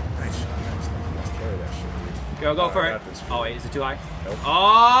 Nice shot. Let's carry that shit, dude. Go for it. Oh, wait. Is it too high? Nope.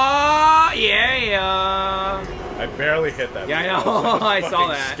 Oh, yeah. I barely hit that. Yeah, I know. I saw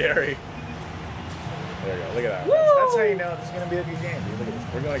that. Scary. There you go. Look at that. That's how you know this is going to be a good game, dude. Look at this.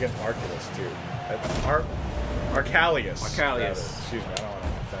 We're going against Arculus, too. Arcalius. Arcalius. Excuse me. I don't want to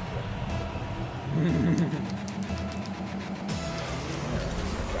offend you.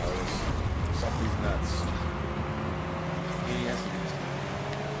 Arcalius. Suck these nuts. Yes.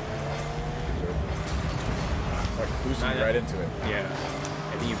 Fuck, boosting right into it. Yeah.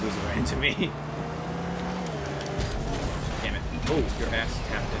 I think you boosted right into me. Damn it. Oh, your ass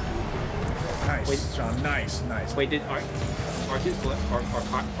tapped it. Nice, wait, Sean. Nice. Wait, did Arceus left? Or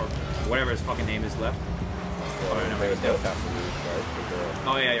whatever his fucking name is left? Well, oh, no, they both have to lose, right?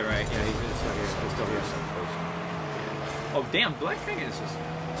 Oh, yeah, you're right. Yeah, he's still here. He's still here. Yeah. Oh, damn. Black Dragon is just...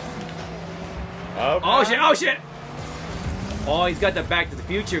 Okay. Oh, shit. Oh, shit. Oh, he's got the Back to the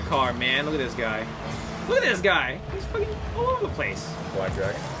Future car, man. Look at this guy. Look at this guy. He's fucking all over the place. Black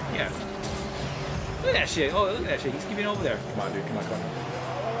Dragon? Yeah. Look at that shit. Oh, look at that shit. He's keeping over there. Come on, dude. Come on.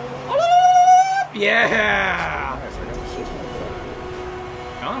 Oh, yeah. Nice. I got the shit.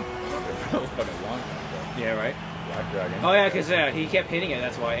 Huh? Fucking long. Yeah, right. Black Dragon. Oh yeah, because he kept hitting it.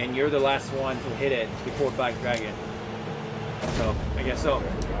 That's why. And you're the last one who hit it before Black Dragon. So I guess so.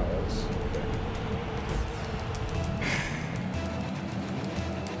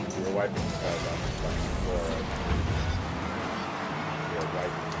 We were wiping these guys off the fucking floor. We were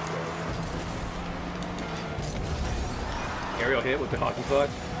wiping. Aerial hit with the hockey puck.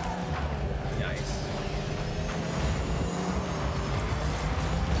 Nice.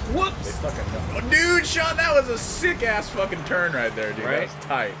 Whoops! They fucking know. Oh, dude, Sean, that was a sick ass fucking turn right there, dude. Right? That was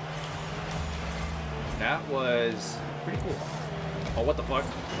tight. That was pretty cool. Oh, what the fuck?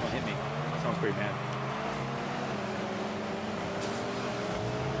 Don't hit me. Sounds pretty bad.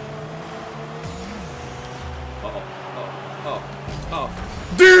 Oh.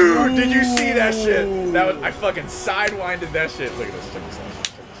 Dude, did you see that shit? That was I fucking sidewinded that shit. Look at this. Check this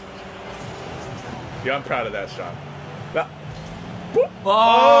out. Yeah, I'm proud of that shot. Oh,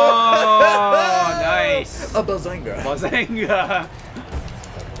 nice. A Bazinga. Bazinga.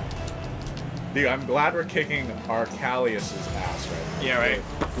 Dude, I'm glad we're kicking Arcalius' ass right now. Yeah, right.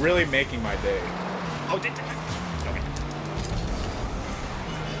 Really making my day. Oh, okay.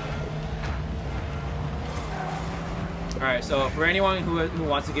 Alright, so for anyone who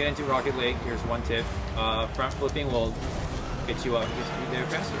wants to get into Rocket League, here's one tip. Front flipping will get you there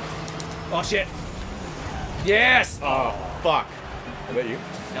faster. Oh, shit. Yes! Oh, fuck. Is that you?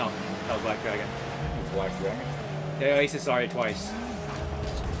 No, that was Black Dragon. Black Dragon? Yeah, he said sorry twice.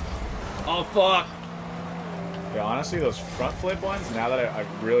 Oh, fuck! Yeah, honestly, those front flip ones, now that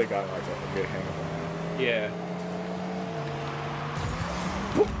I've really gotten like a good hang of them. Yeah.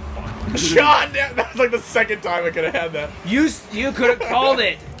 Sean, that was like the second time I could have had that. You could have called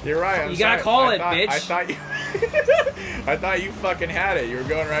it. You're right. You gotta call it, bitch. I thought you. I thought you fucking had it. You were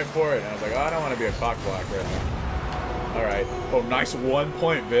going right for it. And I was like, oh, I don't want to be a cock block right now. All right. Oh, nice 1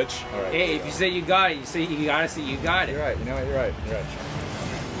 point, bitch. All right. Hey, if you say you got it, you say you gotta say you got it. You're right. You know what? You're right. You're right.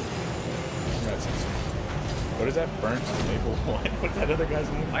 You're right. What is that? Burnt maple wine? What's that other guy's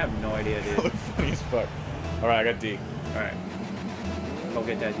name? I have no idea, dude. That looks funny as fuck. All right, I got D. All right. Go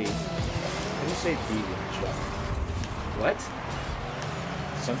get that D. How do you say D when you shot? What?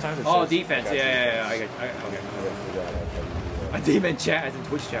 Sometimes it's. Oh, defense. Yeah. Okay. I didn't even chat. As in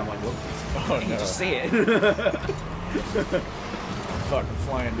Twitch chat. I'm like, what? Oh, no. Just say it. Fuck, I'm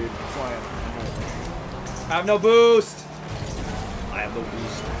flying, dude. I'm flying. I have no boost. I have no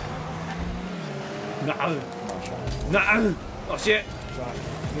boost. No. Come on, Sean. No. Oh, shit. Sean.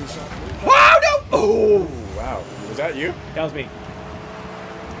 Wow, no. Oh. Wow. Was that you? That was me.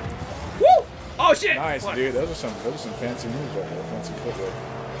 Woo. Oh, shit. Nice, what? dude. Those are some fancy moves right there. Fancy footwork.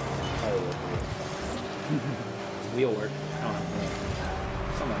 Wheel work. I don't know.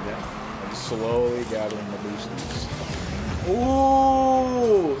 Something like that. I'm slowly gathering the boosties.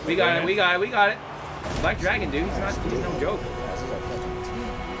 Ooh! We got it, we got it, we got it. Black Dragon, dude. He's no joke.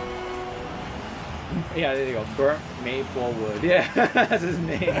 Yeah, there you go. Burnt maple wood. Yeah, that's his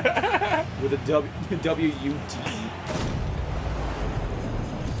name. With a W-U-D.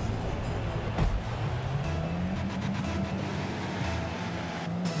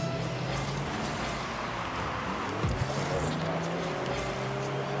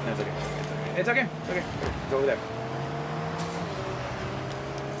 It's okay. It's okay. It's over there.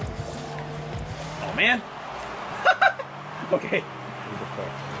 Oh man. Okay.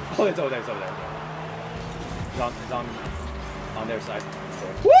 Oh, it's over there. It's over there. It's on their side.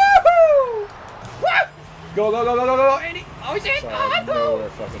 Woohoo! Woo! Go! Andy! Oh shit! Sorry, Oh, I'm nowhere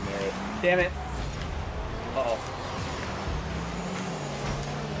fucking near it. Damn it! Uh oh.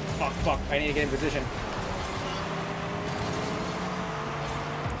 Fuck! I need to get in position.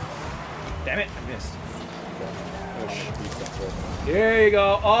 Damn it, I missed. Here you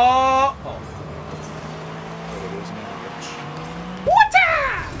go. Oh! What?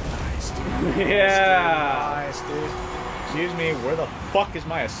 Nice, dude. Yeah! Nice, dude. Excuse me, where the fuck is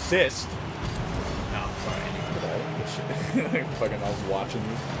my assist? No, sorry. Fucking, I was watching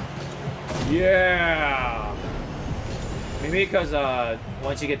you. Yeah! Maybe because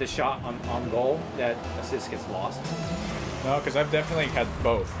once you get the shot on goal, that assist gets lost. No, because I've definitely had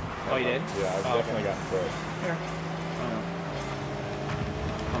both. Oh, you did? Yeah, I've definitely gotten both. Here.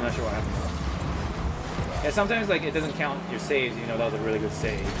 I'm not sure what happened though. Yeah, sometimes like it doesn't count your saves, you know that was a really good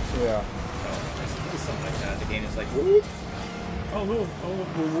save. Yeah. So it's something like that. The game is like, whoop. Oh no,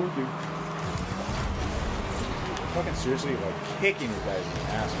 we'll whoop you. Fucking seriously, like kicking you guys in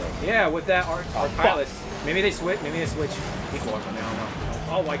the ass right now. Yeah, with that Arctilus. Maybe they switch equal or something, I don't know.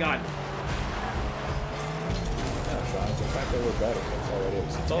 Oh my god. Sean, it's the fact that we're better. That's all it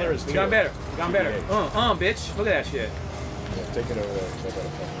is. That's all there is to it. We got better. We got better. Bitch. Look at that shit. Yeah, take it over there because I gotta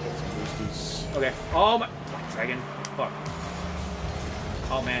fucking get some boosties. Okay. Oh my. Dragon. Fuck.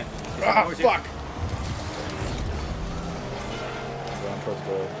 Oh man. Ah, fuck! Going towards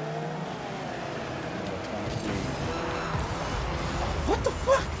goal. What the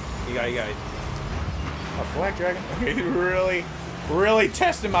fuck? You got it. A Black Dragon? Okay, really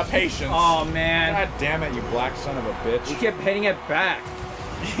testing my patience. Oh man. God damn it, you black son of a bitch. You kept hitting it back.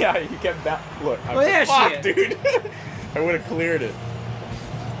 Yeah, you kept back. Look, fuck, dude. I would have cleared it.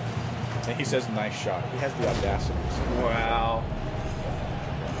 And he says, nice shot. He has the audacity. Wow.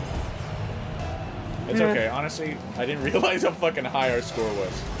 It's okay. Honestly, I didn't realize how fucking high our score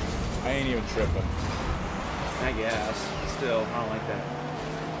was. I ain't even tripping. I guess. Still, I don't like that.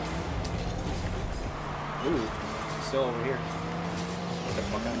 Ooh, still over here. Get the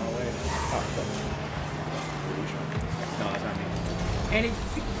fuck out of my way. Oh, fuck. No, that's not me. Andy,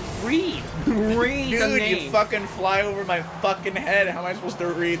 read! Read Dude, the name. you fucking fly over my fucking head. How am I supposed to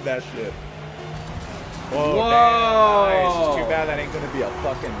read that shit? Whoa, Whoa. Damn, nice. It's too bad that ain't gonna be a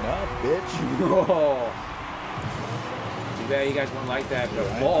fucking nut, bitch. Whoa. Too bad you guys weren't like that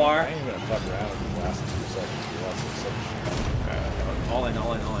before. I ain't even gonna fuck around with the last 2 seconds. All in. Yeah,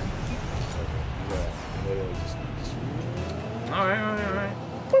 literally just Alright.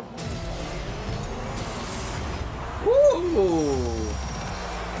 Boop. Woo!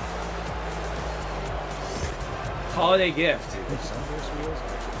 Holiday gift.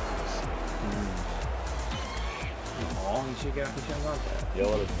 Oh, you should have got that.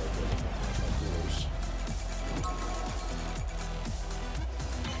 Yellow is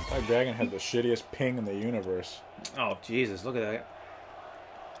Black Dragon had the shittiest ping in the universe. Oh, Jesus, look at that.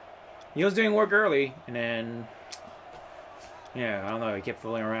 He was doing work early, and then... Yeah, I don't know, he kept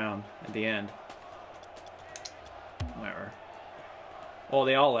fooling around at the end. Whatever. Oh,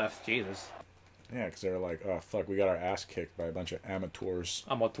 they all left. Jesus. Yeah, because they're like, oh, fuck, we got our ass kicked by a bunch of amateurs.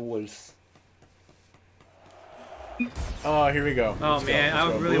 Amateurs. Oh, here we go. Oh, Let's man, go. I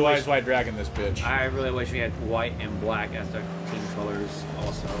Let's really Blue wish... Eyes White Dragon this bitch. I really wish we had white and black as the team colors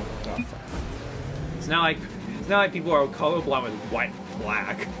also. Oh, fuck. It's not like people are colorblind with white and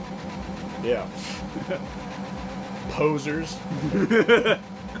black. Yeah. Posers.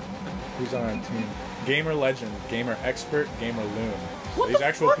 Who's on our team? Gamer Legend, Gamer Expert, Gamer Loon. What Are these the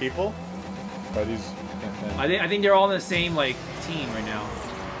actual fuck? people? Are these... I think they're all in the same like team right now.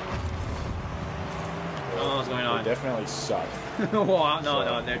 I don't know what's going on. They definitely suck. Well,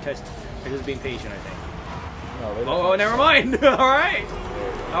 no, they're just being patient, I think. No, they Oh, never mind. All right.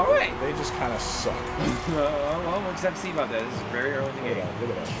 All right. They just kind of suck. Well, we'll just have to see about that. This is very early in the game. Look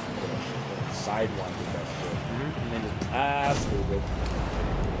at that. Sidewinded that shit. And then just... Stupid.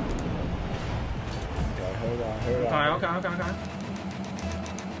 Okay, hold on. Okay.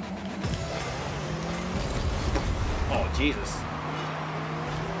 Oh, Jesus.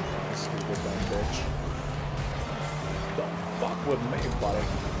 Stupid dumb bitch. Don't fuck with me, buddy.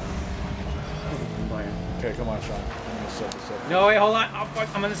 Okay, come on, Sean. I'm gonna set this up. No, wait, hold on. Oh, fuck.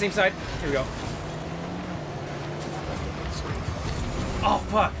 I'm on the same side. Here we go. Oh,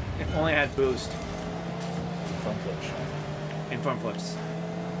 fuck. If only I had boost. Front flip, Sean. And front flips.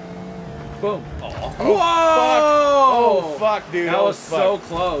 Boom. Oh. Whoa! Whoa! Oh, fuck, dude. That was so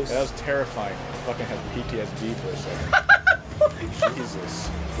close. That was terrifying. I fucking had PTSD for a second. Jesus.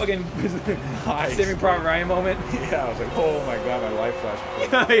 Fucking Nice. Saving Private Ryan moment. Yeah, I was like, oh my god, my life flashed.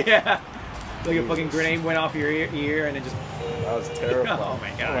 Yeah. Like a fucking grenade went off your ear and then just... That was terrifying. Oh my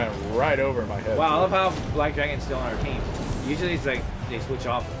god. It went right over my head. Wow, I dude. love how Black Dragon's still on our team. Usually it's like they switch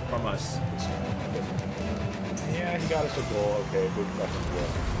off from us. Yeah, he got us a goal. Okay, big fucking goal.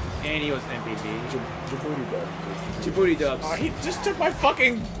 And he was MVP. Djibouti dubs. Djibouti dubs. Oh, he just took my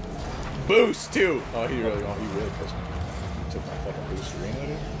fucking boost too. Oh, he really pissed me. He took my fucking boost arena, dude.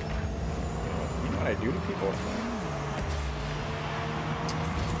 You know what I do to people?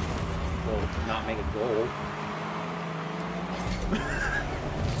 Well, not make a goal.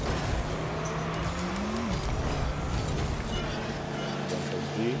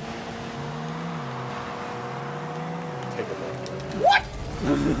 D. Take a look. What?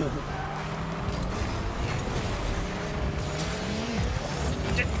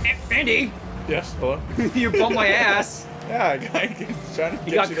 Andy, Yes, hello? you bumped my ass. Yeah, guy trying to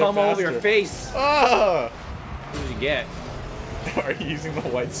You got cum all over your faster. face. Ah! What did you get? Are you using the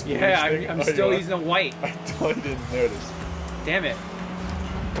white spoon? Yeah, stick? I'm Oh, still you are? using the white. I totally didn't notice. Damn it.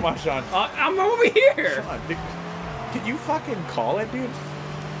 Come on, Sean. I'm over here. Sean, can you fucking call it, dude?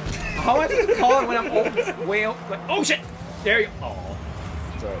 How am I supposed to call it when I'm way out? Like, oh shit! There you go. Oh.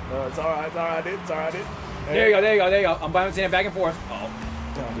 It's alright. No, it's alright, dude. It's alright, dude. There you go. I'm bouncing it back and forth. Oh.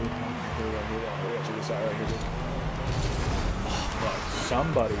 Down, dude. Here we go. Check this out right here, dude. Oh, fuck.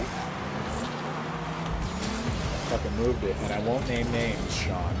 Somebody fucking moved it, and I won't name names,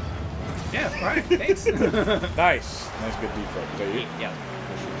 Sean. Yeah, alright, thanks. Nice. Nice, good defense. Is that you? Yeah.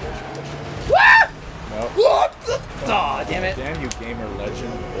 What? No. What the? Aw, damn it. Damn you, gamer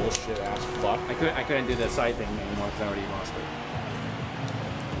legend, bullshit ass fuck. I couldn't do the side thing anymore because I already lost it.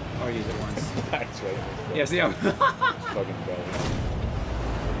 I already used it once. That's right. Yeah, see how... Fucking belly.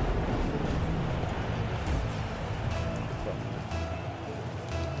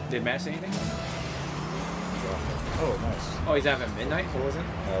 Did Matt say anything? Oh, nice. Oh, he's having midnight? What was it?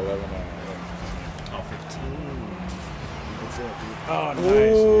 11. Oh, 15. That's it, dude. Oh, nice.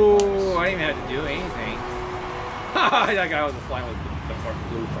 Ooh, Dude, I didn't even have to do anything. That guy was flying with the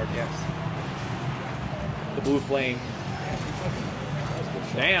blue fart, yes. The blue flame.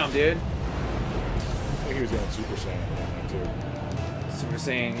 Damn, dude. I think he was going Super Saiyan at that too. Super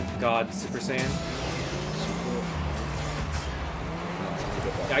Saiyan, God, Super Saiyan.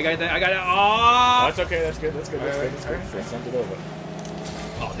 Yeah, I got it. Oh, Oh! that's okay. That's good. That's good. That's Alright, good. That's good. alright. Send it over.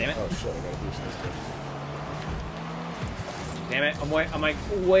 Oh, damn it. Oh shit! I gotta boost this thing. Damn it. I'm like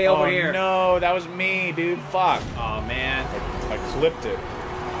way over here. No, that was me, dude. Fuck. Oh, man. I clipped it.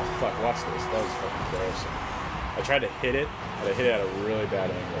 Oh fuck! Watch this. That was fucking embarrassing. I tried to hit it, but I hit it at a really bad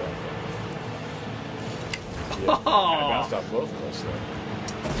angle. Yeah, I bounced off both of us though.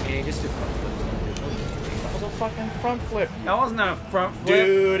 Yeah, just did front flip. That was a fucking front flip. That wasn't a front flip.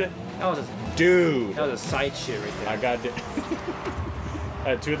 Dude. That was a side shit right there. I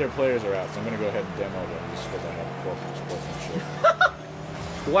got two of their players are out, so I'm gonna go ahead and demo them just because I have corporate sports and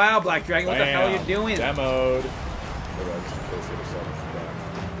shit. Wow, Black Dragon, what the hell are you doing? Demoed.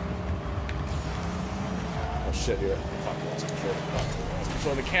 shit, dude. Fuck, lost control. Lost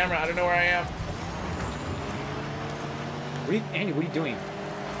control of the camera. I don't know where I am. Andy, what are you doing?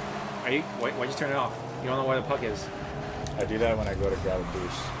 Why'd you turn it off? You don't know where the puck is. I do that when I go to grab a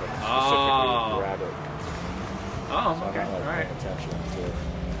boost. Like Oh. specifically grab it. Oh, So okay. I'm not, like, All right. paying attention to it.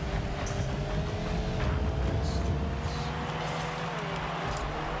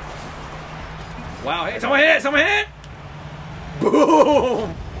 Wow, hey, someone hit it! Someone hit it!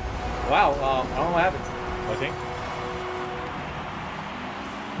 Boom! Wow, I don't know what happened. I think.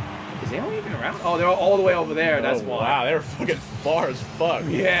 Is anyone even around? Oh, they're all the way over there, that's why. Wow, they were fucking far as fuck.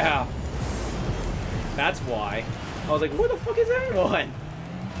 Yeah. That's why. I was like, where the fuck is everyone?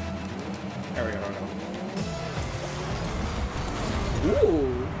 There we go, there we go.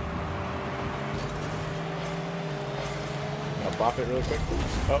 Ooh. I'll bop it really quick.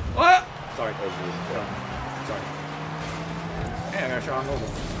 Oh. What? Sorry. That was rude. Oh, sorry. Hey, I got a shot on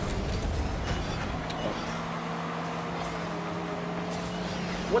mobile. Oh.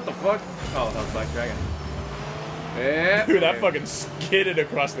 What the fuck? Oh, that was Black Dragon. Yeah. Dude, that fucking skidded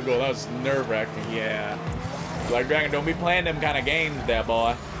across the goal. That was nerve-wracking. Yeah. Black Dragon, don't be playing them kind of games there,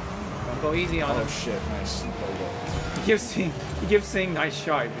 boy. Don't go easy on him. Oh shit, nice. He keeps saying nice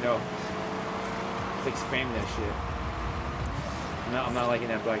shot, you know. It's like spamming that shit. I'm not liking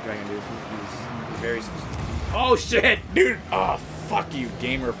that Black Dragon, dude. He's very... Oh shit! Dude! Oh, fuck you,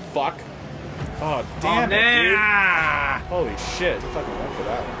 gamer fuck. Oh, damn it, dude. Holy shit. He fucking went for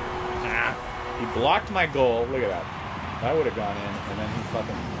that one. Nah. He blocked my goal. Look at that. That would have gone in, and then he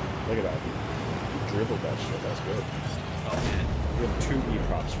fucking... Look at that. He dribbled that shit. That's good. Oh, man. We have 2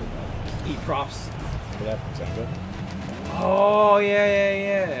 E-props for that. E-props. For that from Zanga. Oh,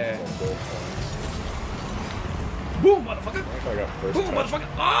 yeah. That's good. Boom, motherfucker! I think I got first Boom, touch. motherfucker!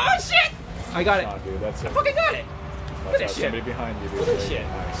 Oh, shit! I got it. Oh, dude, that's I it. fucking got it! Look at That's that shit. somebody behind you, dude. Look at that shit.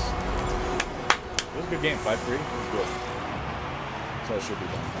 Nice. It was a good game. 5-3. It was good. So it should be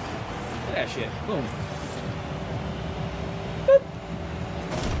done. Look at that shit. Boom. Boop.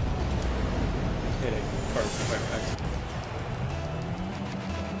 Hit it. Perfect.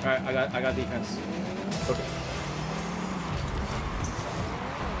 Alright, I got defense. Okay.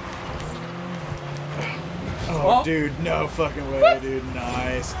 Oh, dude, no fucking way, dude.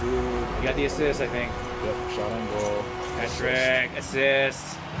 Nice, dude. You got the assist, I think. Yep, shot on goal. Patrick,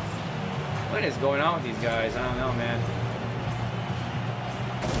 assist. What is going on with these guys? I don't know, man.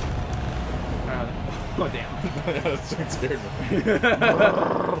 Oh, damn. That scared me.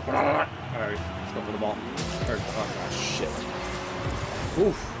 Alright, let's go for the ball. Oh, shit.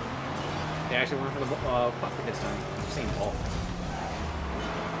 Oof. They actually went for the puck this time. Same ball.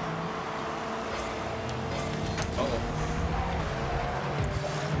 Uh-oh.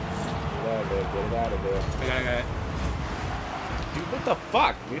 Get it out of there. I got it. Dude, what the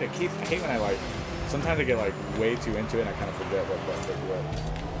fuck? Dude, I hate when I, like, sometimes I get, like, way too into it and I kind of forget what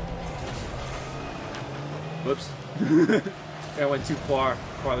Whoops. I went too far.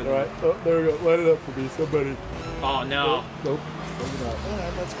 Farther than... Alright, oh, there we go. Light it up for me, somebody. Oh, no. Nope. Maybe not.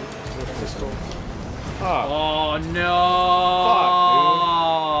 Alright, that's good. That's cool. Oh, no. Fuck,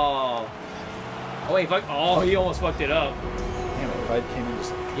 dude. Oh, wait, fuck. Oh, he almost fucked it up. Damn it, if I came in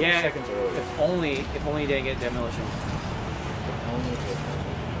just Yeah, seconds earlier. if only he didn't get demolition.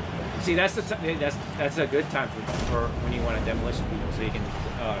 See, that's that's a good time for when you want to demolition people, so you can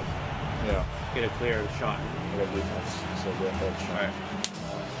yeah, get a clear shot. I got defense, so go ahead. All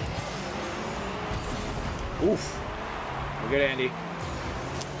right. Oof. We're good, Andy.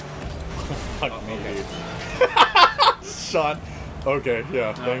 Fuck me, okay. dude. Sean. Okay,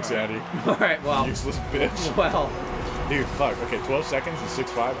 yeah, thanks, right. Andy. All right, well. Useless bitch. Well. Dude, fuck. Okay, 12 seconds and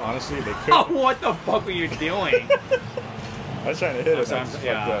 6'5". Honestly, they could. Oh, what the fuck were you doing? I was trying to hit it.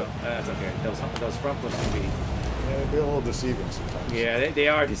 Yeah, that's okay. Those front flips can be. Yeah, they're a little deceiving sometimes. Yeah, they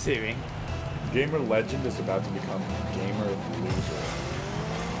are deceiving. Gamer Legend is about to become Gamer Loser.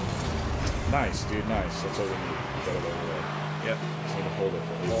 Nice, dude, nice. That's all we need. Get it over there. Yep. Just need to hold it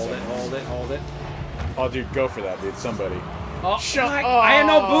for 8 seconds. Hold it. Oh, dude, go for that, dude. Somebody. Oh, I had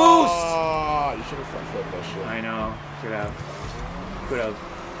no boost! Oh, you should have front flipped that shit. I know. Should have. Could have.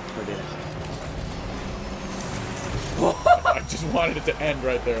 But didn't. I just wanted it to end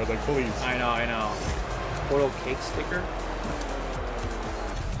right there. I was like, please. I know. Portal cake sticker?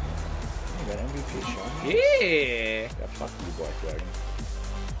 You got MVP shot? Yeah! Yeah, fuck you, Black Dragon.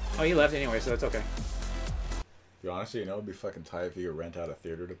 Oh, he left anyway, so it's okay. Dude, honestly, you know, it'd be fucking tight if you could rent out a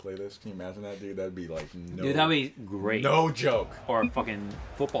theater to play this. Can you imagine that, dude? That'd be like no... Dude, that'd be great. No joke. Or a fucking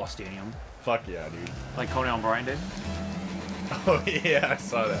football stadium. Fuck yeah, dude. Like Conan O'Brien did. Oh, yeah, I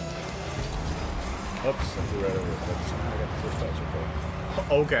saw that. Oops, I threw right over it. I got the first touch, okay.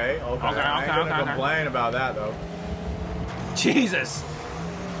 Okay. I ain't gonna complain about that though. Jesus.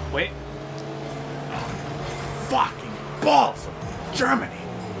 Wait. Fucking balls of Germany.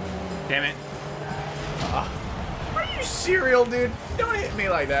 Damn it. Are you serial, dude? Don't hit me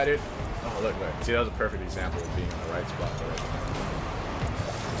like that, dude. Oh, look. See, that was a perfect example of being in the right spot.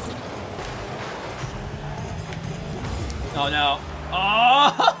 Oh, no.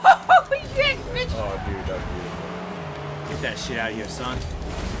 Oh, shit, bitch. Oh, dude, that's beautiful. Get that shit out of here, son.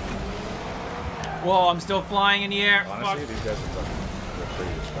 Whoa, I'm still flying in the air. Honestly, these guys are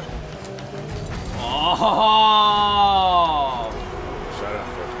pretty respectful. Oh! Shout out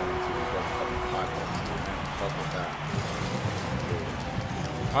 422. These guys are fucking podcasts, dude, man. Fuck with that.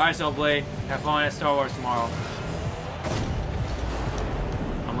 Alright, Soulblade. Have fun at Star Wars tomorrow.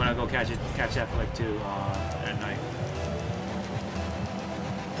 I'm gonna go catch F-Flick 2 at night.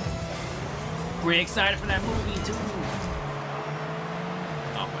 Pretty excited for that movie too.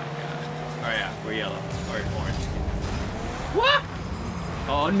 Oh my god. Oh yeah, we're yellow. Or orange. What?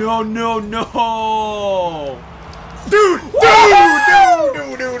 Oh no. Dude, look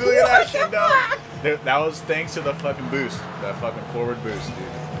at that shit, dog. Dude, that was thanks to the fucking boost. That fucking forward boost, dude.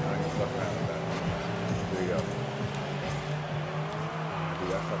 I'm not gonna fuck around with that. There you go. Dude,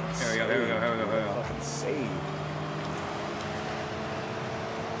 that fucking Here we go. Fucking saved.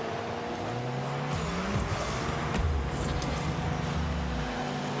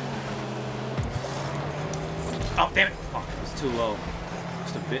 Oh, damn it. Fuck, it was too low.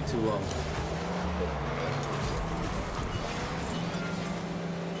 Just a bit too low.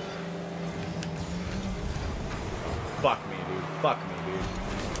 Fuck me, dude.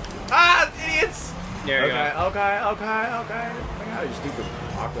 Ah, idiots! There you go. Okay. Look at you stupid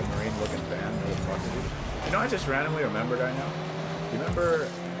aquamarine looking fan, motherfucker, dude. You know, I just randomly remembered right now. You remember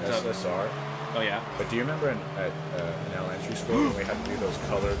SSR? Oh, yeah. But do you remember in elementary school when we had to do those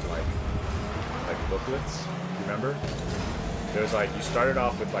colored, like booklets? You remember? There was like, you started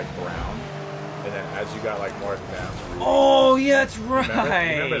off with like brown, and then as you got like more advanced. Oh, yeah, that's right.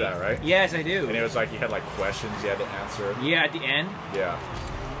 You remember that, right? Yes, I do. And it was like you had like questions you had to answer. Yeah, at the end. Yeah.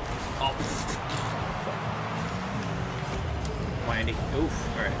 Oh. Come on, Andy. Oof.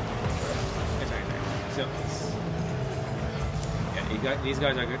 All right. It's alright. So, yeah, these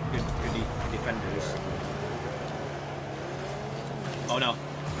guys are good defenders. Oh no.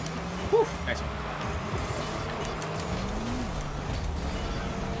 Whew. Nice one.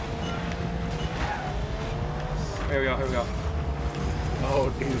 Here we go.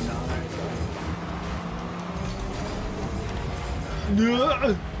 Oh, dude, nice.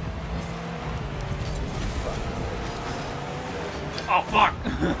 Oh, fuck!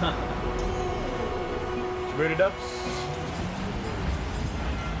 Booted up.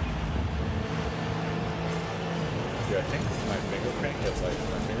 Dude, I think my fingerprint gets like,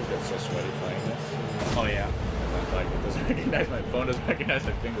 my fingers get so sweaty playing this. Oh, yeah. And then, like, it doesn't recognize, my phone doesn't recognize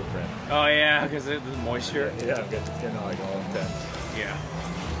my fingerprint. Oh, yeah, because of the moisture. Yeah, it's getting like all intense. Yeah.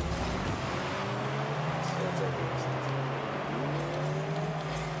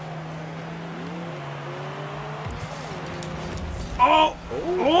 Oh!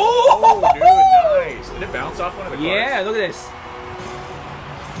 Oh, dude, nice. Did it bounce off one of the cars? Yeah, look at this.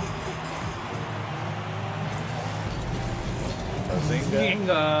 Bazinga.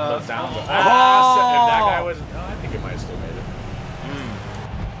 Oh. If that guy wasn't... Oh, I think it might have still made it.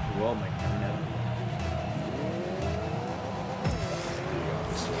 Well, my God.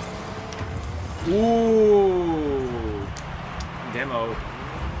 Ooh. Demo.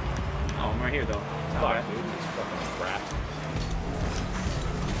 Oh, I'm right here, though. Fuck, dude. This fucking crap.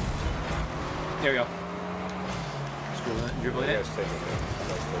 There we go. Dribbling it.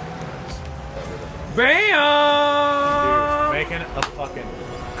 Bam! Dude, making a fucking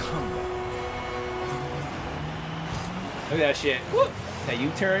comeback. Look at that shit. Whoop. That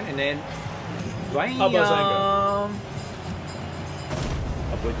U-turn and then bam!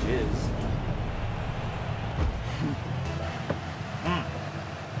 Up with jizz.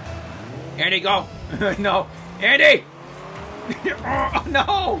 Andy, go! No! Andy! Oh,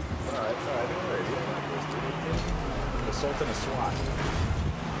 no! Alright, don't worry. The Sultan of SWAT.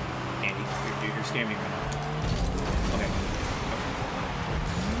 Andy, you're scamming me right now. Okay.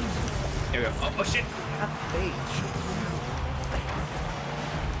 There we go. Oh shit! Have faith.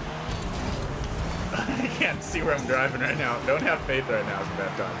 I can't see where I'm driving right now. Don't have faith right now. It's a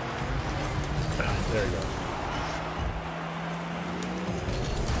bad time. There you go.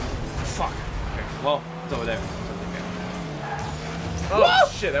 Fuck. Okay. Well, it's over there. Oh, whoa!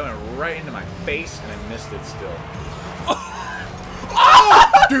 Shit, that went right into my face and I missed it still. Oh!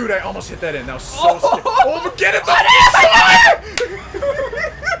 Dude, I almost hit that in. That was so scary. Oh, get it!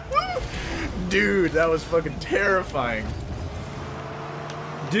 Dude, that was fucking terrifying.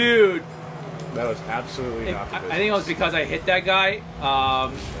 Dude. That was absolutely not the I business. think it was because I hit that guy.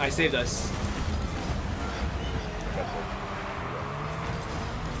 I saved us.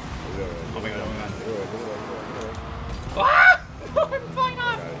 Oh my god, oh my god. Ah! I'm flying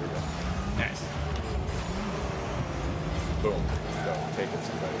off! Nice. Boom. Go. Take it,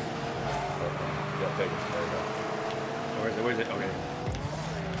 somebody. Okay. Yeah, take it. There you go. Where is it? Where is it? Okay.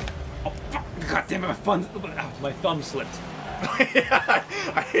 Oh, fuck. God damn it, my thumb slipped. Yeah,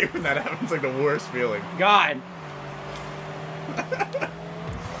 I hate when that happens. Like the worst feeling. God.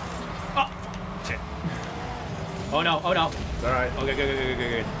 Oh, shit. Oh no, oh no. It's alright. Okay,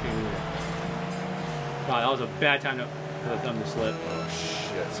 good. Wow, that was a bad time for the thumb to slip. Oh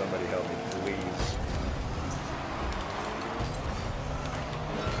shit, somebody help me, please.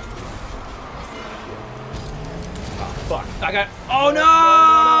 Oh, fuck. I got. Oh no!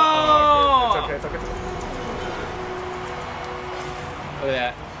 Oh, okay. It's okay. Look at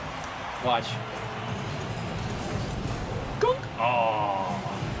that. Watch. Gunk. Oh.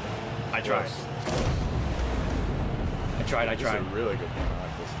 I tried. Close. I tried. This is a really good game. I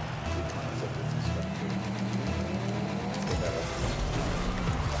like this.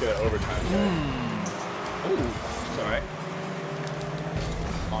 Let's get that overtime. Ooh. It's alright.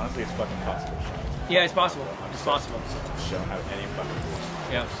 Honestly, it's fucking possible. Yeah, it's possible. It's possible. She don't have any fucking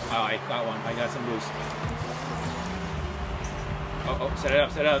boost. Yeah. Oh, I got one. I got some boost. Oh, set it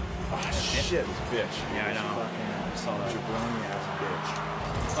up, set it up. Oh shit, this bitch. Yeah, I know. Fucking saw that. jabroni ass bitch.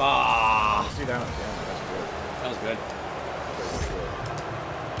 Ah. See that one? Yeah, that's good. That was good.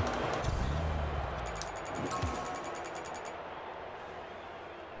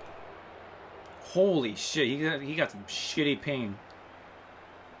 Holy shit, he got some shitty pain.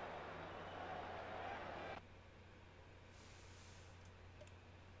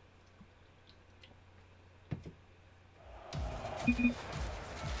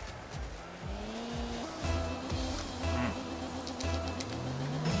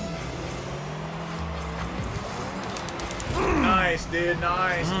 Nice, dude.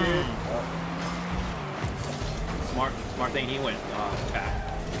 Nice, dude. Smart thing, he went back.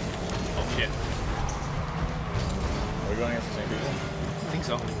 Oh shit. Are we going against the same people? I think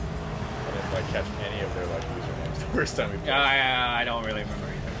so. I didn't like catch any of their like usernames the first time we played. I don't really remember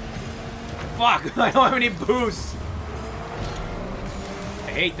either. Fuck! I don't have any boosts.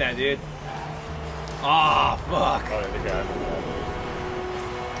 I hate that, dude. Ah, fuck. Oh, the guy.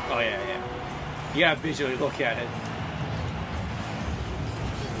 Oh yeah. You gotta visually look at it.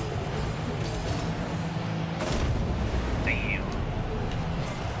 Damn.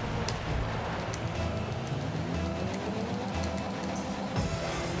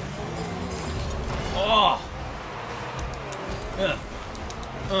 Oh.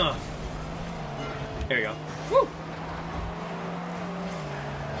 There you go. Woo.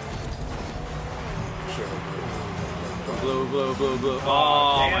 Sure. Blue.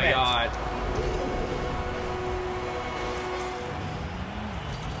 Oh damn my it. god.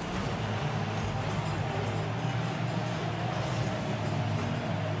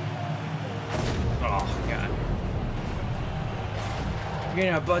 Oh god. We're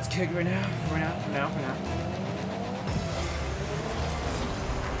getting our butts kicked right now. For now.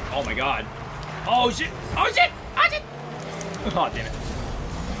 Oh my god. Oh shit! Oh damn it! I got you,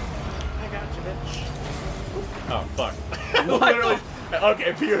 bitch. Oh, fuck. What Literally.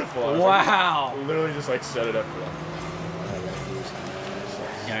 Okay, beautiful. I was Wow. Like, literally just like set it up for them.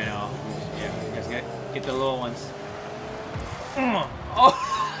 Yeah, I know. Yeah, you guys get the little ones. Oh!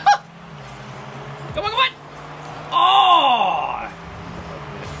 Come on! Oh!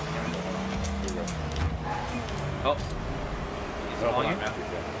 Oh. He's calling you?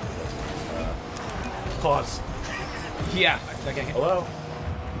 Pause. Yeah. Okay. Hello?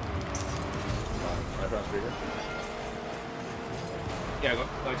 Right on speaker. Yeah, go.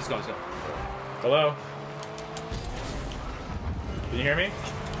 Just go. Hello? Can you hear me?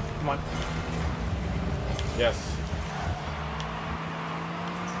 Come on. Yes.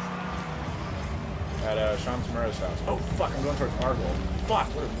 At Sean Tamura's house. Oh fuck, I'm going towards our goal. Fuck,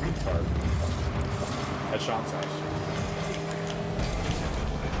 what a retard. At Sean's house.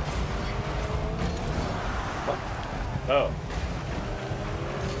 Oh.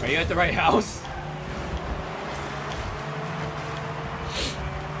 Are you at the right house?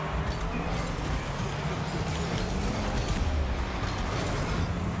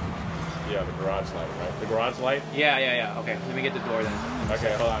 Yeah, the garage light, right? The garage light? Yeah. Okay, let me get the door then.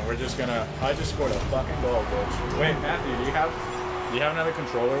 Okay, hold on. We're just gonna... I just scored a fucking goal, bitch. Wait, Matthew, do you have Do you have another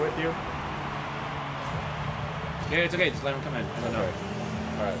controller with you? Yeah, it's okay. Just let him come in. I don't know.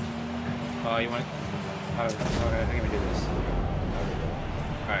 Alright. Oh, you want? Okay, I think we do this.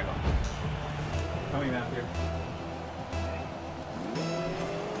 All right, go. How many map here?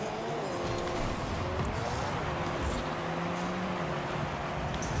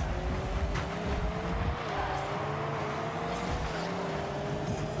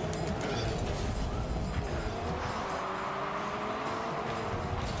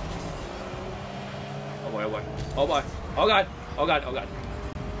 Oh boy, oh boy. Oh boy. Oh god. Oh god, oh god.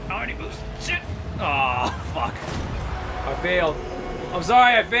 I already boost. Shit. Oh, fuck. I failed. I'm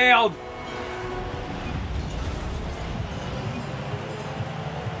sorry, I failed.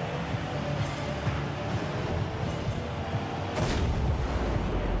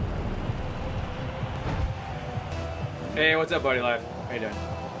 Hey, what's up, buddy life? How you doing?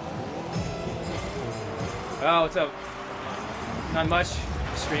 Oh, what's up? Not much.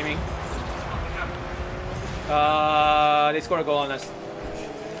 Streaming. They scored a goal on us.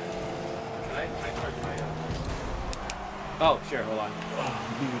 Oh, sure, hold on.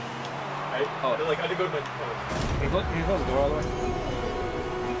 Oh, like I had to go to my. Can you close the door all the way?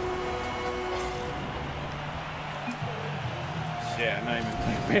 Shit, I'm not even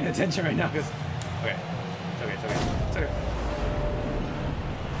paying attention right now because. Okay. It's okay, it's okay. It's okay.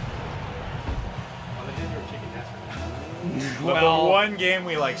 Oh, they did your chicken ass. Well, the one game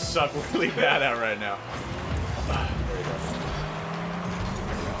we like suck really bad at right now. There you go.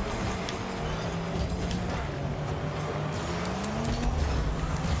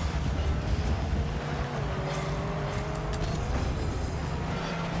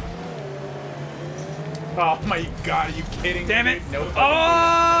 Oh my god, are you kidding Damn me? it! No fucking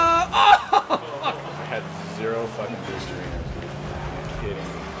Oh! Fuck! I had zero fucking booster units. Are you kidding me?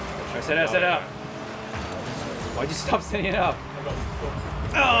 I set it up. Why'd you stop setting it up?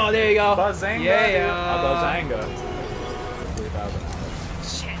 Oh, there you go. Bazanga, yeah. Bazanga. 3,000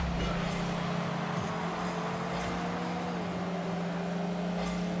 hours. Shit.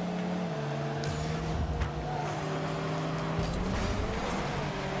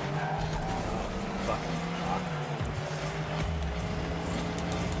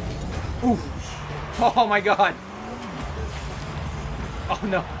 Oof. Oh my god. Oh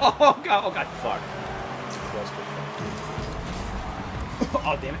no. Oh god. Oh god. Fuck.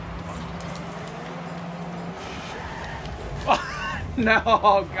 Oh damn it. Oh, no.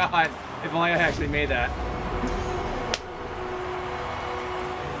 Oh god. If only I actually made that.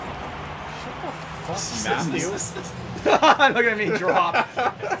 Matthew? Look at me drop.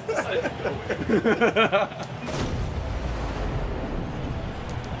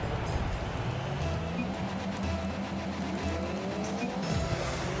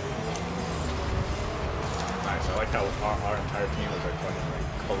 Nice. I like how our entire team was like fucking like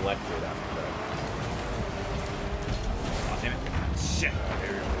collected after that. Oh damn it. Shit.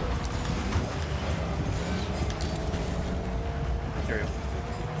 There we go. There we go.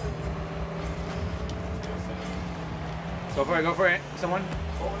 Go for it, go for it. Someone.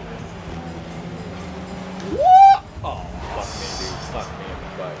 Woo! Oh, Fuck me, dude. Fuck me in the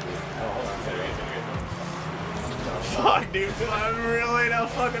butt, dude. Oh, hold on. Fuck, dude. I'm really not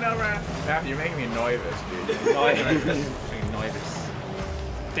fucking up right now. Matthew, you're making me nervous, dude. Noivus.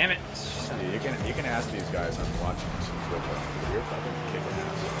 Damn it. Dude, you can ask these guys on watching this on Twitch. You're fucking kicking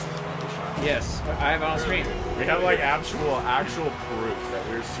ass. Yes, I have it on screen. We have like actual proof that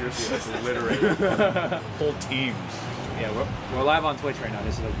we're seriously like obliterating whole teams. Yeah, we're live on Twitch right now.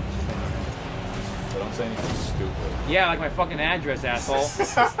 This is like, So don't say anything stupid. yeah, like my fucking address, asshole.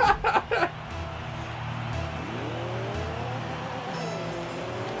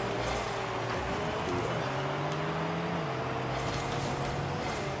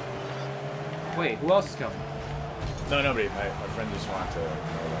 Wait, who else is coming? No, nobody. My friend just wanted to know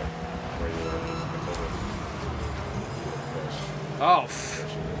like where you were. Oh, There she is.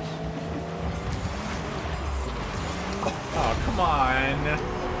 Oh, come on.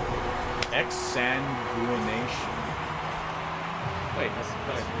 Exsanguination. wait, that's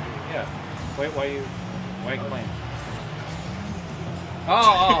yeah. Wait, why are you complaining?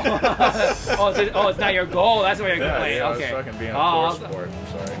 Oh, it's not your goal. That's why you're complaining. Yeah, Okay. I was fucking being a Oh, poor sport. I'm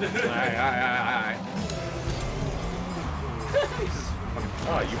sorry. Alright.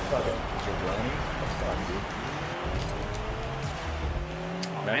 Oh, you fucking jabroni. What the fuck, dude? Oh,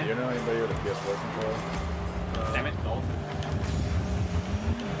 Man, man. you know anybody with a PS4 controller? Damn it.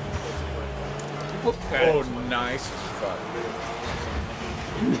 Oh, nice as fuck,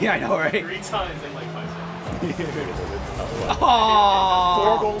 dude. Yeah, I know, right? 3 times in like 5 seconds.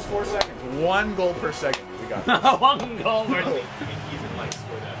 Oh. 4 goals, 4 seconds. 1 goal per second. We got this. 1 goal. like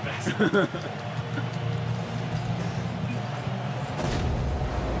score that fast.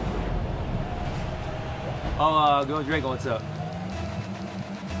 Oh, go Draco, what's up?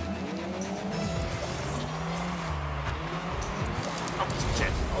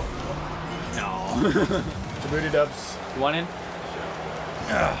 No. Booty dubs. You want in?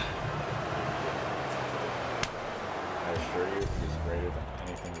 I assure you, it's greater than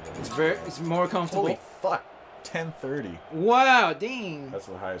anything you've ever It's more comfortable. Holy fuck. 1030. Wow, dang. That's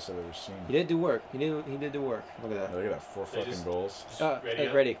the highest I've ever seen. He did do work. He did do work. Look at Yeah, that. look at that. 4 fucking just- goals. Ready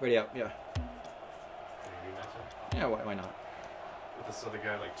up? Ready up. Yeah. Yeah. Why not? With this other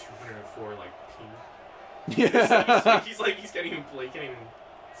guy, like 204, like ping. Yeah. He's can't even play. Can't even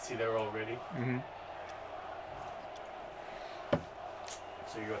see that we're all ready. Mm-hmm.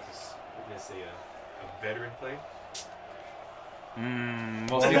 So you got this. Witness a veteran play.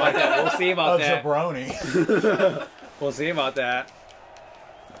 We'll see about that. We'll see about that. jabroni. We'll see about that.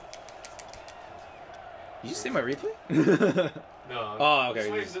 Did you see my replay? No. Oh, okay.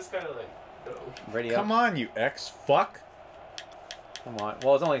 So he's just kind of like, no. Ready up. Come on, you ex-fuck. Come on.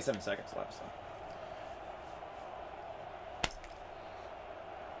 Well, it's only 7 seconds left, so.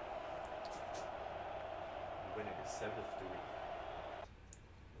 Winning is 7-3.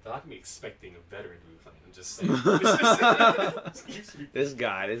 I'm not gonna be expecting a veteran to be playing. I'm just saying. Excuse me. This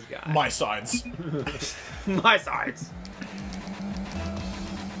guy. My sides. My sides.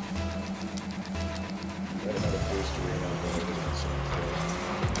 Got another booster ring on there.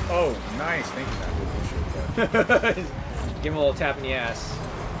 Oh, nice. Thank you, Matt. We appreciate that. Give him a little tap in the ass.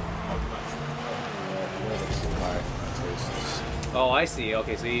 Oh, I see.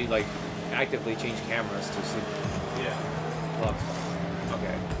 Okay, so you like actively change cameras to see. Yeah. Well,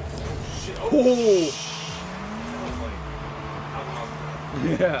 okay. Shit. Oh.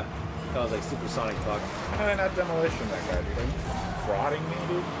 Yeah. That was like supersonic fuck. How did I not demolition that guy, dude? Are you frauding me,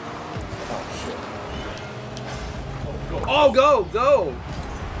 dude? Oh, shit. Oh, go!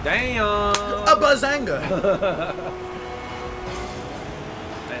 Damn! A bazanga!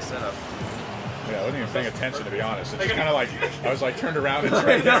 Nice setup. Yeah, I wasn't even paying attention, to be honest. It's just kind of like, I was like turned around and it's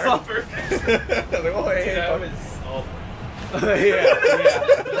right No. there. I was like, oh, hey, That fuck. was all. Yeah.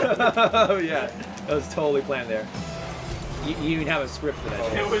 Yeah. That was totally planned there. You even have a script for that. Oh,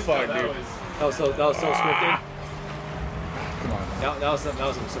 shit. It was fuck, that dude. was. That was so scripted. Come on. That was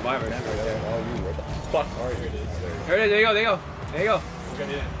some Survivor shit right there. Oh, you where the fuck are you? Here it is. There you go. We're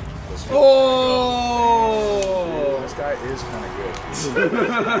gonna in. This guy- Oh! This guy is kind of good.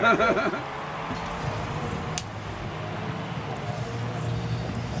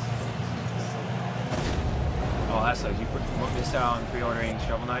 Oh, that sucks. You missed out on pre-ordering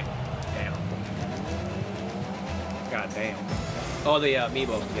Shovel Knight? Damn. God damn. Oh, the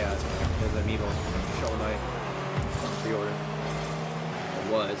Amiibo. Yeah, that's right. There's an Amiibo Shovel Knight pre-order.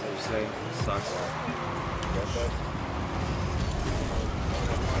 It was, I would say. It sucks.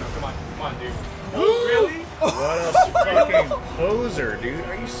 Come on, dude. Oh, really? What a fucking poser, dude.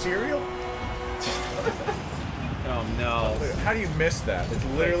 Are you serial? Oh, no. How do you miss that? It's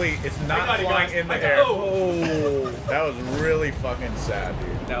literally, it's I not got it, flying guys. in the I got- air. Oh! That was really fucking sad,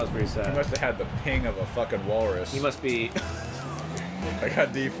 dude. That was pretty He sad. must have had the ping of a fucking walrus. He must be... I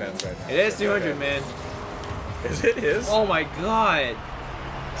got defense right now. It is 200, man. Is it his? Oh, my God.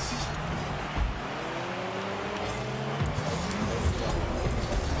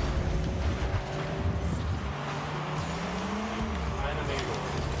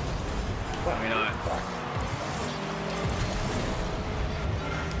 Probably not. Fuck.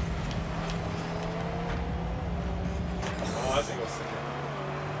 Oh, I think it was second.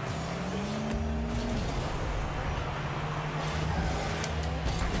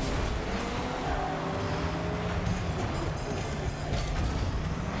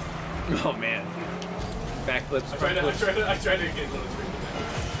 Oh, man. Backflips, I front flips. tried to get a little tricky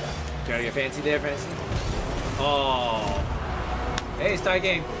there. Trying to get fancy there, fancy. Oh. Hey, it's tie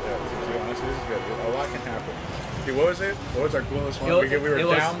game. Yeah, to be honest, this is good. A lot can happen. Okay, what was it? What was our goalless one? It We were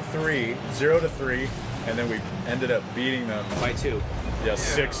was- down 0-3, and then we ended up beating them. By 2. Yeah,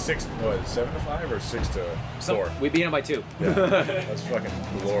 6. What? 7-5 or 6-4? We beat him by 2. Yeah, that's fucking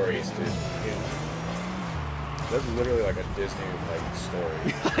glorious, dude. That's literally like a Disney like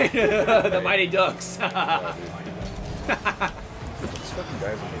story. The Mighty Ducks. Yeah, dude. These fucking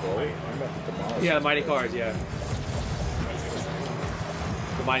guys in the goalie. I'm about to demolish. Yeah, these Mighty guys. Cars, yeah.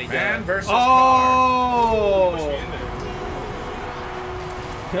 The Mighty Man Ducks. versus Oh! Push me in there.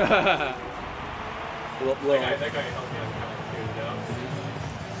 That guy helped me out.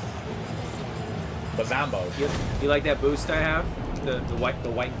 Bazambo. You like that boost I have? The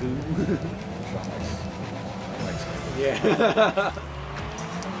white goo? Sean likes Yeah.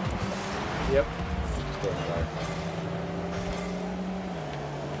 Yep. Still my life.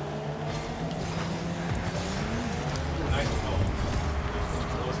 Nice.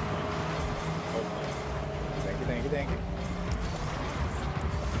 Thank you, thank you, thank you.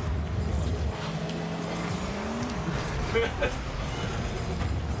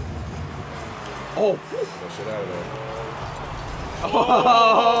 Oh. Get shit out of there.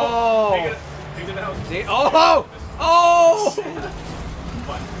 Oh. Take it out. See? Oh. Oh.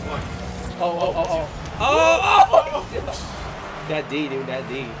 One. Oh. Oh. That D, dude. That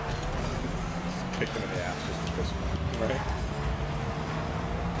D. Kicked him in the ass just to piss him off. Right.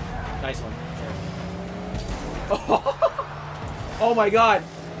 Nice one. Oh my God.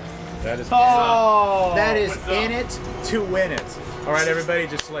 That is Oh. that is in it to win it. All right, everybody,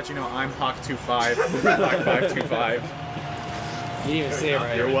 just to let you know, I'm Hawk25, Hawk525. You didn't even say it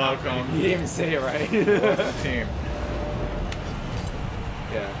right. You're welcome. You didn't even say it right. Welcome, team.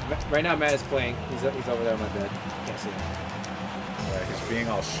 Yeah. Right now, Matt is playing. He's over there on my bed. Can't see him. Yeah, he's being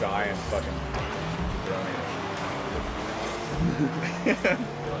all shy and fucking brony.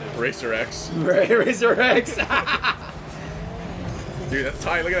 Racer X. Razor X. Dude, that's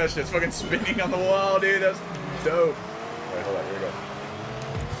tight. Look at that shit. It's fucking spinning on the wall, dude. That's dope. Alright, hold on. Here we go.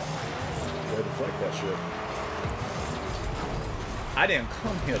 Gotta deflect that shit. I didn't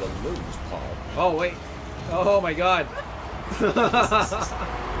come here to lose, Paul. Oh wait. Oh my God. that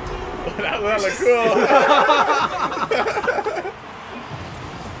looked cool.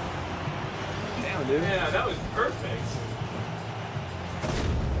 Damn, dude. Yeah, that was perfect.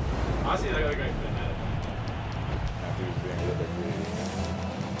 Honestly, I gotta go get that. After he was being a little bit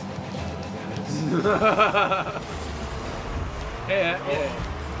Yeah.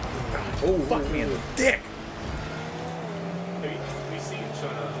 Oh, fuck me in the dick. Have you seen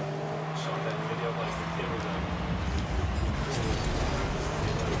Sean that video of like the kid with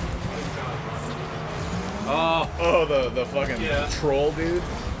Oh, the fucking Yeah. troll dude.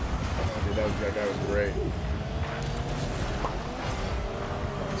 Oh, dude, that guy was great.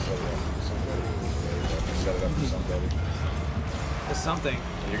 Set it up for somebody. There's something.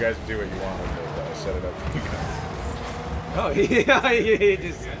 You guys do what you want with it, but I set it up for you guys. Oh yeah, he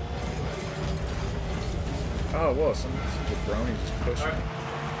just. Oh, whoa, some jabroni just pushed me.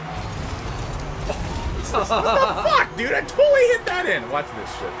 Oh. Fuck, dude, I totally hit that in. Watch this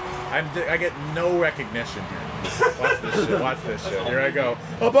shit. I get no recognition here. Watch this shit, watch this shit. Here I go.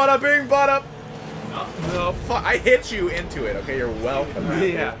 Oh, bada bing, bada. No, fuck, I hit you into it, okay? You're welcome.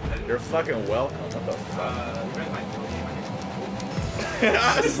 Yeah. You're fucking welcome. What the fuck?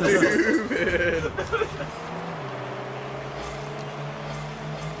 Stupid.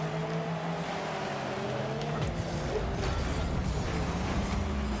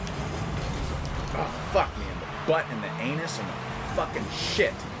 Oh, fuck me in the butt and the anus and the fucking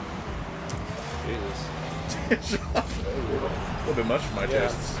shit. Jesus. A little bit much for my Yeah.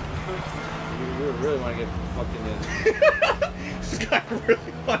 tastes. You really want to get fucked in This guy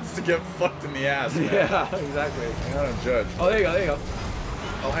really wants to get fucked in the ass, man. Yeah, exactly. I don't judge. Oh, there you go, there you go.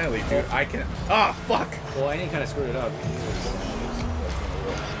 Oh, Haley, dude, I can. Ah, fuck! Well, I kind of screwed it up.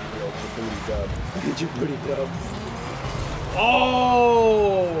 Get your booty dub.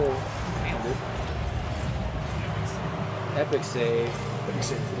 Oh! Damn, dude. Epic save. Let me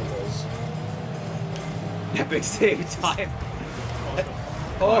say for the walls. Epic save time.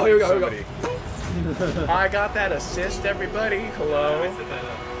 Oh, here we go, here we go. I got that assist, everybody. Hello. I set that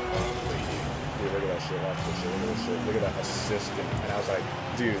up. Dude, look at that shit. Watch this shit. Look at this shit. Look at that assistant. And I was like,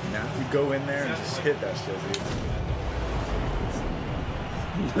 dude, now if you go in there and just hit that shit, dude.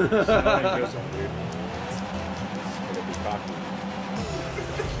 Dude. It'll be cocky.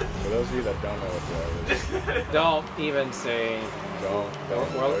 For those of you that don't know what that is, Don't even say. don't. I was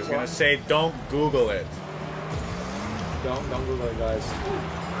Well, gonna say, don't Google it. Don't Google it, guys. I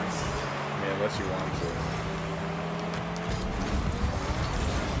mean, unless you want to.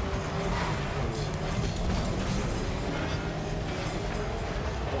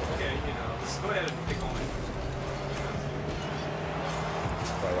 Okay, let's go ahead and pick on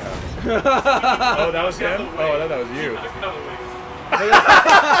Oh, that was him? Oh, I thought that was you. it.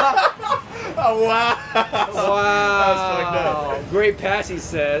 Oh, wow. Wow. fucked up. Great pass, he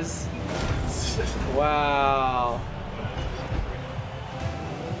says. Wow.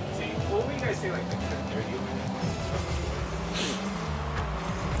 See, what would you guys say like the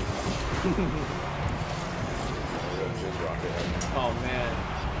Oh man.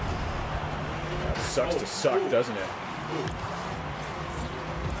 That sucks to suck, doesn't it?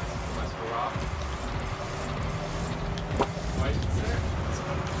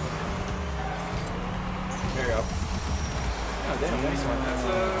 There you go. Oh, damn, nice one.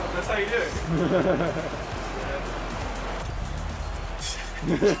 That's how you do it.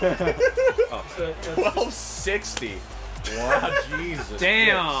 Oh. 1260. Wow, Jesus.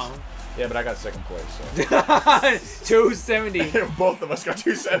 Damn. Yeah, but I got second place, so. 270. Both of us got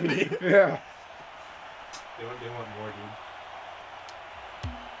 270. Yeah. They want more, dude.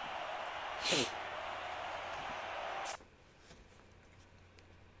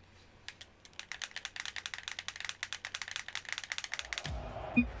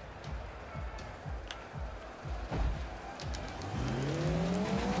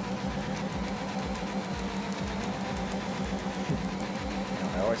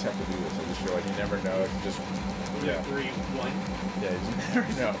 I always have to do this. I just feel like you never know. It's just, yeah. 3, 1. Yeah, you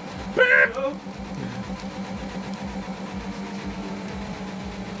never know. Oh.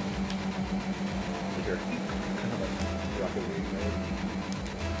 Here. Rocket League mode.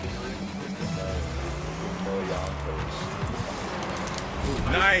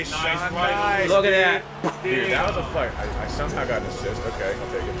 Nice, Nice, Sean, right. nice. Look at that. Dude, that was a fight. I somehow got an assist. Okay,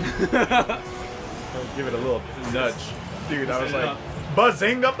 I'll take it. I'll give it a little nudge. Dude, I was like,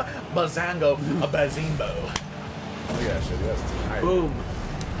 Bazinga, Bazango, a Bazimbo. Look at that shit. That's tight. Boom.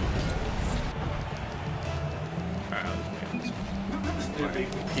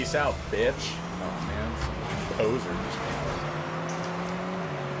 Peace out, bitch. Oh, man. Some poser just came out.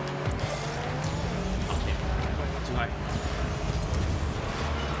 Too high.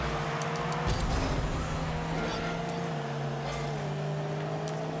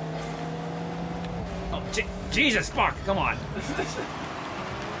 Oh, Jesus, fuck! Come on.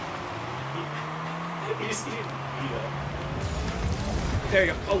 There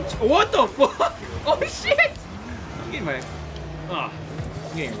you go. Oh, what the fuck? Oh shit! I'm getting my. Oh,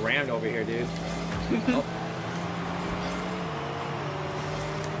 I'm getting rammed over here, dude. Oh.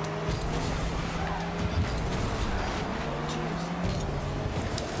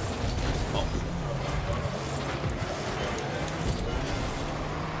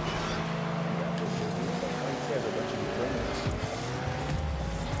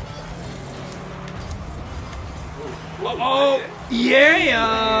 Oh,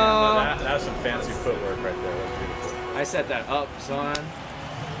 yeah! That was some fancy footwork right there. That's beautiful. I set that up, son.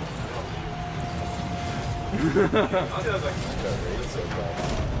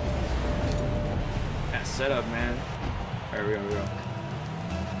 That setup, man. Alright, we go.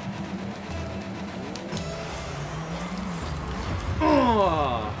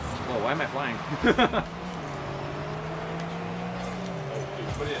 Oh! Whoa, why am I flying?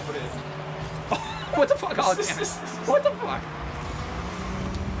 Put it in. What the fuck? Oh, damn. What the fuck?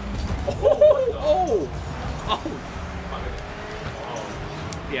 Oh!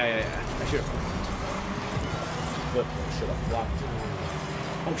 Yeah. I should have. Flip, should have flopped.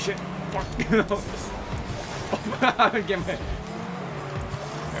 Oh shit! Fuck! I would get my.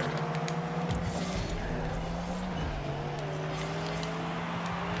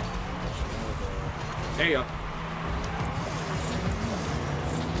 There you go.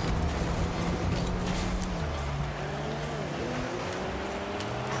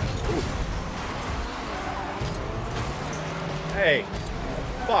 Hey,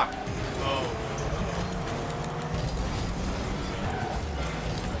 fuck. Oh.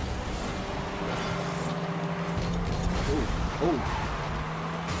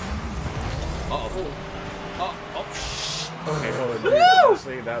 Okay, hold on, dude.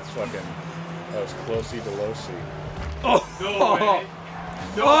 Honestly, that's fucking. That was closey to low-sey. No way.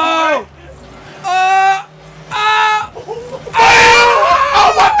 No Oh! Oh,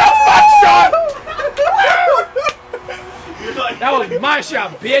 what the fuck, Sean? You're like, That was my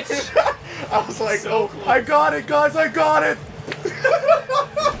shot, bitch! I was like, So oh, close. I got it, guys, I got it.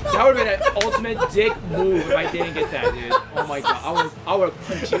 That would have been an ultimate dick move if I didn't get that, dude. Oh my god, I would have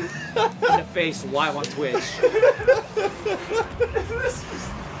punched you in the face live on Twitch.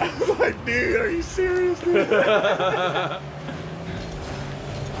 I was like, dude, are you serious, dude? oh,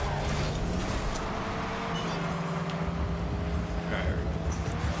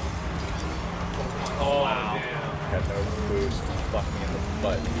 Wow. damn. Got no boost. Fuck me in the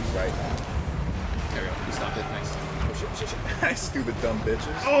butt right now. There we go, he stopped it, nice. Oh shit. Stupid dumb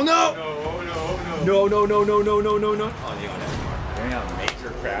bitches. Oh no! No. No. Oh, you got it. You're on a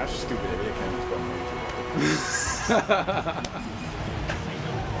major crash. Stupid idiot. Can't just go major.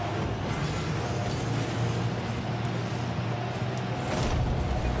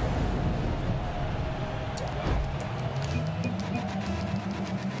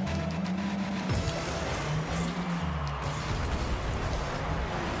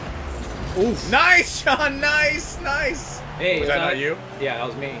 Oof. Nice, Sean. Nice. Hey, Was it's that not you? Yeah, that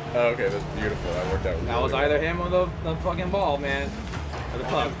was me. Oh, okay, that's beautiful. That worked out really That was well. either him or the fucking ball, man. Or the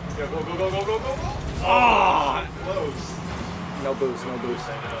puck. Go, go, go, go, go, go, go. Ah! Close. No boost, no boost.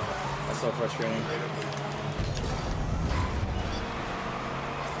 I know. That's so frustrating.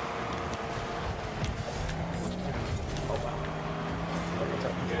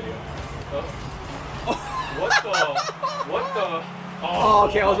 What the? What the? Oh,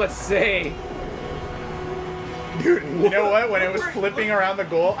 okay, I was about to say. Dude, you know what? When it was flipping around the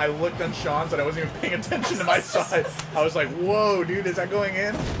goal, I looked on Sean's and I wasn't even paying attention to my side. I was like, whoa, dude, is that going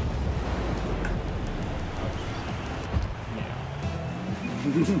in?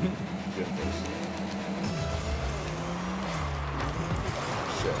 Good first.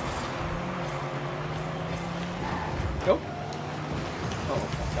 Shit. Nope. Oh,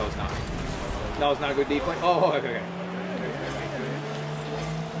 that was not. That was not a good deflect. Oh, okay, okay.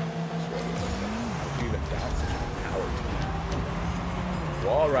 Even down such power.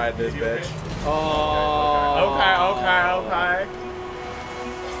 Wall ride this bitch. Oh. Okay.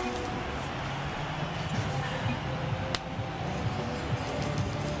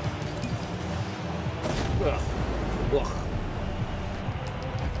 Ugh. Ugh.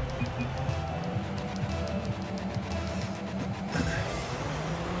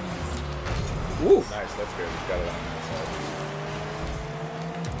 Oof. Nice, that's good. Got it on that side.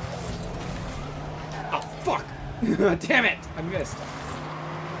 Oh, fuck. Damn it. I missed.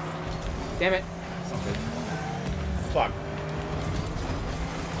 Damn it. Something. Fuck.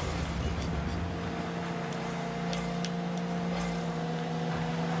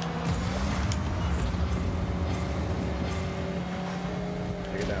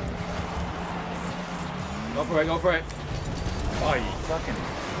 Take it down. Go for it, go for it. Oh, you fucking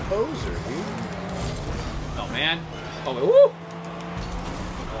poser, dude. Oh, man. Oh, woo.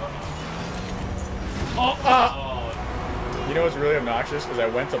 You know what's really obnoxious? Is I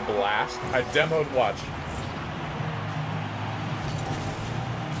went to blast. I demoed, watch.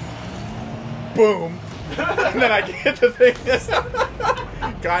 Boom. And then I get the thing.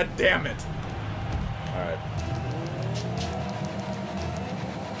 God damn it. Alright.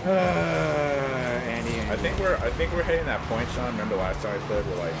 Andy. I think we're hitting that point, Sean. Remember last time I played,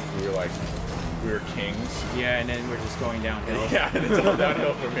 we were kings. Yeah, and then we're just going downhill. Yeah, and it's all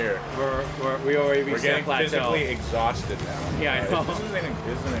downhill from here. We already We're reached getting that plateau. physically exhausted now. Yeah, I know. This isn't even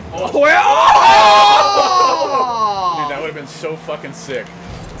Oh, well! Oh! Dude, that would have been so fucking sick.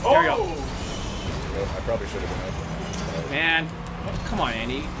 There you go. Well, I probably should have been open. Man, come on,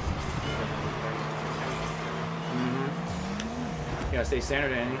 Andy. You gotta stay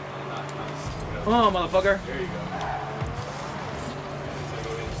centered, Andy. Oh, motherfucker. There you go.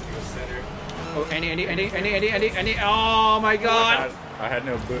 Center. Oh, Andy. Oh my god. I had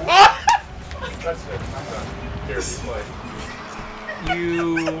no boot. That's it. I'm done. Here, replay. You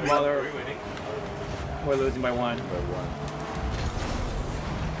mother. Are we winning? We're losing by one. By one.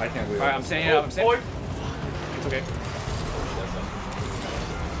 I can't believe Alright, I'm saying it up. I'm saying Oh, it's okay.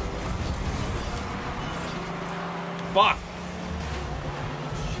 Fuck.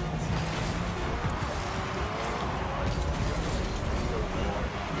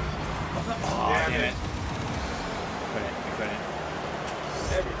 Oh, damn it. Couldn't.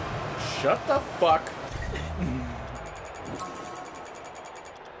 Shut the fuck.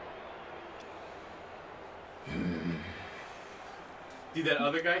 Dude, that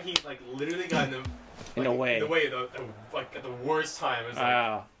other guy, he like literally got in the In the way. In the way, like at the worst time. It was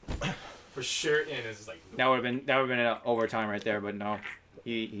like, for sure in. It's just like That would have been an overtime right there, but no.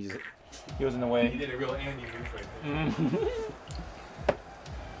 He was in the he way. did a real Andy move right there.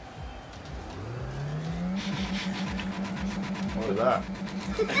 What was that?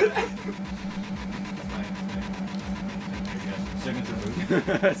 Signature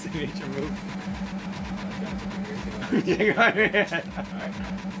move. Signature move. Okay.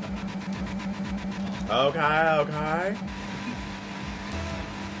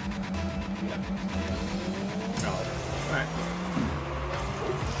 Alright.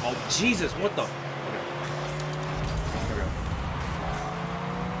 Oh, Jesus, what the?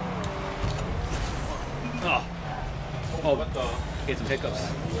 Oh. Oh, What the? get some hiccups.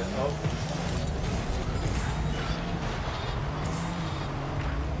 Oh.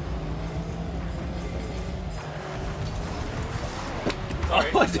 Sorry.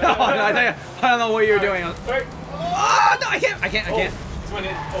 Oh, no, I don't know what you're doing. Sorry. Oh, no, I can't. It's when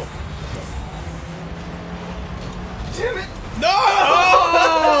it. Oh. Damn it! No!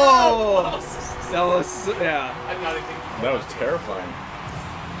 Oh! That was, yeah. I did not think. That was terrifying.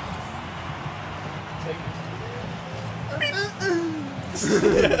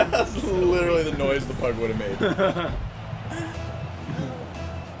 That's literally the noise the pug would have made.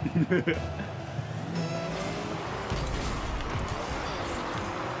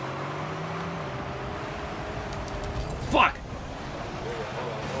 Fuck!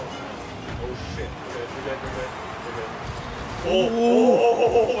 Oh shit. We're good.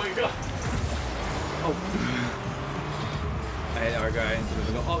 Oh my god. Hey, our guy.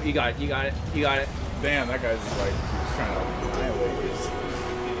 Oh, you got it. You got it. You got it. Damn, that guy's just like he's trying to annihilate you.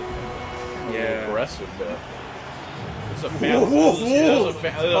 Yeah. Aggressive there. It's a Whoa, whoa, whoa. Oh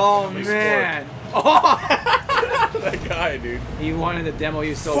family man. sport. That guy, dude. He wanted to demo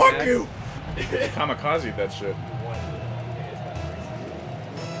you so Fuck bad. you. Kamikaze that shit.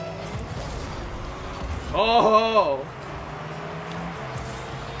 Oh.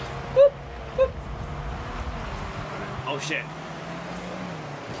 Boop, boop. Oh shit.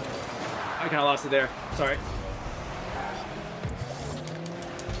 I kind of lost it there. Sorry.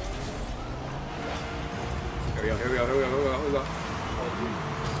 Here we go. Here we go. Here we go. Here we go. Here we go.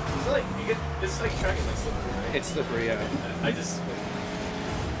 It's like you get. It's like tracking like slippery, right? It's slippery. Yeah. I just.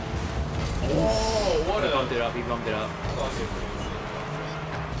 Oh, what He a. bumped it up. He bumped it up.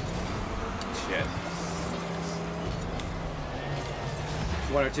 Shit.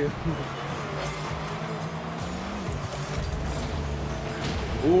 One or two.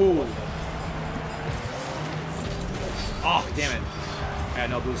 Ooh. Oh, damn it. I had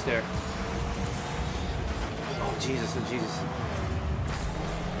no boost there. Oh, Jesus. Oh, Jesus.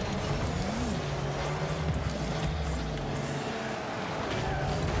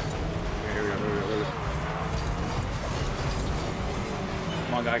 Here we go. Here we go. Here we go.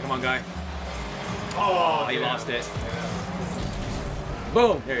 Come on, guy. Come on, guy. Oh, he lost it.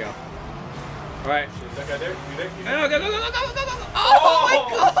 Boom. There you go. All right. Is that guy there? You there? You there? Go, go, go, go, go, go, go, go. Oh, my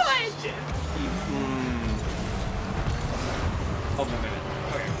God. Shit. Hold on a minute.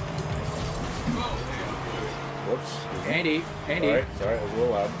 Okay. Whoops. Andy. Andy. Sorry, sorry, it was a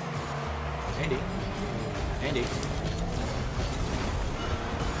little loud. Andy. Andy.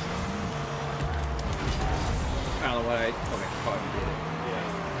 I don't know what I... Okay, probably did it. Yeah.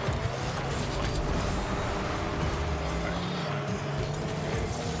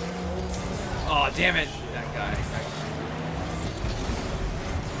 Oh, damn it. That guy.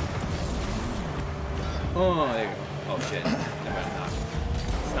 Oh, there you go. Oh, shit. Never mind, not.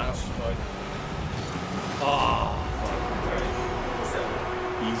 It's not. Oh,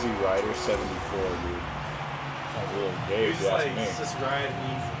 Easy Rider 74, dude. Sounds a little gay if He's you ask like, me. it's just riding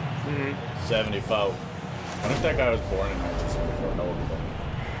easy. mm-hmm. 74. I wonder if that guy was born in 1974. No one knows.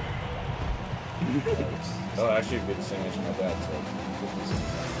 Oh, actually, a good singing as my dad, so.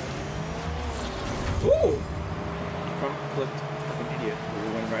 Ooh! Front flipped. Fucking idiot. We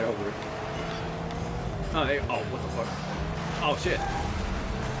went right over it. Oh, there. Oh, what the fuck? Oh, shit.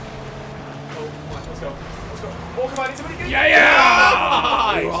 Oh, come on, let's go. Let's go. Oh, come on, need somebody get Yeah,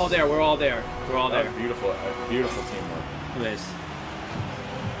 yeah! We're all there. We're all there. We're all there. Beautiful, beautiful teamwork. Look at this.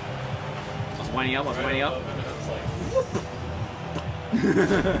 I was winding up. I was winding up.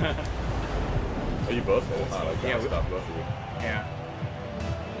 Oh, you both? It's not like Yeah, that. Stop both of you. Yeah.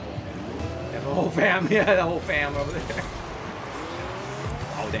 Yeah, the whole fam. Yeah, the whole fam over there.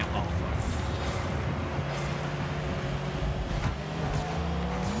 Oh, damn. Oh, fuck.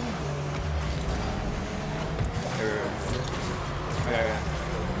 Okay.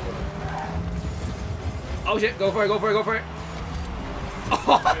 Oh shit, go for it, go for it, go for it.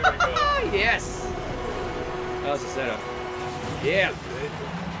 Oh, There we go. yes. That was a setup. Yeah.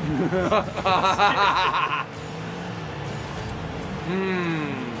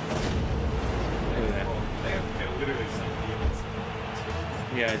 Look at that. Damn, literally some demons.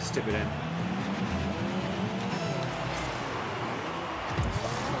 Yeah, just tip it in.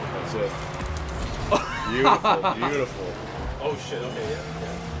 That's it. Beautiful, beautiful. Oh shit, okay, yeah.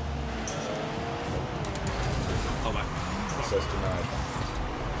 Oh my. Access denied.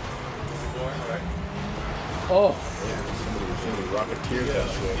 Alright. Oh. Somebody rocketeered that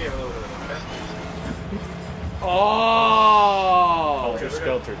shit. Yeah, a little bit. Oh. Helter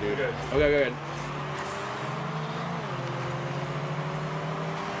Skelter, dude. Good. Okay, good.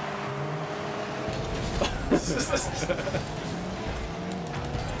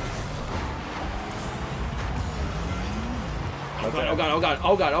 Oh god, oh god, oh god,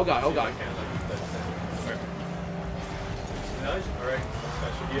 oh god, oh god, oh god. Alright,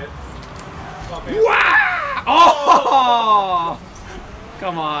 that should be it. Come on, man. Wow! Oh!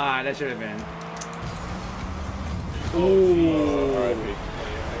 Come on, that should have been. Ooh. R.I.P.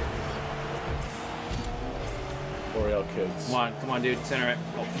 L'Oreal kids. Come on, dude, center it.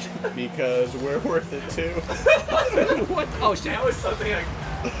 Oh, Because we're worth it too. what? Oh shit. That was something I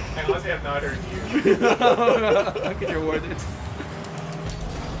I honestly have not heard you. Look at your word.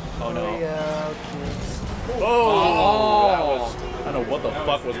 Oh no. Yeah, kids. Oh. That was, I don't know what the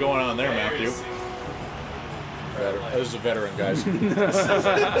fuck was going on there, Matthew. This is a veteran, guys.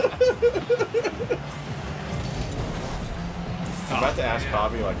 I'm about to ask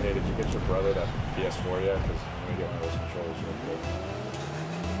Bobby, like, hey, did you get your brother that PS4 yet? Because I'm going to get one of those controllers real quick.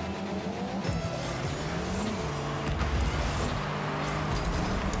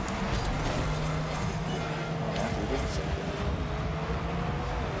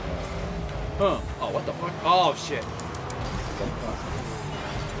 Huh. Oh, what the fuck? Oh, shit.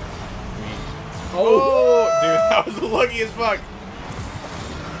 Oh, dude, that was lucky as fuck.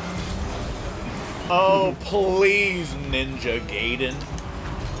 Oh, please, Ninja Gaiden.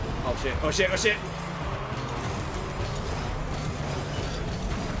 Oh, shit. Oh, shit. Oh, shit.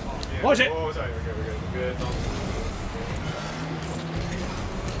 Oh, shit. Oh, sorry. We're good. We're good.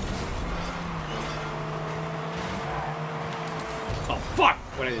 Oh, fuck.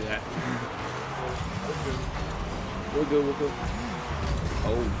 When I did that. We're good. We're good.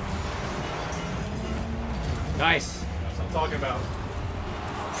 Oh. Nice. That's what I'm talking about.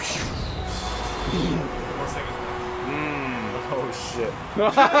 More seconds. Oh, shit.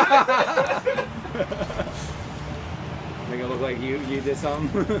 Make it look like you did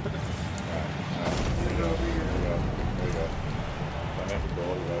something. There we go. There we go. I'm have to go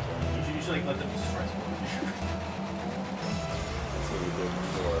all you guys on. You should usually let them stress more. That's what we did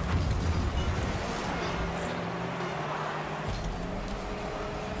before.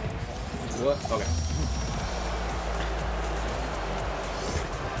 What? Okay.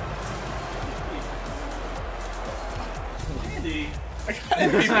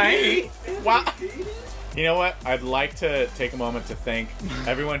 Andy. Wow. You know what? I'd like to take a moment to thank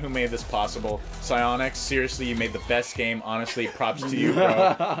everyone who made this possible. Psyonix, seriously, you made the best game. Honestly, props to you,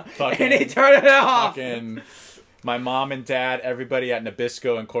 bro. And he turned it off. Fucking my mom and dad, everybody at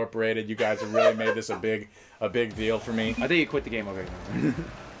Nabisco Incorporated. You guys have really made this a big deal for me. I think you quit the game. Okay.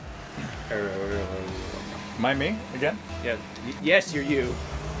 Mind me again? Yeah. Yes, you're you.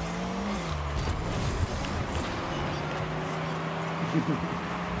 Is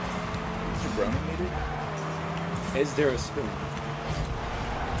your brownie needed? Is there a spoon?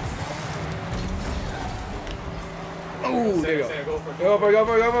 Oh, there you go. Go for it. Go for it, go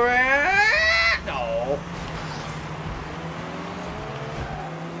for it, go for it. No.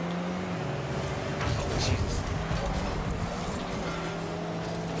 Oh, Jesus.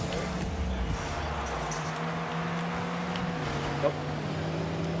 Nope.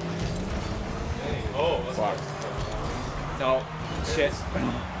 Oh, that's Fuck. No. Shit.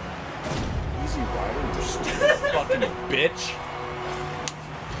 Easy Rider, you stupid fucking bitch.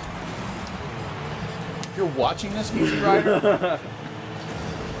 If you're watching this, Easy Rider.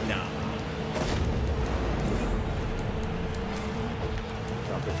 No.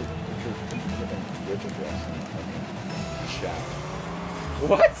 John, put your Richard dress in the fucking chat.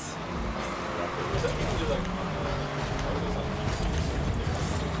 What?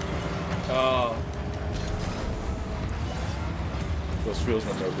 Oh. Those feels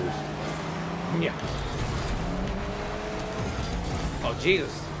with no boost. Yeah. Oh,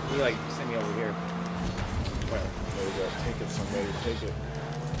 Jesus. You, like, send me over here. Where? There we go. Take it, somebody. Take it.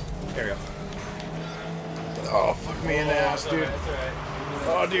 There we go. Oh, fuck me in the ass, dude. That's alright.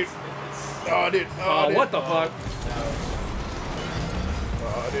 Oh, dude. Oh, dude. Oh, dude. what the fuck?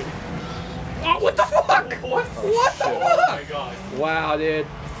 Oh, dude. Oh, what the fuck? What? What the Oh fuck? my god. Wow, dude.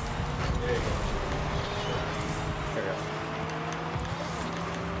 There you go. There we go.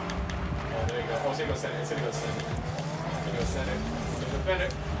 Oh, there you go. Oh, it's gonna go center. It's gonna go center. It's gonna go center. It's gonna defend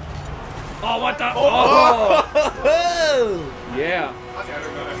it. Oh, what the? Oh! Yeah. Okay, I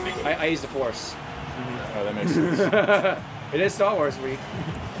don't know. I think I used the Force. Oh, that makes sense. It is Star Wars week.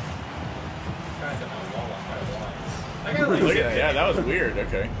 That guy like Look at that. Yeah, that was weird.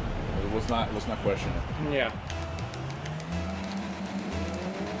 Okay. Let's not question it. Yeah.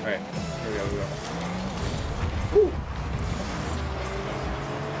 Alright. Here we go.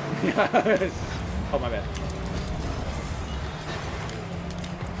 Oh, my bad.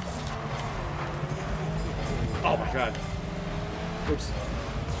 Oh my god. Oops.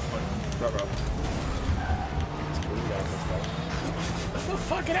 Ruh-roh. Get the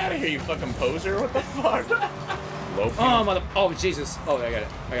fuck out of here, you fucking poser. What the fuck? Low Oh, mother. Oh, Jesus. Oh, I got it.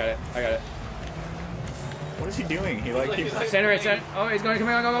 I got it. I got it. What is he doing? He like keeps. Center, right, center. Oh, he's going to come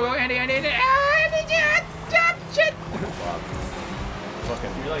here. Go, go, go. Andy, Andy, Andy. Ah, Andy, shit.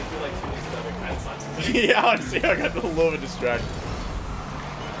 Fucking. You're like too used to other kinds of signs. Yeah, honestly, I got a little bit distracted.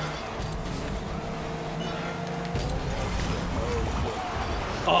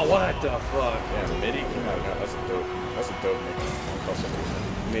 Oh, what the fuck? Yeah, the MIDI. Come on, that's a dope. That's a dope nickname. I'll call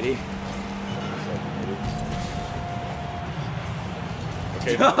somebody MIDI.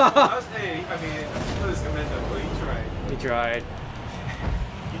 Okay. Hey, I mean, let's commend him. Well, he tried. He tried.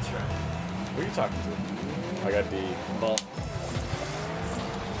 He tried. Who are you talking to? I got D. Ball.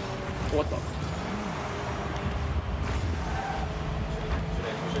 What the?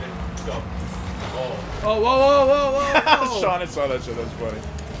 Go. Oh. Oh, whoa, whoa, whoa, whoa, whoa. Sean, I saw that shit. That's funny.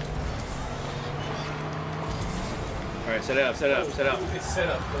 Alright, set it up, set it up, set it up. It's set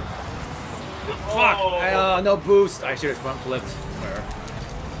up. Fuck! Oh. No boost. I should have front flipped. Whatever.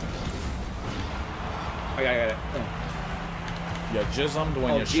 I got it. Yeah, jismed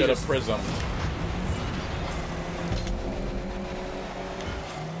when Oh, you should have Jesus. prismed.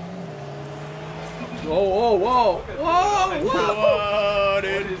 Whoa, whoa, whoa! Whoa! Whoa! Whoa, What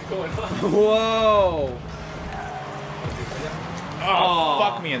dude. is going on? Whoa! Oh, Aw.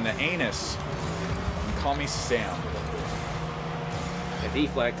 fuck me in the anus. And call me Sam. A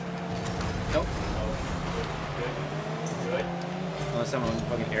deflect. Nope. Good. Unless someone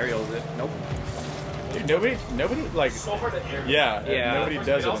fucking aerials it. Nope. Dude, nobody, like, So hard to air. yeah, Yeah. nobody First,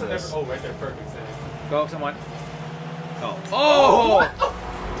 does they it also in never. this. Oh, right there, perfect. Sam. Go, someone. Oh.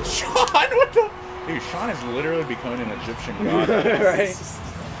 Oh! Sean, what the? Dude, Sean is literally becoming an Egyptian god. Right.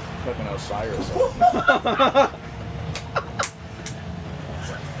 Fucking Osiris.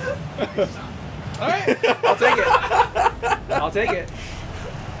 Alright. I'll take it. I'll take it.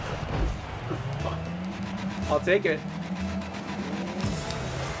 I'll take it.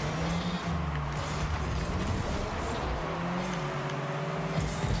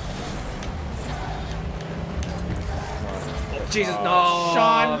 Jesus, no.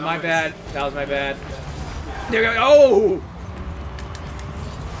 Sean. My bad. That was my bad. There we go. Oh!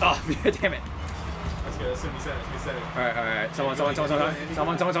 Oh, damn it. That's good. That's good. You said it. You said it. Alright, alright. Someone.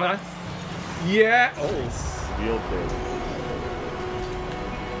 Yeah. Oh. Real big.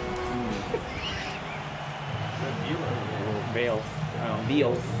 Veil.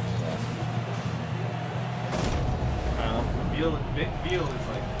 Veal. I don't know. Veal is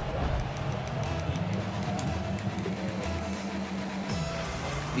like.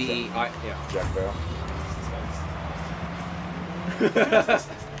 V-E-I. Yeah. Jack Bell.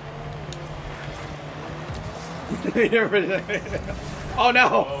 Oh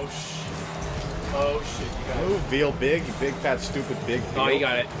no! Oh shit. Oh shit. You got it. Move, veal big, you big, fat, stupid, big veal. Oh, you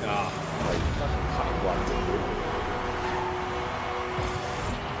got it. Oh. Like, fucking cock blocked it,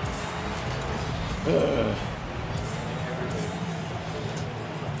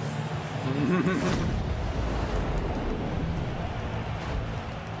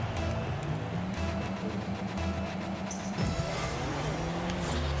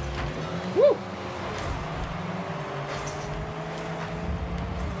 Woo!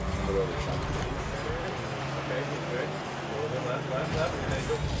 Move over, Sean. Okay, good. Left. And then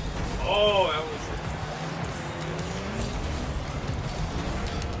go. Oh, that was.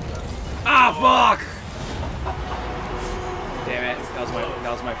 Ah, fuck! Damn it. That was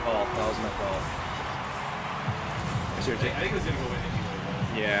my fault. That was my fault. I should I have think it was gonna go in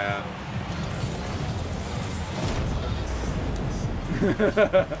anyway. Yeah.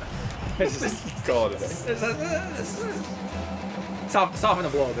 It's just, Call it a day. soften the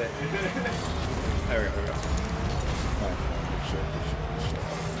blow a bit. There we go. Alright, shit.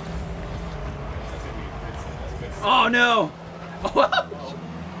 That's gonna be. That's good. Oh no!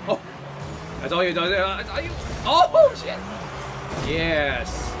 Oh, that's all you. That's all you. Oh shit! Yes.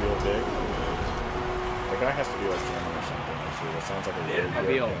 Real big. The guy has to be like German or something, actually. That sounds like a really A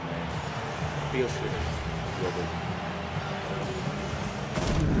veal. European name. Feel shit. Real big.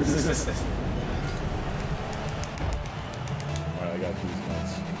 Alright, I got these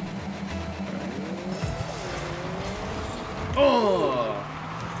nuts. Oh!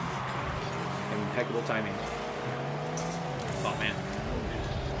 Impeccable timing. Oh man.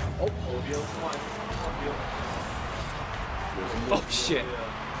 Oh, Veal, come on. Oh shit.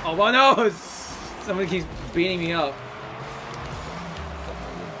 Oh well, no! Somebody keeps beating me up.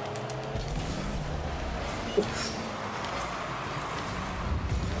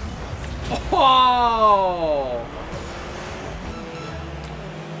 Oh!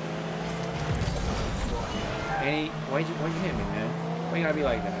 Annie, why'd you hit me, man? Why you gotta be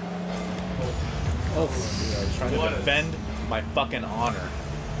like that? Oh, I was trying to What a- defend my fucking honor.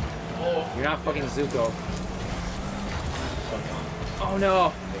 Oh, you're not fucking Zuko. Oh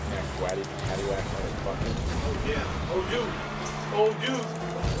no! Knick-knack, waddy, paddywhack, motherfucker. oh yeah. Oh dude. Oh dude.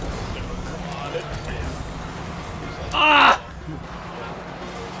 Ah!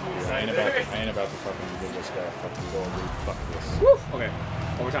 Dude, I ain't about to fucking give this guy a fucking goal, dude. Fuck this. Woo! Okay.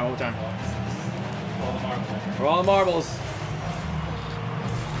 Overtime, overtime. All the marbles. For all the marbles.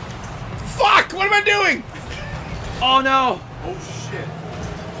 Fuck! What am I doing? Oh no! Oh shit.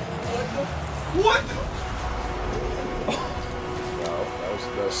 What the? Wow,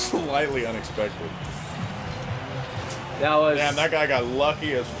 that was slightly unexpected. That was. Damn, that guy got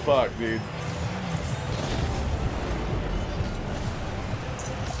lucky as fuck, dude.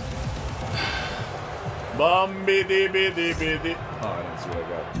 Bum biddy biddy biddy. Oh, I didn't see what I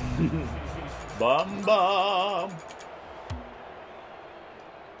got. Bum bum.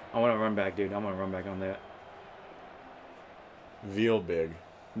 I want to run back, dude. I want to run back on that. Veal big.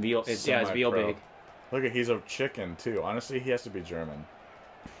 Veal. It's veal Semi-pro. big. Look at, he's a chicken too. Honestly, he has to be German.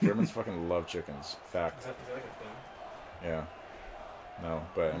 Germans fucking love chickens. Fact. Is that like a thing? Yeah. No,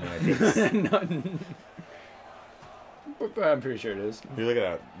 but I mean, I guess. But I'm pretty sure it is. Dude, look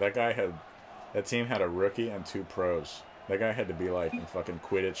at that. That team had a rookie and 2 pros. That guy had to be like in fucking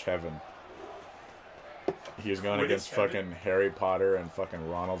Quidditch heaven. He was going Quidditch against heaven? fucking Harry Potter and fucking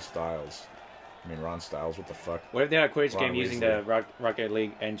Ronald Styles. I mean, Ron Styles, what the fuck? What if they had a Quidditch Ron game using Weasley. the Rocket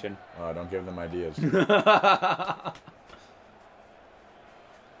League engine? Don't give them ideas.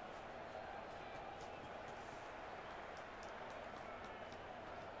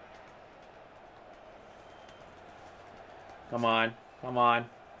 Come on. Come on.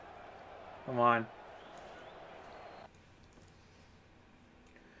 Come on.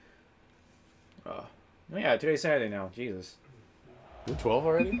 Oh yeah, today's Saturday now. Jesus. You're 12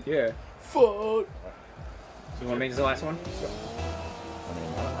 already? Yeah. Fuck! So you want to make this the last one? I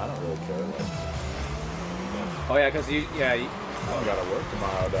mean, I don't really care. Like, Oh yeah, because you. I don't gotta work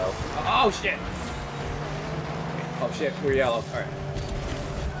tomorrow, though. Oh shit. Oh shit. We're yellow. All right.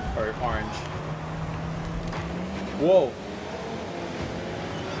 Or orange. Whoa.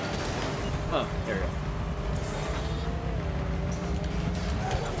 Huh. There we go.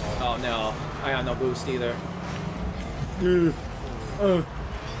 Oh no. I got no boost either.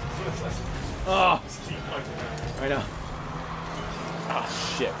 Oh. Just keep punching him. I know. Ah,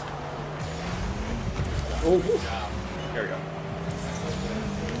 shit. Oh. There we go.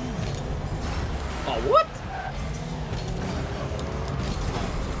 Oh, what?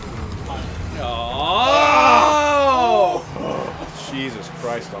 Oh! Jesus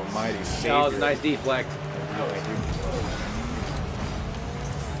Christ almighty. Savior. That was a nice deflect.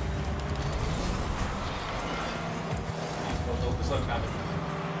 Just let him have it.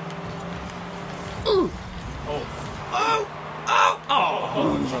 Oh!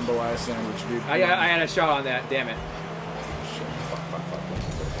 One jambalaya sandwich, dude. I had a shot on that. Damn it. Shit.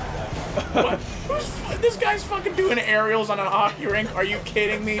 Fuck. What? This guy's fucking doing aerials on a hockey rink. Are you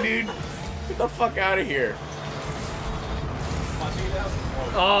kidding me, dude? Get the fuck out of here. Punching it out?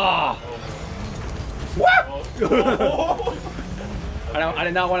 Oh! What? I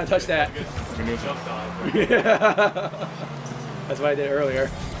did not want to touch that. Jump dive. That's what I did earlier.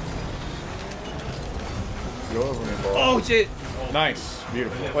 Go over me, ball. Oh shit! Nice.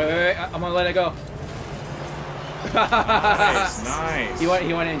 Beautiful. Wait. I'm gonna let it go. Nice. Nice. He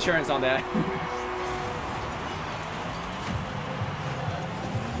wanted insurance on that.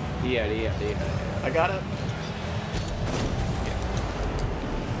 Yeah. I got it.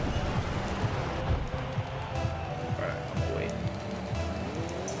 Alright, I'm gonna wait.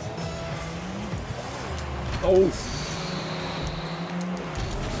 Oh!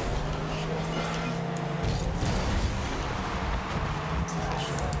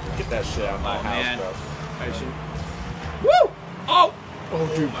 Get that shit out of my Oh, house, man. bro. I should... Woo! Oh! Oh,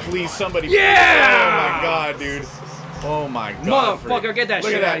 dude, please, somebody. Yeah! Oh, my God, dude. Oh, my God. Motherfucker, get that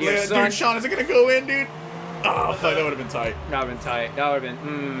Look shit at out of that. here, Look at that. son. Dude, Sean, is it going to go in, dude? Oh, fuck, that would have been tight. That would have been tight. That would have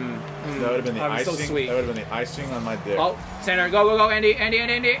been... That would have been the That'd be icing. so sweet. That would have been the icing on my dick. Oh, center. Go, Andy.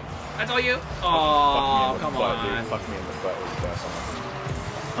 Andy. That's all you. Oh, Fuck me in the come butt, on. dude. Fuck me in the butt with the best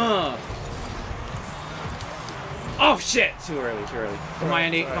on. Oh, shit. Too early. Come on,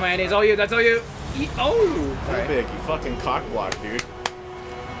 Andy. It's all you. That's all you. Oh. Too Right. big. You fucking cock block, dude.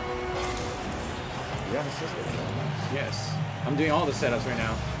 You got an assist there, Sean. Yes. I'm doing all the setups right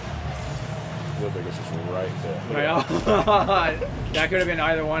now. Real big is just right there. Look I at know. that. That could have been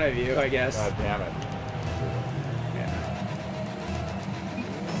either one of you, I guess. God damn it. Yeah.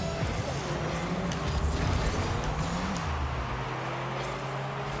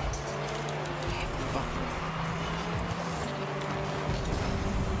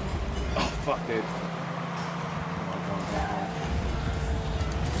 Oh, fuck, dude.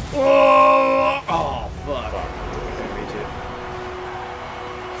 Oh, fuck. I couldn't reach it.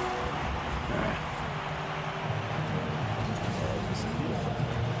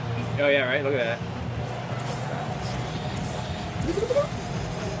 Oh, yeah, right? Look at that.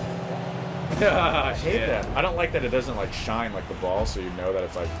 I hate that. I don't like that it doesn't like shine like the ball, so you know that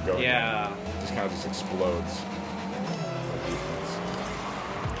it's like going. Yeah. It just kind of just explodes.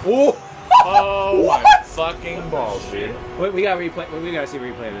 Oh! Oh What? my fucking balls, dude. Wait, we gotta replay. We gotta see a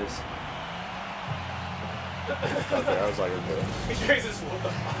replay of this. Okay, I was like, okay. Jesus, what the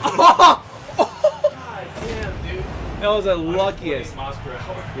fuck? Oh! God damn, dude. That was the 120 luckiest. miles per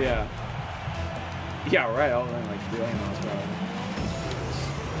hour. Yeah. Yeah, right. I'll run like a billion miles per hour.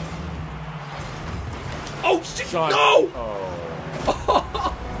 Oh shit! Sean. No!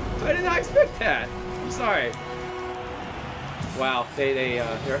 Oh. I did not expect that. I'm sorry. Wow,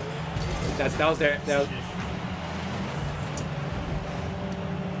 that was their.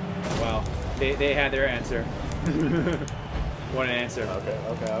 Wow, they had their answer. What an answer. Okay,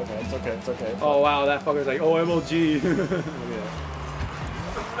 it's okay, it's okay. Oh wow, that fucker's like, oh MLG. Look at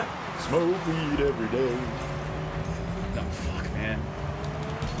that. Smoke weed every day. No, fuck, man.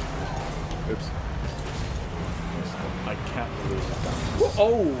 Oops. I can't believe it.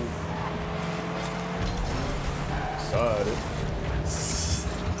 Oh! Sorry.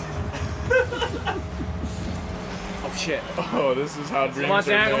 Oh shit. Oh, this is how dreams Come on, are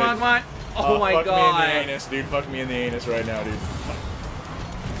Sam, made. come on, come on. Oh my fuck god. me in the anus, dude. Fuck me in the anus right now, dude.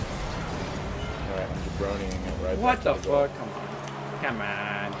 Alright, I'm jabroniing it right What the back to goal. fuck? Come on. Come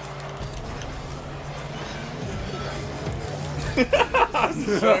on.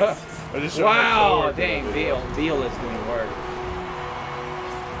 I just showed my Wow, forward dang, to Veal is doing work.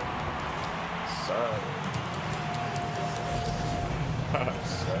 Sorry.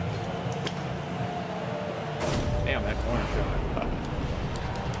 Sorry. Damn, that corner shot.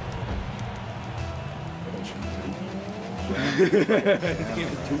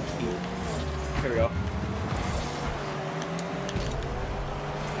 Here we go.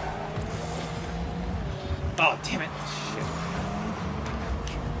 Oh, damn it. Shit.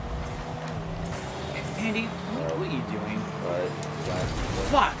 Andy, what are you doing? Alright,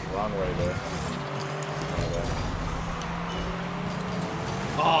 Fuck! wrong way there.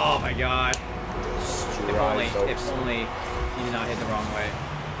 Oh my god. Stride If only you did not hit the wrong way.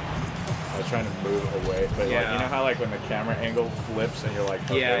 I was trying to move away, but like, Yeah. you know how like when the camera angle flips and you're like,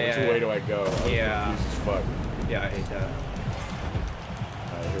 okay, Yeah, which yeah, way yeah. do I go? I was Yeah. confused as fuck. Yeah, I hate that.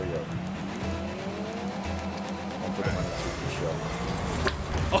 Alright, here we go. One for the money, two for the show.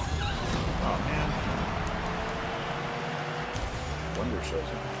 Oh. Oh man. Wonder shows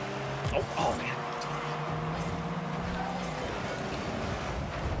up. Oh man.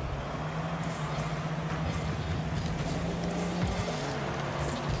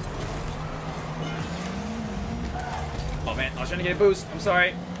 Oh man, I was trying to get a boost. I'm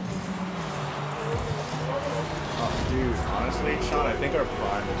sorry. Oh, dude, honestly, Sean, I think our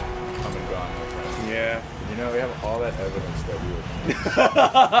prime is come and gone, my friend. Yeah. You know, we have all that evidence that we were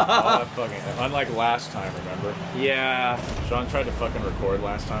all that fucking, unlike last time, remember? Yeah. Sean tried to fucking record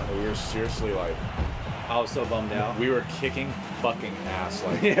last time, and we were seriously like, I was so bummed out. we were kicking fucking ass,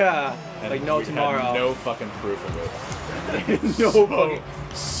 like, Yeah. and Like no we tomorrow. had no fucking proof of it. No So fucking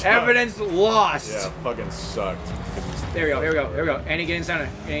sucked. evidence lost. Yeah, fucking sucked. There we go. Here we go. Here we go. Andy, get in center.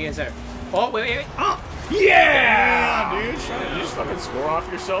 Andy, get in center. Oh wait. Oh. Yeah, Yeah. dude. Sean, did you just fucking score off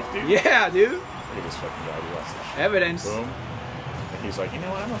yourself, dude? Yeah, dude. Look at this fucking guy. He lost that. Evidence. Boom. And he's like, you know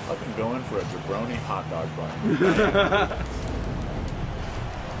what? I'm gonna fucking go in for a jabroni hot dog bun.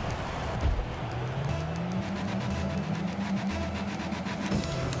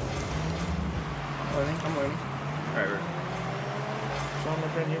 I'm waiting. All right. Sean, my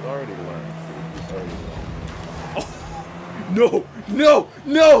friend, you've already learned. You've already learned. No!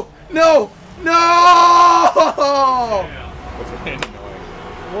 That's really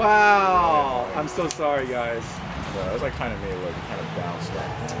annoying. Wow. I'm so sorry, guys. Yeah, that was like kind of me, like kind of bounced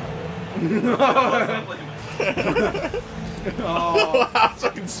off. Oh. I was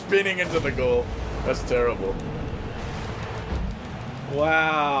fucking spinning into the goal. That's terrible.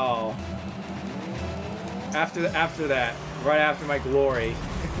 Wow. After that, right after my glory.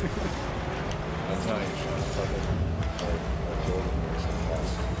 I'm telling you, Sean, it's like a golden years have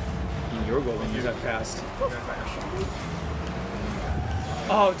passed. Your golden years have passed.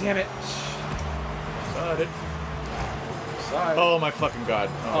 Oh, damn it. Sorry. Sorry. Oh my fucking god.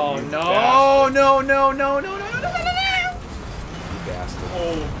 Oh, you no. bastard. No. You bastard.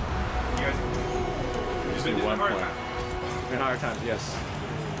 Oh. You guys. Just been do doing one hard point. time. In hard times, yes.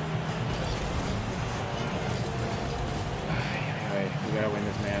 We gotta win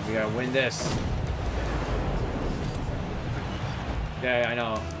this, man. We gotta win this. Yeah, I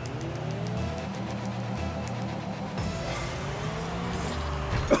know.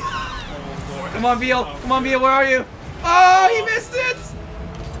 Come on, Veal. Come on, Veal. Where are you? Oh, he missed it.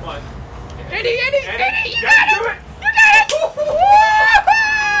 Come on. Andy, Andy, you got it! You got it!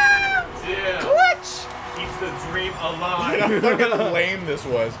 Yeah. Clutch! Keeps the dream How alive. fucking lame this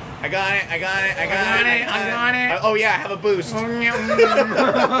was. I got it. Oh yeah, I have a boost. Just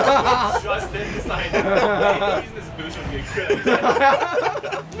then decided, hey, using this boost would be a good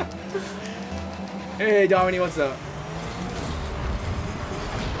idea. Hey, Dominique, what's up?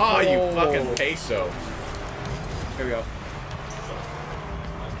 Oh, you fucking peso. Here we go.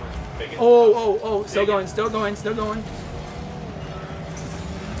 Big Oh, still going.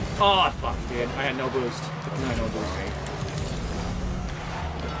 Oh, fuck, dude. I had no boost. No boost, mate.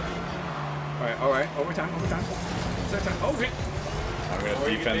 Alright. Overtime. Second time. Oh, great. I'm gonna Or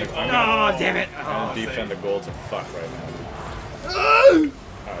you defend can the. make- I'm oh, gonna, Oh, damn it. I'm gonna Oh, defend the same. goal to fuck right now.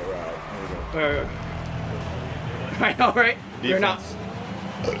 Alright. Here I know, right? we go. We're not.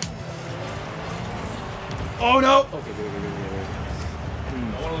 Defense. Oh, no. Okay, good. I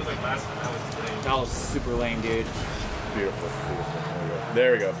want to lose like last time. That was lame. That was super lame, dude. Beautiful.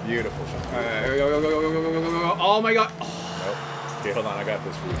 There we go. Beautiful shot. Alright, here we go. Oh, my God. Nope. Okay, hold on. I got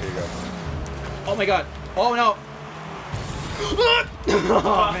this for you. Here you go. Oh, my God. Oh, no.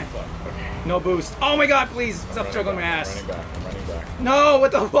 Oh, man. Fuck. Okay. No boost. Oh, my God, please. Stop juggling my ass. I'm running back. No,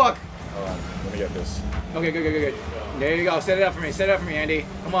 what the fuck? Hold on. Let me get this. Okay, good. There you go. Set it up for me, Andy.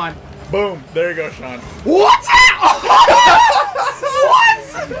 Come on. Boom. There you go, Sean. What?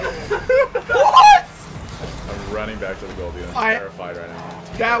 What? I'm running back to the goal, dude. I'm terrified right now.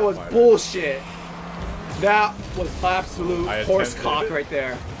 That was Terrified. bullshit. That was absolute I horse attempted cock it. right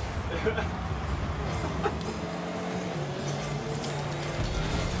there.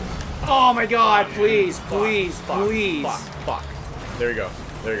 Oh my God! Please. Fuck. There you go.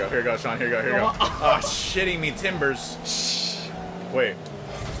 Here you go, Sean. Here you go. Oh, shitting me timbers. Wait.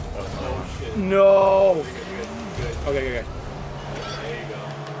 Oh shit. No. Good. Okay. There you go.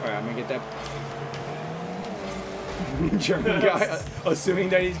 All right, I'm gonna get that German guy, assuming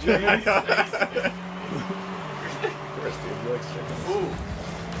that he's German. Of course, dude. You like chicken. Ooh.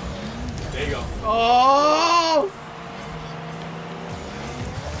 There you go. Oh!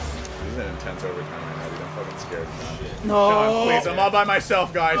 This is an intense overtime right now, dude. I'm fucking scared. No. Sean, please. I'm all by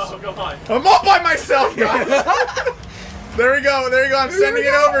myself, guys. Oh, come on. I'm all by myself, guys. There we go. I'm sending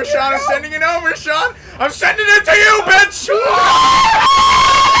it over, Sean. I'm sending it to you, bitch.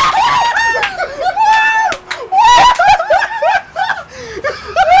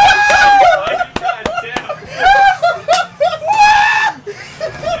 God damn.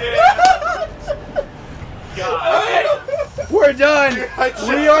 Yeah. God. We're done.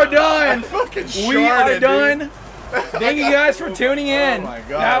 We are done. Fucking We are sharded, done. dude. Thank you guys for tuning in. Oh my God,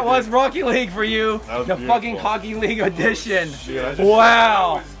 that dude. was Rocky League for you. That was The beautiful. fucking Hockey League edition. Dude, I just-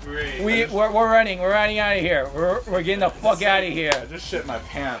 Wow. That was great. We're running. We're running out of here. We're getting the fuck out of I here. just shit my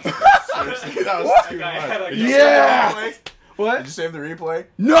pants. Seriously, that was too That guy much. had, like, Did you Yeah. save the replay? What? Did you save the replay?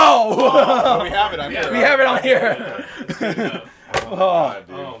 No. Oh, we have it on here. We have it on here. Oh, God,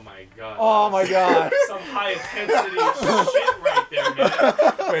 dude. Oh my god. Oh my God. Some high intensity shit right there, man.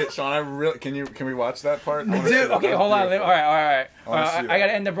 Wait, Sean, can we watch that part? I wanna see Dude, that. okay, That was hold on. beautiful. All right. wanna see I that.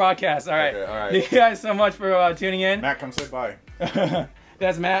 gotta end the broadcast. All right. Okay, all right. Thank you guys so much for tuning in. Matt, come say bye.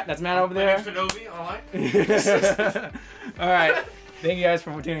 That's Matt. That's Matt over My there. name's Shinobi, alright? All right. Thank you guys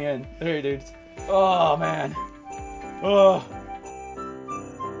for tuning in. There you dudes. Oh man. Oh.